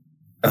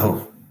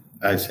 Oh,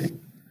 I see.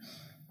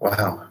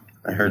 Wow,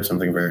 I heard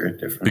something very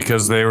different.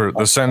 Because the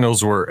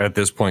Sentinels were at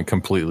this point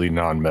completely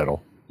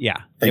non-metal. Yeah,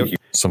 thank you.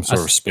 Some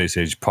sort of space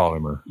age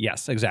polymer.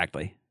 Yes,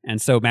 exactly.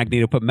 And so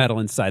Magneto put metal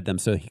inside them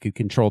so he could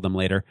control them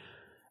later.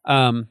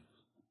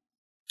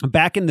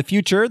 Back in the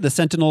future, the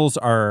Sentinels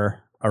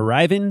are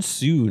arriving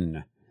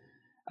soon.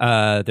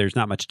 There's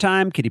not much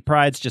time. Kitty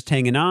Pryde's just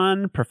hanging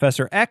on.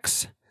 Professor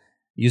X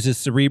uses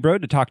Cerebro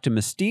to talk to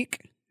Mystique.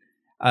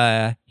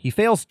 He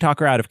fails to talk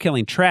her out of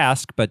killing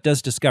Trask, but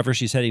does discover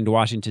she's heading to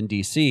Washington,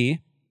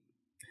 D.C.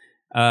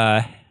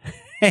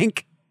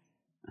 Hank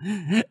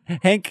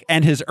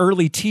and his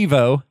early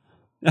TiVo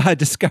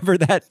discover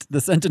that the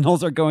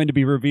Sentinels are going to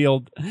be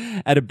revealed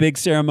at a big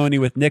ceremony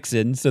with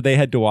Nixon, so they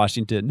head to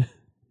Washington.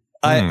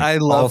 I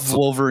love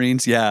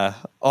Wolverines. Yeah.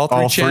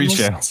 All three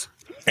channels.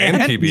 And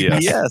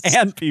PBS.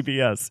 And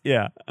PBS.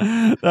 Yeah.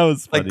 That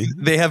was funny. Like,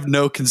 they have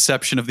no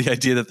conception of the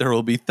idea that there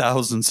will be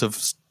thousands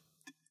of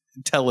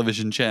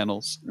television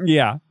channels.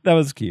 Yeah. That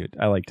was cute.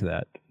 I liked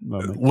that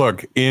moment.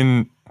 Look,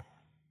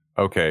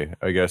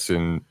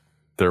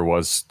 there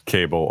was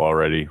cable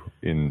already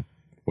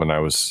when I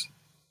was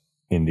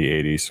in the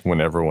 80s,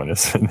 when everyone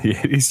is in the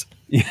 80s.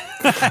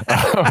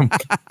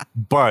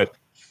 But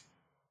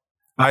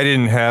I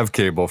didn't have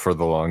cable for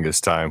the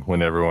longest time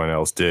when everyone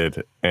else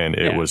did, and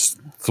it was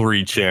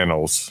 3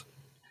 channels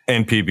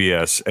and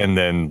PBS, and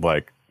then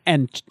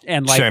and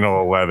like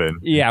Channel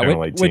 11,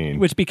 Channel 18,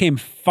 which became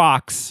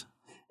Fox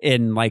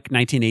in like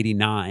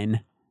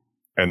 1989,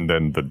 and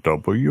then the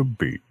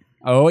WB.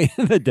 Oh,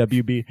 the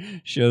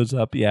WB shows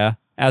up, yeah.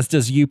 As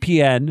does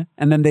UPN,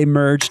 and then they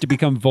merge to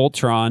become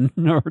Voltron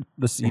or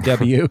the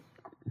CW.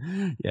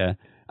 Yeah.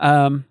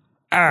 All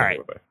right.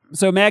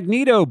 So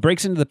Magneto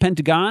breaks into the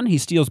Pentagon. He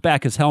steals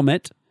back his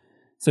helmet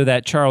so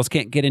that Charles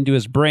can't get into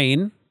his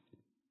brain.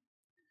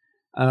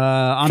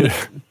 I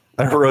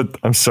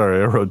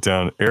wrote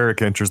down,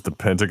 Eric enters the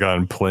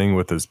Pentagon playing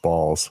with his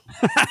balls.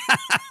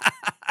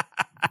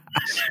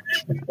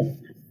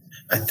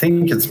 I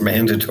think it's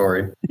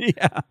mandatory.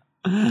 Yeah.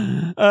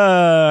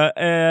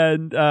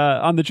 And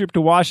on the trip to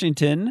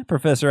Washington,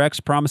 Professor X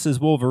promises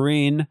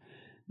Wolverine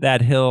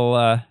that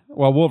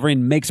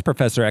Wolverine makes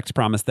Professor X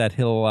promise that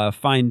he'll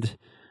find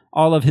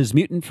all of his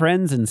mutant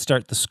friends and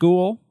start the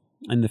school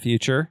in the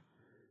future.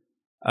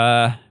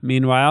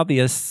 Meanwhile,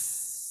 the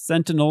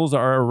Sentinels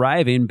are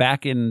arriving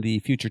back in the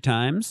future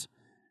times.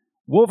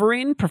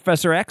 Wolverine,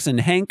 Professor X, and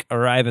Hank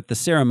arrive at the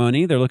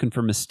ceremony. They're looking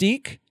for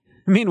Mystique.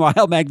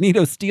 Meanwhile,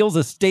 Magneto steals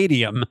a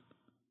stadium.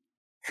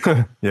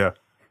 Yeah.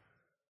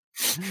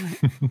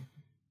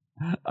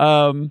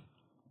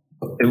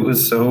 It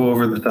was so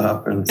over the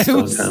top and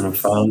so kind of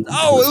fun.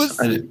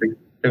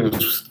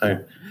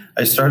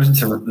 I started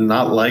to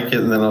not like it,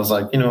 and then I was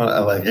like, you know what, I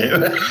like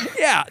it.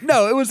 Yeah,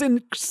 no, it was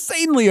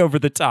insanely over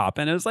the top,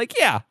 and it was like,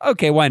 yeah,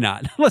 okay, why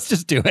not? Let's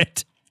just do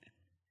it.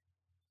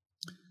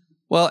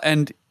 Well,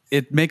 and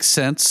it makes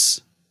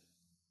sense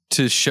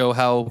to show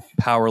how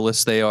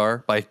powerless they are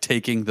by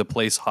taking the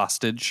place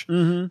hostage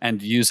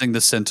and using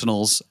the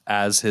Sentinels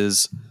as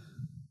his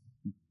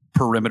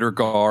perimeter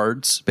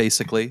guards,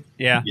 basically.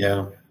 Yeah.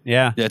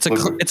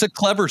 It's a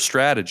clever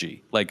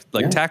strategy. Like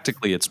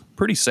tactically, it's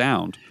pretty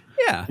sound.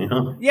 Yeah,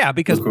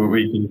 because look what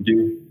we can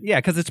do. Yeah,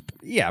 because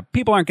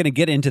people aren't going to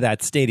get into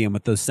that stadium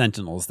with those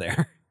Sentinels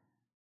there.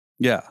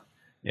 Yeah.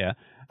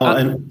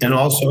 And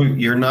also,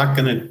 you're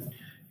going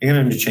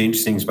to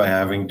change things by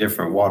having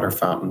different water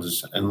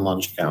fountains and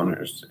lunch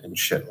counters and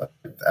shit like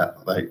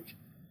that.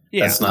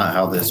 That's not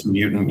how this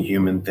mutant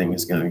human thing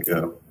is going to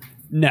go.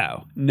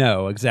 No,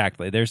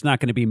 exactly. There's not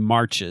going to be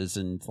marches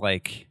and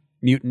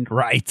mutant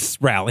rights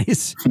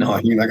rallies. No,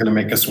 you're not going to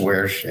make us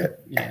wear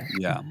shit. Yeah.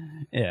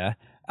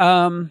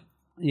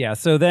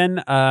 So then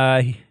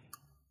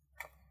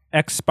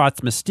X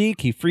spots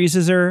Mystique. He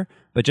freezes her,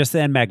 but just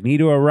then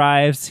Magneto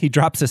arrives. He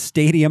drops a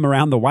stadium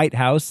around the White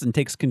House and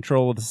takes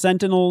control of the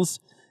Sentinels.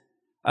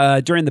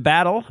 During the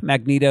battle,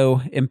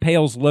 Magneto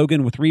impales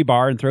Logan with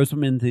rebar and throws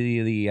him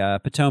into the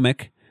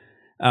Potomac.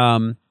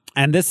 And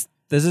this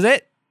is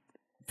it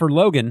for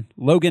Logan.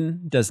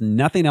 Logan does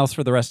nothing else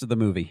for the rest of the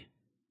movie,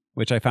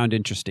 which I found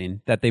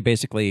interesting, that they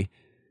basically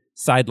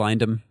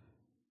sidelined him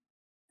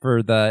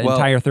for the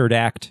entire third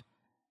act.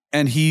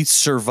 And he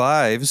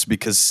survives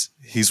because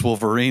he's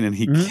Wolverine and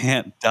he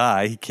can't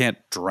die. He can't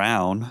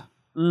drown.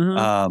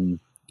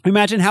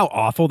 Imagine how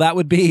awful that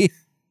would be.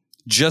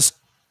 Just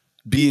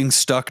being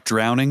stuck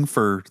drowning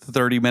for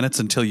 30 minutes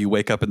until you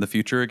wake up in the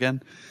future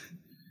again.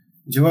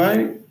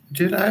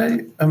 Did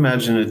I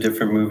imagine a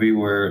different movie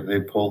where they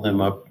pulled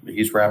him up?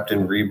 He's wrapped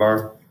in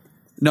rebar.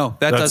 No,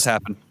 that does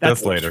happen.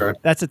 That's later.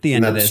 That's at the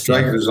end of this.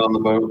 Stryker's on the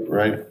boat,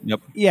 right?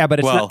 Yep. Yeah, but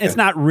it's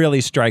not really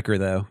Stryker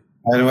though.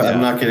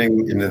 I'm not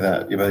getting into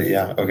that, but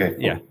yeah, okay.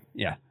 Cool.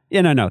 Yeah.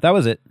 No, that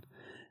was it.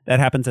 That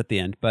happens at the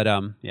end, but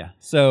yeah.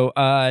 So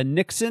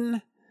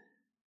Nixon,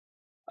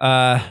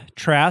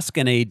 Trask,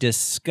 and a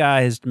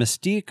disguised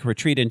Mystique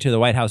retreat into the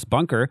White House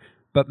bunker,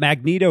 but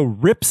Magneto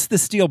rips the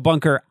steel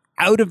bunker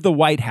out of the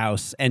White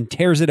House and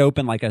tears it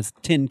open like a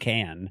tin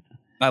can.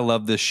 I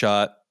love this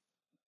shot.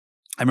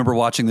 I remember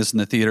watching this in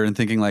the theater and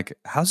thinking, like,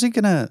 how's he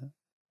gonna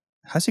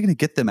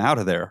get them out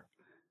of there?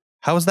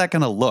 How is that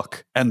gonna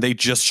look? And they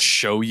just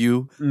show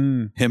you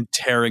him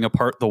tearing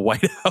apart the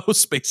White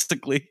House,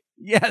 basically.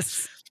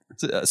 Yes,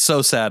 it's,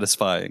 so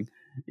satisfying.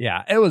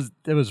 Yeah, it was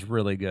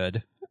really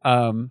good.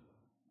 Then,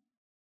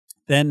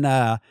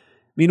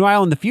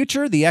 meanwhile, in the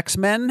future, the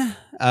X-Men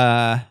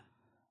are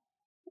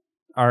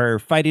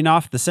fighting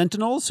off the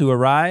Sentinels who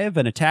arrive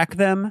and attack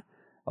them.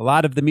 A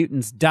lot of the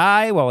mutants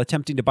die while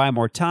attempting to buy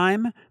more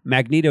time.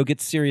 Magneto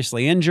gets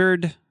seriously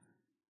injured.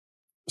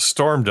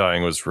 Storm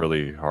dying was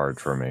really hard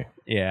for me.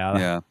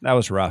 Yeah. That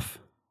was rough.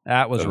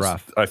 That was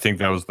rough. I think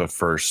that was the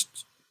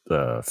first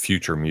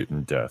future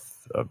mutant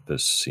death of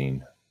this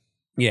scene.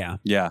 Yeah.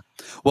 Yeah.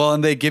 Well,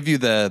 and they give you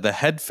the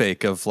head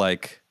fake of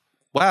like,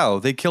 wow,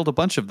 they killed a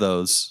bunch of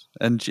those.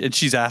 And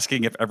she's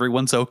asking if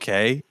everyone's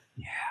okay.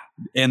 Yeah.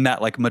 In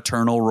that like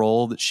maternal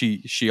role that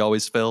she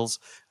always fills,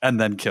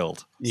 and then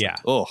killed. It's yeah.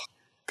 Like,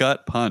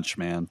 gut punch,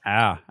 man.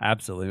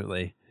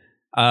 Absolutely.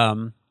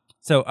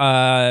 So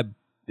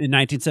in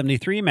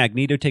 1973,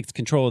 Magneto takes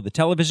control of the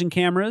television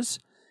cameras.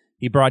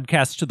 He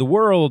broadcasts to the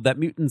world that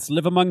mutants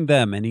live among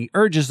them, and he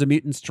urges the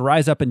mutants to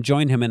rise up and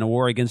join him in a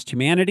war against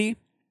humanity.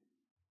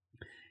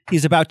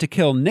 He's about to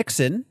kill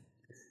Nixon,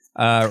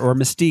 or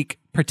Mystique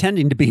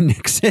pretending to be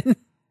Nixon.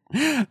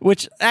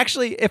 Which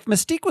actually, if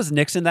Mystique was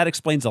Nixon, that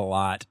explains a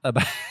lot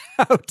about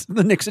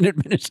the Nixon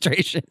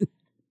administration.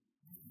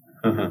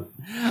 So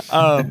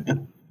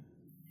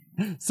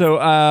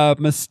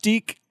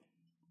Mystique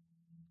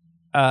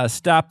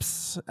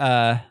stops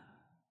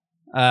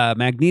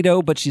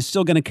Magneto, but she's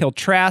still going to kill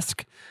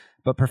Trask.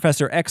 But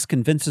Professor X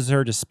convinces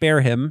her to spare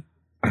him.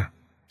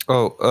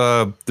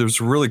 There's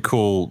a really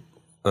cool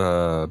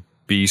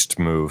Beast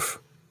move,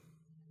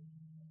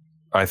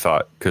 I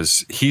thought,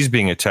 because he's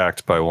being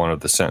attacked by one of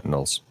the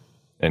Sentinels,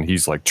 and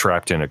he's like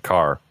trapped in a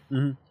car,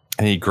 and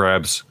he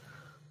grabs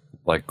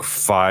like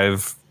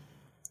 5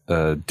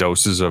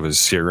 doses of his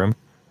serum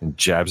and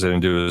jabs it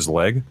into his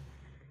leg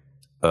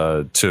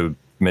to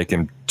make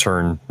him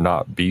turn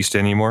not Beast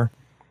anymore.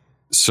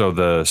 So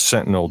the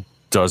Sentinel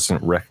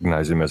doesn't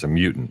recognize him as a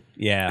mutant.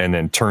 Yeah. And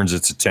then turns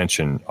its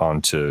attention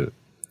onto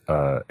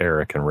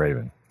Eric and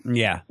Raven.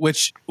 Yeah.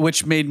 Which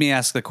made me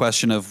ask the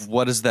question of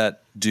what does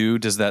that do?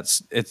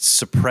 It's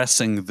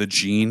suppressing the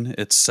gene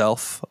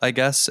itself, I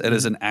guess. It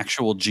is an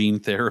actual gene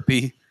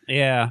therapy.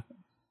 Yeah.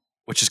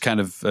 Which is kind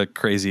of a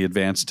crazy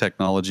advanced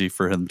technology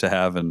for him to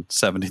have in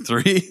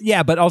 73.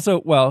 Yeah, but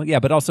also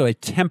a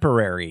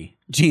temporary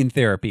gene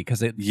therapy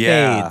because it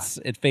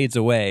fades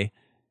away.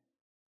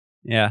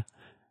 Yeah.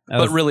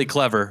 But really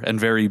clever and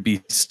very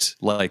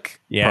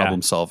Beast-like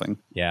problem solving.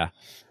 Yeah.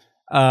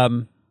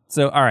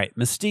 So, all right,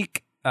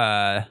 Mystique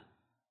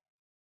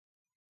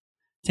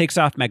takes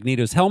off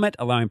Magneto's helmet,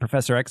 allowing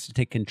Professor X to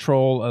take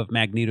control of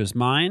Magneto's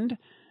mind,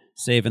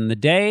 saving the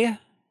day.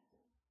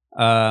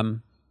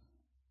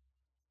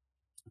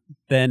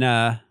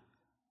 Then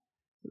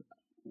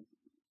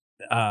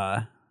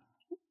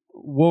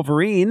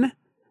Wolverine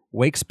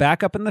wakes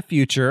back up in the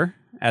future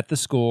at the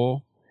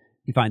school.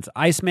 He finds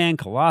Iceman,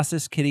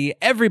 Colossus, Kitty.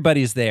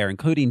 Everybody's there,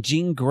 including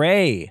Jean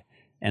Grey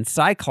and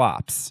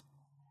Cyclops.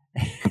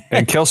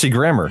 And Kelsey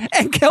Grammer.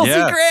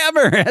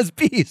 Grammer as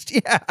Beast,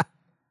 yeah.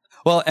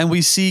 Well, and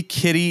we see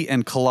Kitty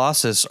and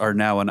Colossus are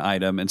now an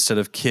item instead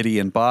of Kitty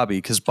and Bobby,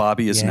 because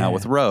Bobby is now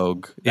with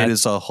Rogue. It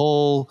is a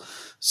whole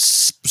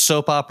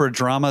soap opera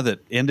drama that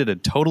ended a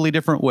totally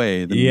different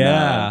way than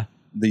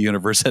the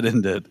universe had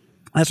ended.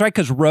 That's right,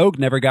 because Rogue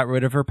never got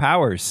rid of her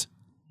powers.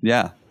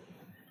 Yeah.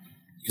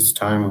 It's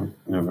time.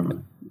 Never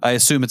mind. I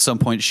assume at some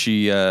point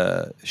she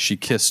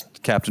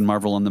kissed Captain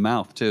Marvel on the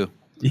mouth, too.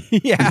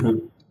 Yeah.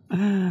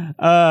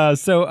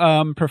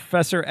 So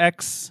Professor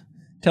X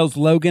tells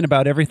Logan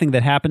about everything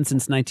that happened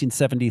since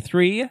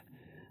 1973.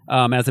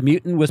 As a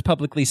mutant was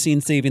publicly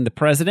seen saving the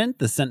president,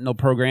 the Sentinel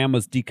program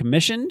was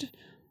decommissioned,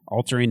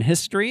 altering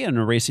history and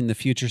erasing the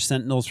future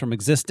Sentinels from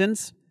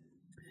existence.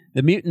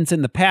 The mutants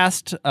in the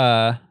past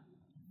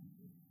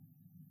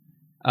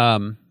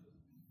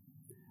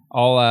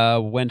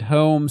all went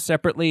home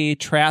separately.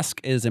 Trask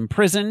is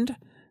imprisoned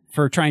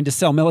for trying to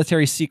sell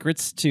military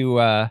secrets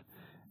to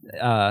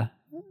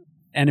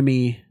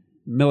enemy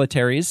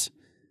militaries.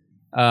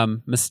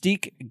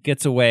 Mystique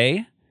gets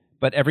away,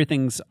 but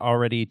everything's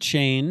already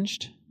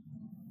changed.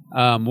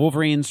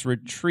 Wolverine's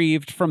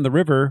retrieved from the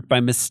river by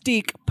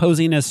Mystique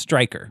posing as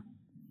Stryker.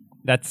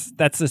 That's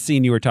the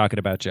scene you were talking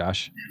about,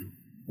 Josh.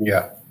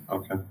 Yeah.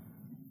 Okay.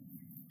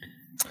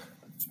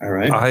 All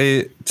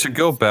right. To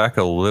go back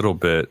a little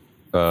bit,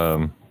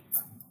 I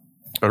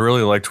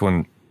really liked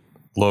when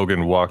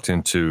Logan walked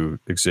into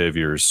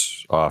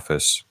Xavier's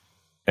office,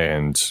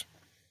 and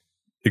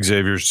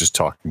Xavier's just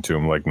talking to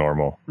him like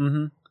normal.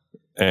 Mm-hmm.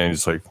 And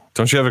he's like,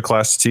 "Don't you have a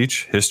class to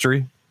teach?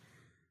 History?"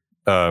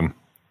 And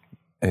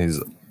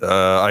he's,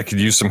 "I could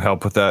use some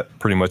help with that.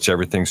 Pretty much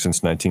everything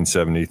since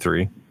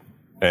 1973."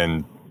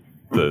 And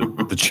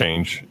the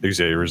change,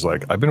 Xavier's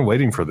like, "I've been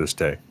waiting for this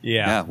day."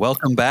 Yeah.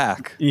 Welcome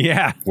back.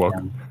 Yeah.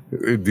 Welcome.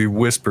 The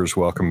whispers,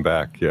 "Welcome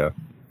back." Yeah.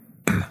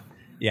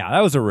 Yeah,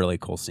 that was a really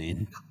cool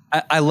scene.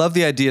 I love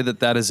the idea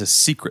that is a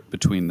secret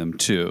between them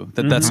too.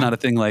 That's not a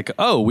thing like,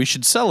 oh, we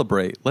should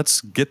celebrate.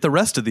 Let's get the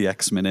rest of the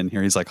X-Men in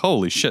here. He's like,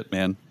 holy shit,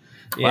 man.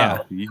 Yeah.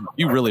 Wow,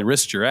 you really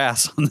risked your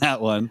ass on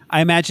that one. I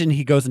imagine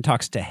he goes and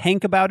talks to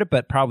Hank about it,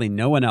 but probably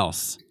no one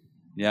else.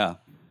 Yeah.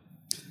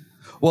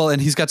 Well,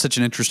 and he's got such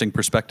an interesting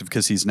perspective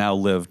because he's now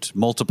lived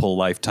multiple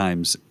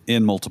lifetimes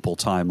in multiple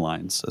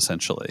timelines,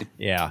 essentially.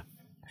 Yeah.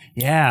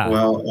 Yeah.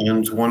 Well,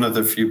 and one of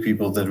the few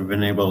people that have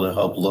been able to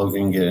help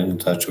Logan get in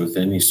touch with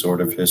any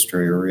sort of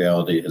history or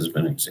reality has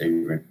been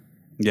Xavier.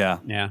 Yeah.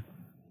 Yeah.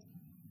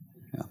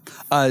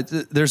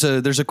 There's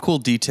a cool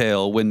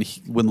detail when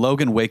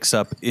Logan wakes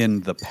up in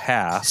the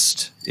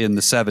past in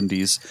the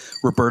 70s.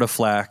 Roberta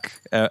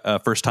Flack,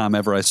 First Time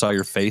Ever I Saw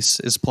Your Face,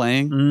 is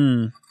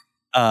playing,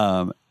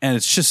 and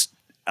it's just,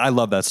 I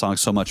love that song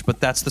so much. But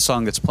that's the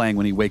song that's playing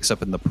when he wakes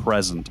up in the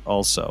present,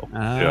 also,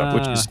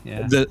 which is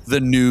the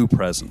new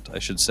present, I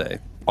should say,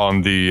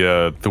 on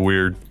the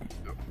weird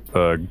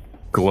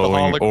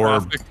glowing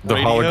orb, the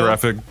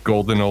holographic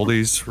golden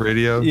oldies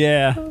radio.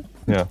 Yeah.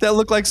 Yeah. That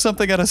looked like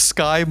something at a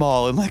Sky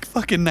Mall in like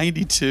fucking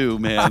 92,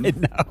 man. I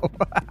know.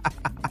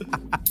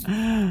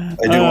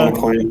 I do want to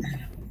point,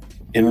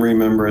 in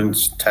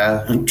remembrance,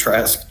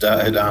 Trask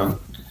died on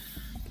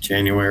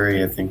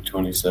January, I think,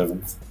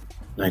 27th,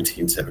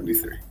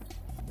 1973.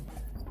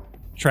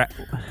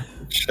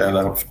 Shout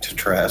out to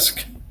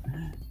Trask.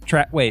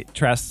 Wait,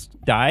 Trask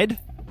died?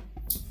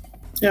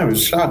 Yeah, he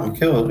was shot and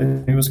killed.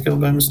 He was killed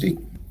by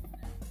Mystique.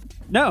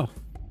 No.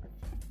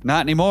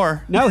 Not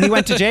anymore. No, he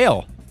went to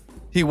jail.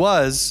 He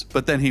was,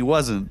 but then he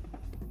wasn't.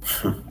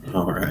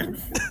 All right.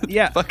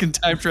 Yeah. Fucking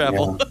time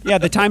travel. Yeah,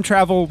 the time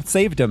travel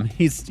saved him.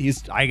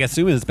 He's I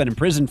assume has been in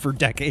prison for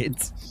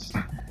decades.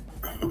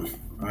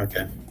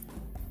 Okay.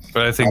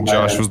 But I think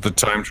Josh was the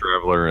time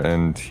traveler,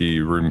 and he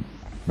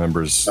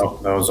remembers. No,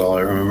 that was all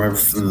I remember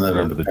from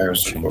the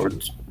Paris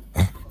Accords.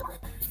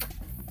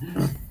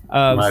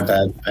 My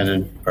bad. I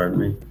didn't. Pardon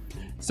me.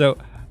 So,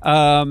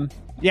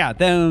 yeah,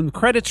 then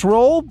credits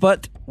roll,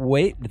 but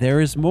wait,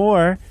 there is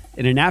more.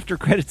 In an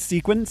after-credits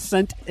sequence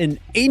sent in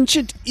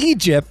ancient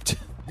Egypt,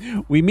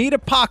 we meet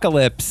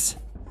Apocalypse,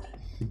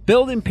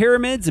 building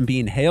pyramids and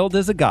being hailed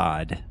as a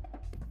god.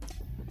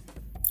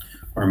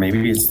 Or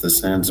maybe it's the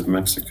sands of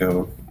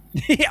Mexico.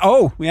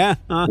 Oh, yeah.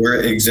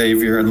 Where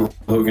Xavier and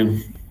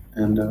Logan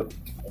end up.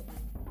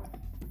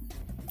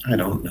 I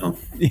don't know.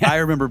 Yeah. I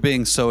remember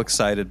being so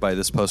excited by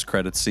this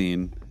post-credit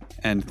scene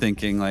and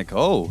thinking like,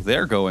 oh,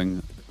 they're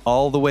going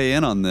all the way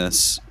in on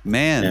this.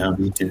 Man, yeah,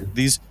 me too.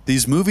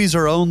 These movies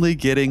are only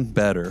getting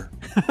better.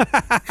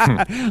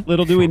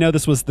 Little do we know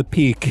this was the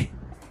peak.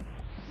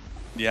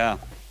 Yeah.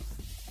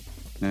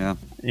 Yeah.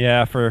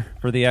 Yeah, for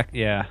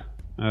the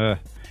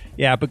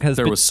yeah, because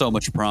there was so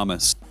much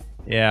promise.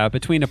 Yeah,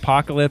 between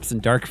Apocalypse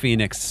and Dark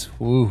Phoenix.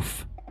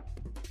 Oof.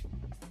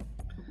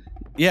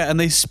 Yeah, and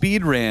they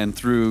speed ran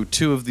through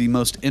two of the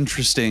most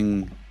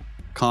interesting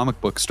comic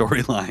book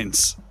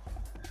storylines.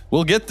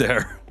 We'll get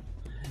there.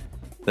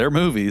 They're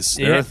movies.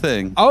 They're a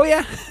thing. Oh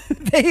yeah,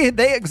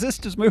 they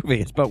exist as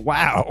movies. But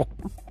wow,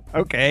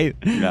 okay.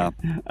 Yeah.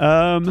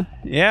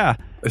 Yeah.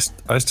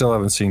 I still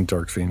haven't seen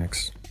Dark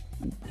Phoenix.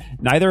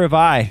 Neither have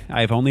I.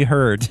 I've only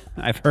heard.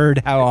 I've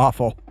heard how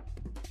awful.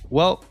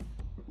 Well,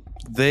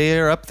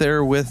 they're up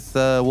there with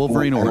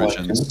Wolverine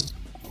Origins.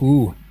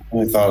 Ooh.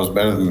 I thought it was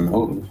better than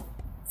Hope,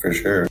 for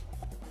sure.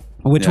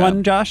 Which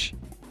one, Josh?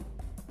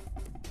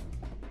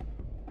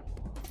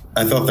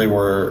 I thought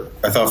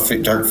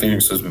Dark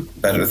Phoenix was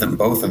better than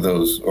both of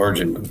those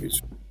origin movies.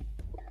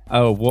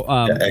 Oh, well,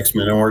 the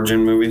X-Men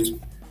origin movies.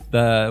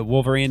 The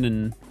Wolverine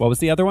and what was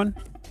the other one?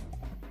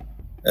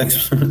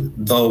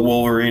 The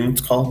Wolverine,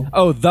 it's called.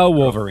 Oh, The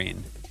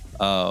Wolverine.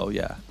 Oh,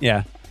 yeah.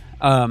 Yeah.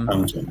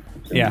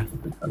 Yeah.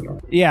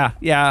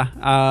 Yeah.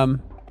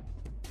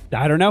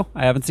 I don't know.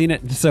 I haven't seen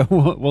it, so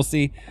we'll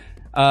see.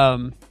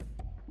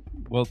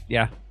 Well,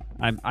 yeah.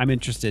 I'm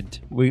interested.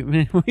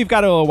 We've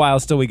got a little while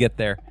till we get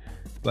there.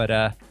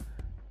 But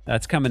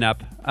that's coming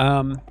up.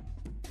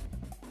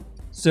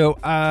 So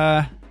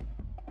a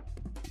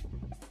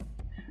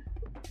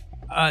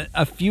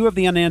few of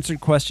the unanswered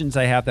questions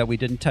I have that we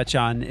didn't touch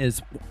on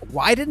is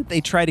why didn't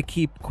they try to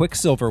keep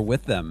Quicksilver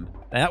with them?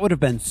 That would have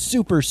been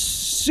super,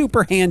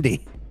 super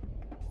handy.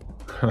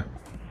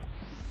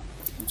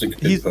 It's a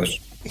good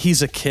question.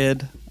 He's a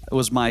kid.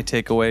 Was my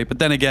takeaway. But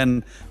then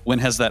again, when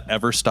has that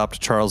ever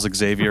stopped Charles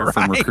Xavier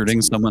from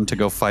recruiting someone to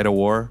go fight a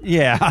war?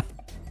 Yeah.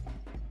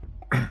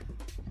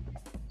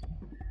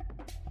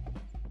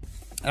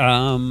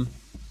 Oh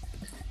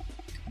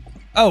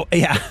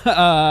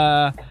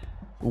yeah.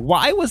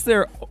 Why was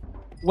there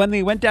when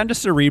they went down to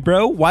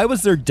Cerebro, why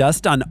was there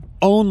dust on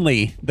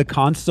only the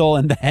console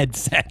and the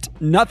headset?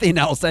 Nothing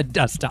else had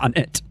dust on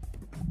it.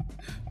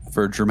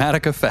 For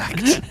dramatic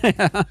effect.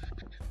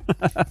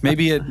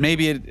 Maybe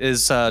it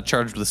is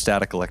charged with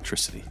static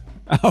electricity.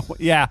 Oh,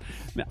 yeah.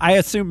 I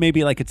assume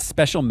maybe like it's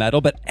special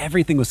metal, but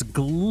everything was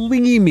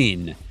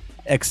gleaming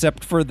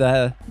except for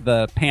the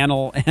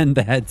panel and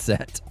the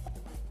headset.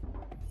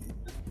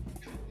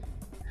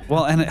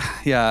 Well, and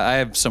I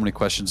have so many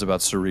questions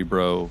about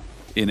Cerebro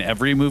in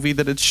every movie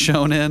that it's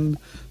shown in,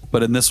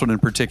 but in this one in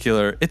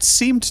particular, it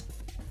seemed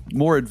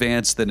more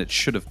advanced than it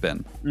should have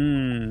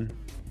been.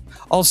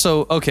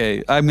 Also,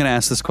 okay, I'm going to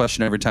ask this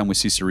question every time we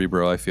see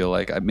Cerebro, I feel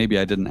like. Maybe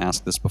I didn't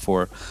ask this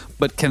before,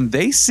 but can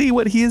they see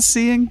what he is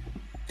seeing?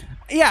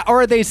 Yeah,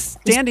 or are they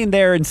standing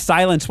there in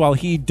silence while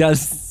he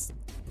does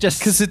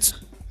just... Because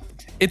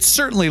it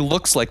certainly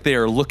looks like they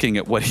are looking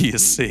at what he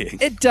is seeing.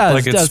 It does,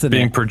 like it's doesn't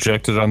being it?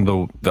 projected on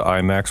the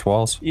IMAX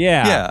walls.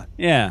 Yeah.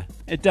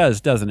 It does,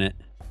 doesn't it?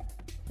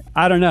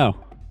 I don't know.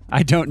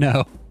 I don't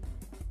know.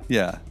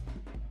 Yeah.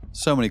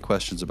 So many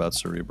questions about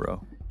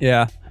Cerebro.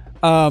 Yeah.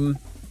 And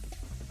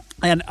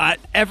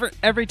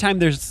every time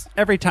we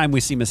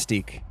see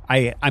Mystique,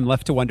 I'm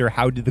left to wonder,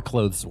 how do the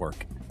clothes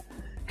work?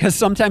 Because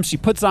sometimes she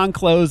puts on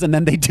clothes and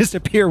then they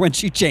disappear when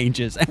she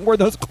changes. And were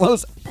those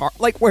clothes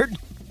like where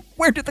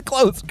did the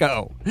clothes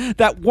go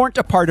that weren't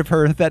a part of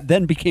her that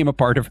then became a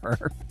part of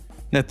her?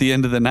 At the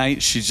end of the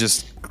night, she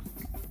just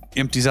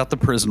empties out the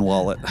prison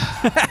wallet.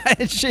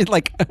 She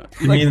like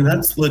I mean,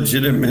 that's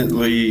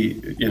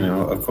legitimately,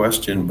 a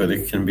question, but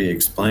it can be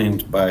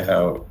explained by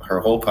how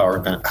her whole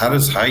power. How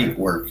does height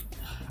work?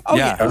 Oh,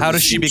 yeah. How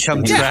does she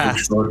become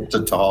Trask? Short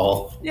to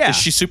tall. Yeah. Is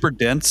she super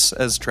dense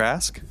as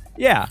Trask?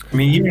 Yeah. I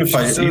mean,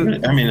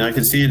 I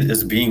could see it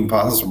as being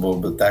possible,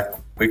 but that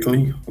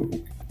quickly,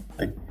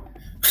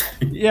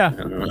 yeah. I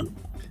don't know.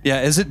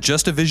 Yeah. Is it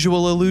just a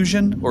visual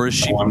illusion, or is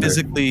she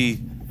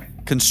physically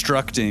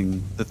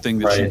constructing the thing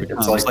that she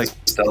becomes? It's like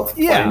stealth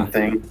plane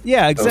thing.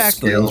 Yeah,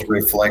 exactly. Those scales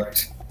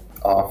reflect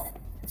off.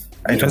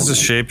 As a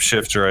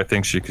shapeshifter, I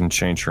think she can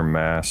change her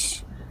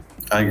mass.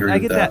 I agree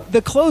with that.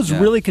 The clothes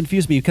really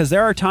confuse me because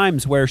there are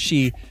times where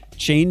she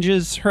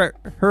changes her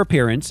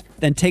appearance,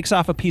 then takes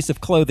off a piece of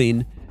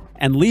clothing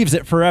and leaves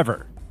it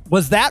forever.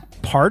 Was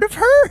that part of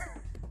her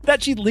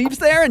that she leaves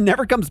there and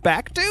never comes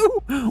back to?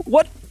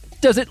 What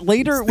does it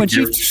later when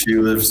she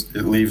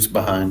leaves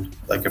behind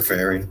like a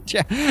fairy?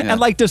 Yeah. And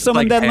like, does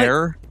someone like then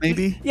hair,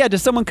 maybe? Yeah,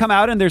 does someone come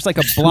out and there's like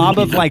a blob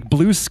of like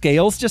blue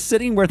scales just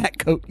sitting where that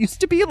coat used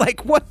to be?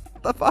 Like, what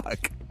the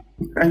fuck?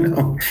 I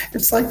know.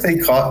 It's like they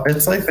cut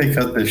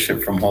this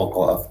shit from whole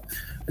cloth.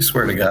 I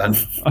swear to God,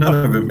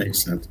 none of it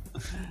makes sense.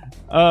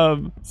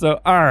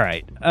 So all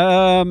right.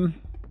 I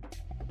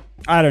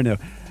don't know.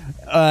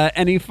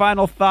 Any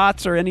final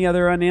thoughts or any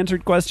other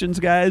unanswered questions,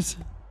 guys?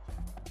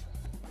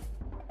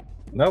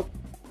 Nope.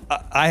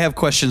 I have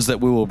questions that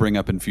we will bring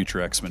up in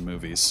future X-Men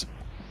movies.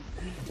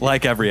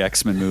 Like every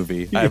X-Men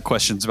movie, I have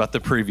questions about the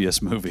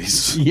previous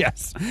movies.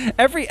 Yes.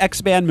 Every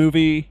X-Men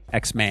movie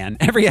makes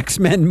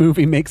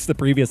the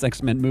previous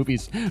X-Men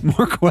movies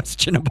more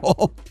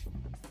questionable.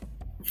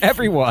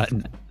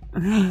 Everyone.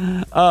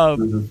 All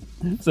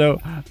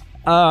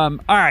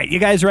right, you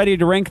guys ready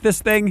to rank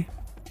this thing?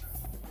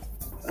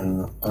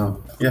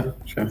 Yeah,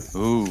 sure.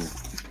 Ooh.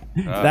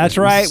 That's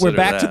right. We're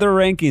back to the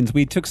rankings.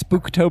 We took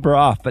Spooktober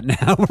off, but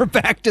now we're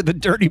back to the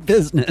dirty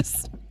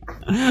business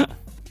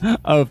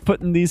of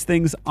putting these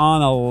things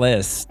on a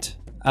list.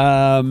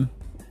 Let's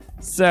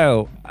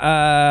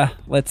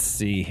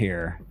see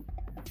here.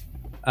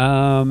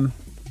 The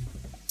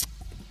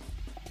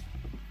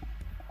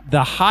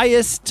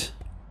highest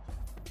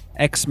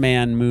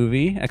X-Men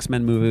movie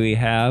we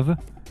have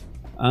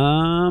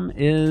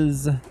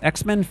is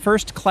X-Men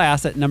First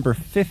Class at number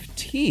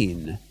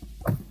 15.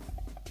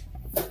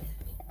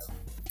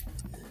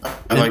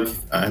 I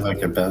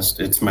like it best.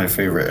 It's my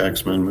favorite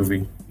X-Men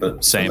movie,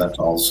 but same. That's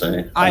all I'll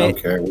say. I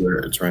don't care where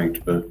it's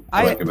ranked, but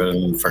I like it better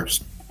than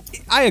First.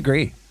 I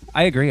agree.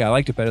 I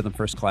liked it better than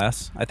First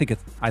Class. I think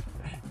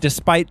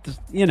despite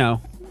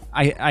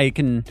I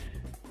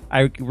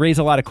raise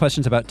a lot of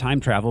questions about time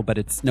travel, but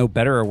it's no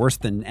better or worse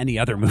than any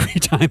other movie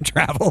time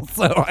travel.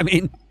 So I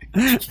mean,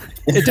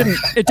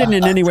 it didn't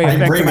in any way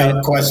affect bring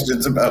up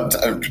questions about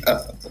time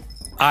travel.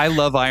 I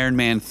love Iron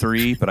Man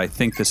 3, but I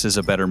think this is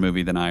a better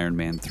movie than Iron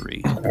Man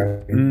 3.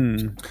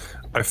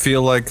 I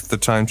feel like the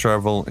time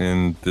travel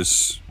in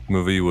this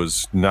movie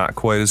was not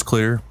quite as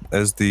clear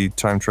as the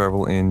time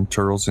travel in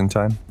Turtles in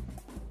Time.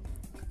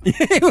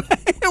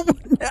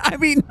 I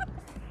mean,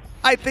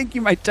 I think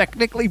you might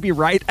technically be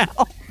right,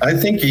 Al. I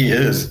think he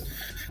is.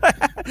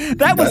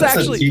 That's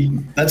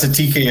a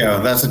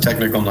TKO. That's a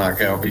technical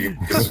knockout.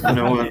 Because you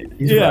know what?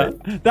 Right.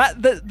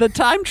 The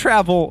time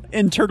travel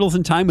in Turtles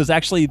in Time was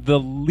actually the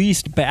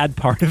least bad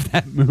part of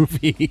that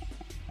movie.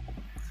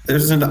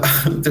 There's a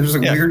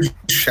weird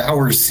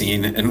shower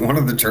scene, and one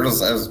of the turtles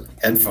has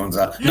headphones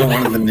on. No,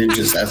 one of the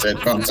ninjas has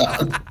headphones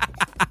on.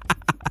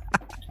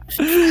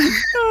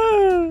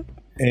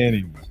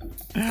 Anyway.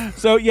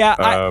 So yeah,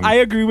 I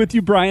agree with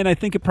you, Brian. I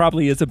think it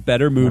probably is a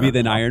better movie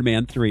than Iron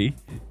Man 3.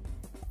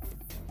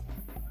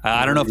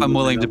 I don't know if I'm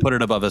willing to put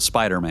it above a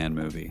Spider-Man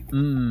movie.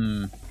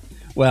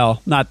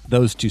 Well, not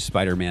those two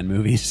Spider-Man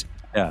movies.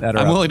 Yeah,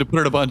 I'm willing to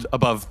put it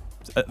above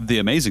the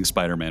Amazing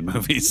Spider-Man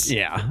movies.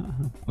 Yeah,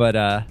 but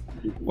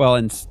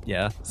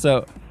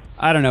So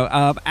I don't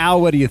know.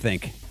 Al, what do you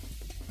think?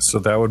 So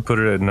that would put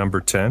it at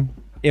number 10?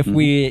 If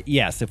we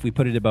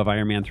put it above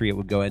Iron Man 3, it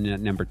would go in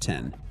at number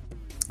 10.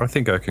 I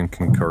think I can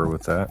concur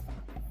with that.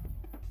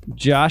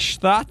 Josh,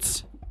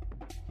 thoughts?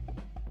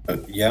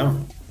 Yeah,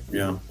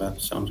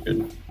 that sounds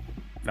good.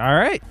 All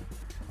right.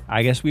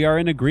 I guess we are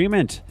in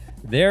agreement.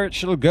 There it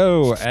shall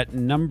go at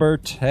number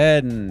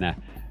 10.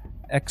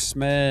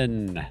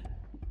 X-Men.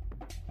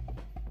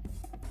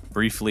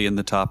 Briefly in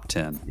the top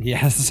 10.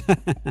 Yes.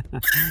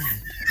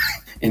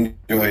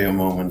 Enjoy a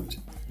moment.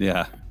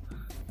 Yeah.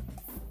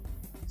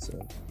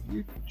 So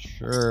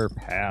future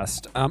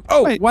past.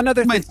 One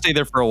other thing. Might stay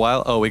there for a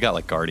while. Oh, we got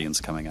like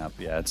Guardians coming up.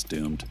 Yeah, it's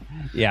doomed.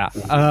 Yeah.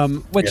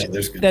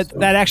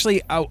 That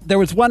actually there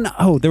was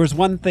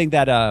one thing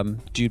that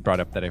Jude brought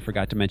up that I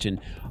forgot to mention.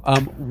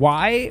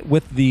 Why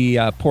with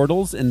the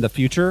portals in the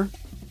future?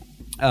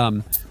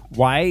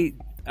 Why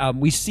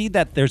we see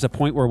that there's a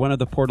point where one of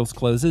the portals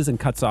closes and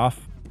cuts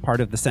off part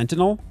of the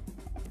Sentinel.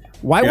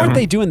 Why weren't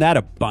they doing that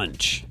a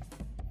bunch?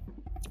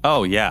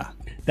 Oh yeah.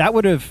 That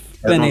would have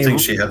been. I don't think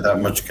she had that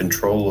much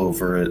control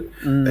over it.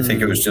 I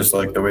think it was just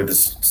like the way the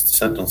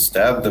Sentinel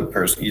stabbed the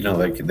person.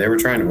 Like they were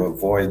trying to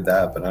avoid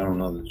that, but I don't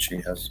know that she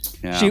has.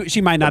 Yeah.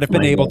 She might not have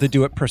been able to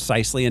do it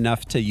precisely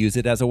enough to use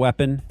it as a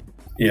weapon.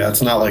 Yeah,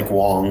 it's not like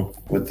Wong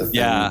with the thing.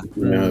 Yeah.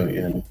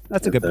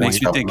 That's a good point.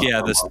 Makes me think.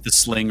 Yeah, the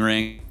sling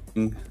ring.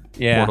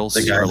 Yeah. Portals.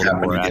 The guy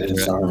happened to get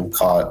his arm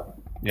caught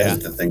as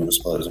the thing was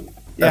closing.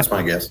 That's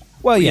my guess.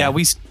 Well, yeah.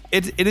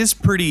 It is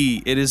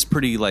pretty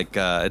like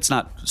it's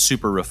not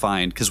super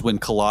refined because when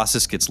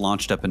Colossus gets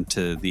launched up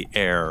into the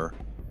air,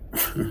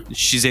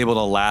 she's able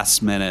to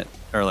last minute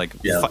or like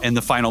in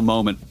the final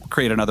moment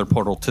create another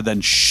portal to then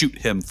shoot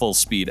him full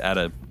speed at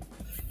a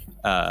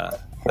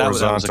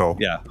horizontal.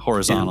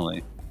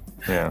 Horizontally.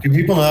 Yeah. Do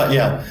people not?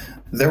 Yeah.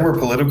 There were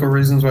political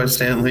reasons why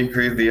Stan Lee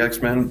created the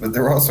X-Men, but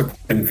there were also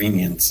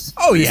convenience.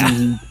 Oh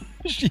yeah.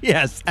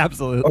 Yes,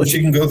 absolutely. Oh,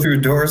 she can go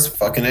through doors?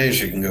 Fucking A,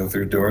 she can go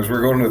through doors.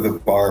 We're going to the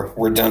bar.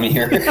 We're done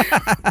here.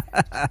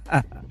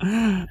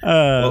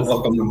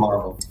 Welcome to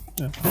Marvel.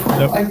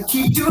 I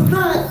keep doing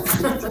that.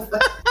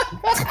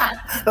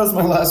 That was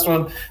my last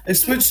one. I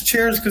switched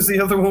chairs because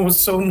the other one was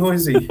so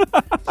noisy.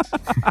 I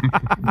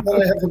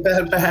thought I have a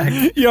bad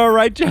back. You all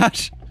right,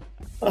 Josh?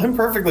 I'm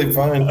perfectly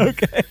fine.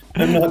 Okay.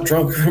 I'm not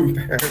drunk or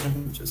impaired.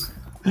 I'm just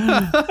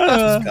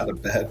got a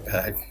bad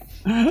back.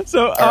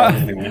 So,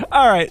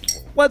 all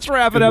right, let's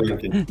wrap it up.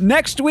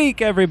 Next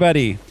week,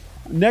 everybody.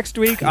 Next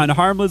week on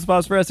Harmless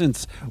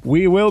Phosphorescence,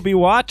 we will be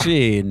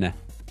watching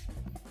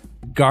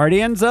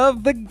Guardians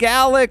of the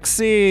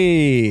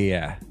Galaxy.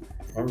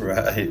 All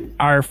right.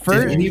 Our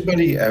first. Did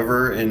anybody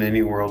ever in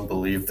any world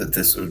believe that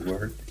this would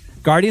work?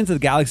 Guardians of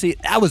the Galaxy.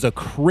 That was a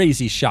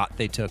crazy shot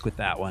they took with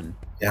that one.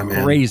 Yeah,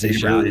 man. Crazy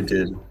shot. They really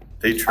did.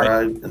 They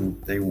tried and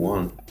they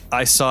won.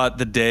 I saw it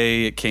the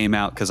day it came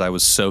out because I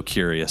was so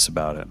curious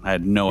about it. I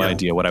had no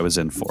idea what I was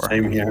in for.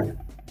 Same here.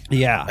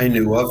 Yeah. I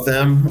knew of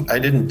them. I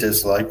didn't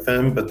dislike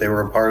them, but they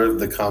were a part of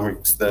the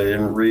comics that I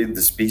didn't read,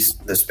 the space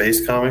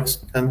comics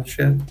kind of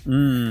shit.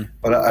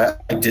 But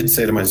I did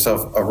say to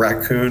myself, a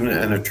raccoon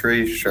and a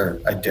tree, sure,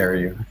 I dare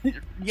you.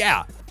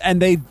 Yeah,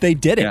 and they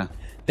did it. Yeah.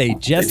 They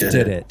just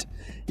did it.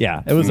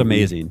 Yeah, it was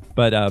amazing.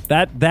 But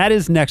that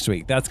is next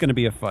week. That's going to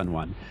be a fun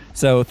one.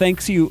 So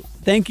thank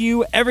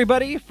you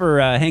everybody for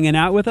hanging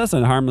out with us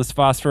on Harmless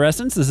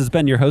Phosphorescence. This has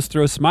been your host,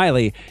 Throw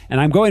Smiley, and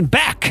I'm going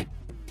back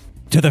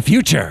to the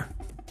future.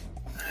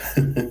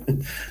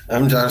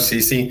 I'm Josh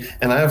Cece,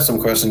 and I have some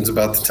questions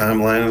about the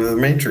timeline of the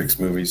Matrix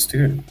movies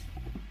too.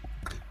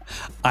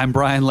 I'm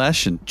Brian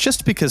Lesh, and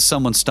just because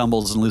someone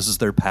stumbles and loses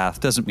their path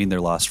doesn't mean they're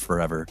lost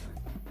forever.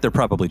 They're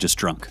probably just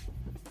drunk.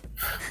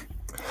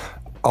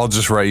 I'll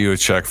just write you a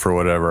check for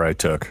whatever I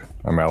took.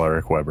 I'm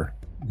Alaric Weber.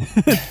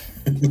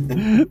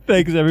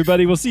 Thanks,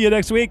 everybody. We'll see you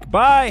next week.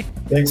 Bye.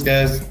 Thanks,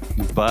 guys.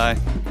 Bye.